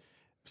 because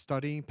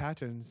studying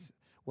patterns,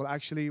 well,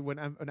 actually, when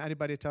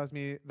anybody tells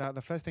me that,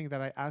 the first thing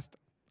that I asked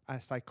a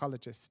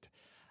psychologist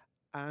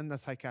and a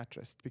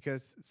psychiatrist,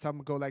 because some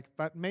go like,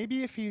 but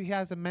maybe if he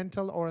has a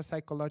mental or a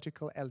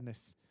psychological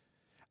illness.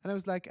 And I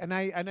was like, and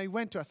I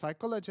went to a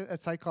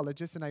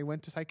psychologist and I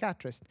went to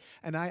psychiatrist,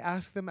 and I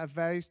asked them a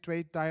very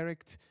straight,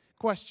 direct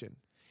question.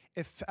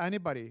 If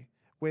anybody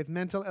with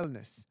mental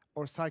illness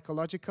or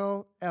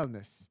psychological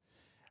illness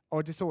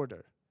or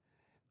disorder,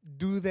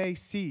 do they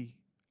see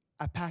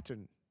a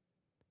pattern?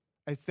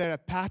 Is there a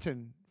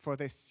pattern for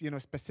this,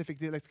 specific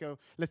deal?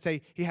 Let's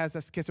say he has a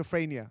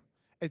schizophrenia.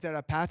 Is there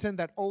a pattern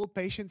that all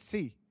patients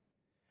see?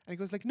 And he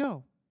goes like,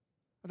 no.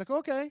 I was like,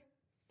 okay,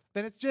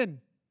 then it's Jinn.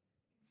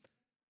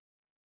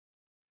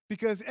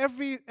 Because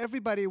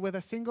everybody with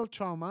a single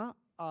trauma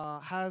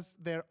has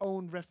their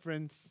own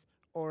reference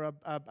or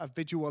a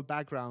visual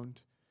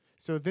background.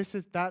 So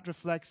that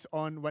reflects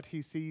on what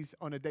he sees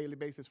on a daily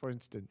basis, for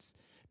instance,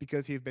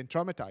 because he's been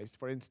traumatized,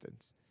 for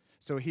instance.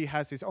 So he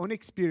has his own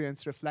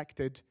experience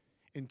reflected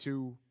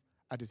into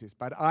a disease.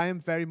 But I am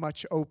very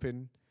much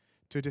open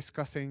to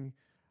discussing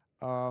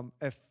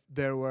if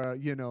there were,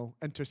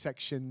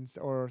 intersections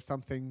or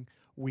something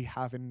we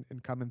have in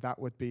common. That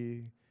would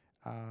be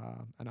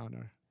an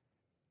honor.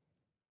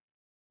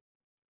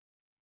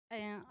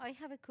 I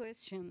have a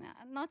question.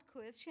 Not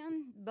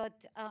question,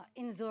 but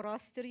in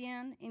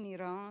Zoroastrian in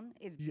Iran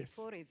is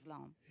before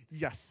Islam.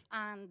 Yes.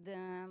 And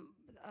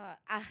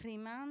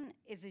Ahriman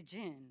is a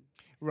jinn.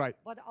 Right.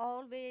 But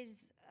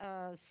always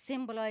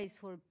symbolized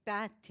for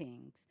bad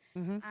things.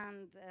 Mm-hmm.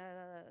 And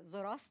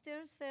Zoroaster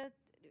said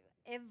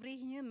every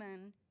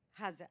human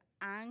has an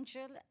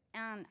angel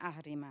and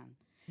Ahriman.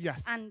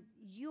 Yes. And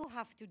you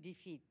have to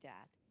defeat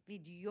that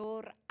with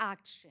your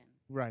action.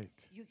 Right.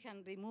 You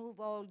can remove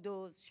all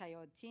those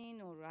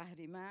shayateen or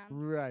Ahriman.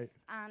 Right.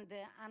 And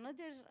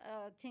another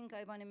thing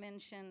I want to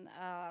mention,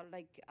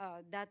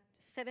 that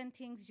 7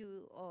 things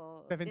you...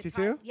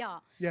 72? Yeah.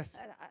 Yes.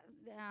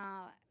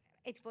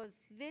 It was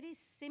very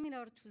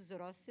similar to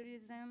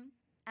Zoroastrianism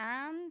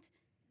and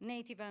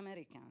Native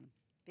American.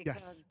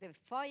 Because the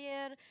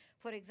fire,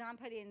 for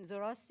example, in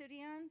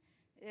Zoroastrian,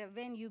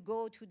 when you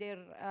go to their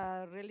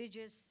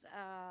religious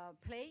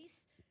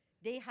place,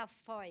 they have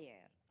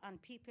fire.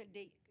 And people,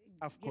 they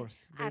Of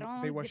course,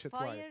 around they worship the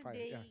fire, fire.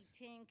 they Yes.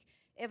 think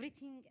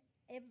everything,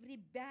 every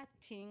bad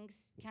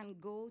things can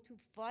go to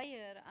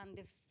fire, and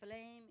the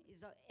flame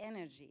is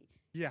energy.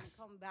 Yes.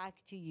 Can come back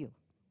to you.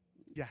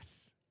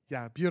 Yes.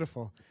 Yeah.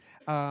 Beautiful.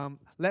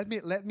 Let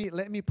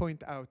me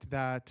point out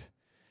that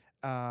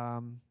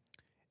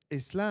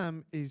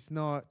Islam is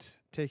not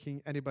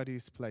taking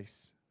anybody's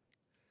place,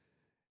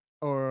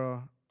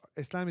 or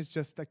Islam is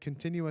just a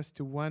continuous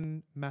to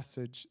one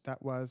message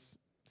that was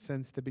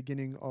since the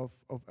beginning of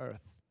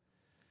earth.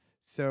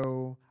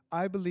 So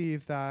I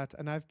believe that,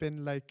 and I've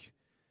been like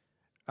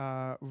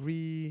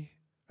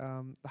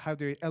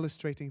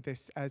illustrating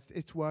this as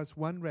it was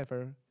one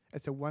river.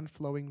 It's a one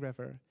flowing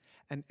river,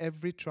 and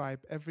every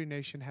tribe, every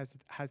nation has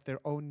their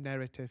own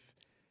narrative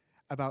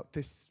about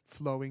this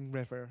flowing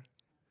river.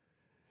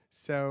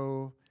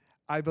 So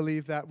I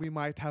believe that we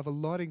might have a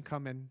lot in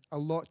common, a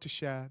lot to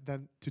share,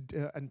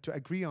 and to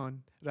agree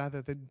on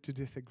rather than to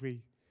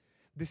disagree.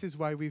 This is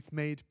why we've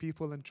made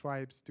people and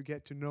tribes to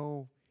get to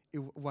know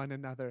one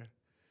another.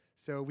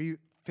 So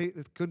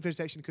the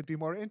conversation could be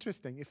more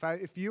interesting.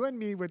 If you and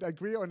me would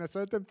agree on a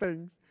certain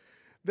things,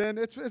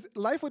 then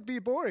life would be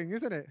boring,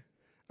 isn't it?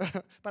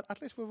 But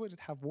at least we wouldn't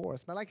have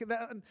wars. But like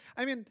that,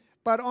 I mean,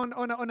 but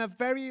on a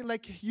very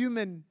like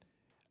human,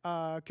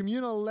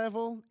 communal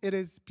level, it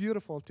is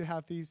beautiful to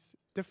have these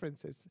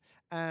differences.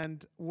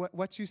 And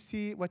what you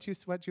see, what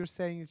you're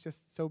saying is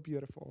just so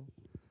beautiful.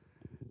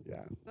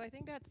 Yeah. So I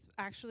think that's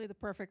actually the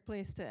perfect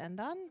place to end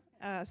on.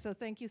 So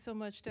thank you so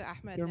much to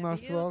Ahmad You're Nabil.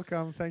 most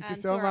welcome. Thank you and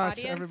so to our much,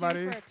 audience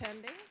everybody. for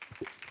attending.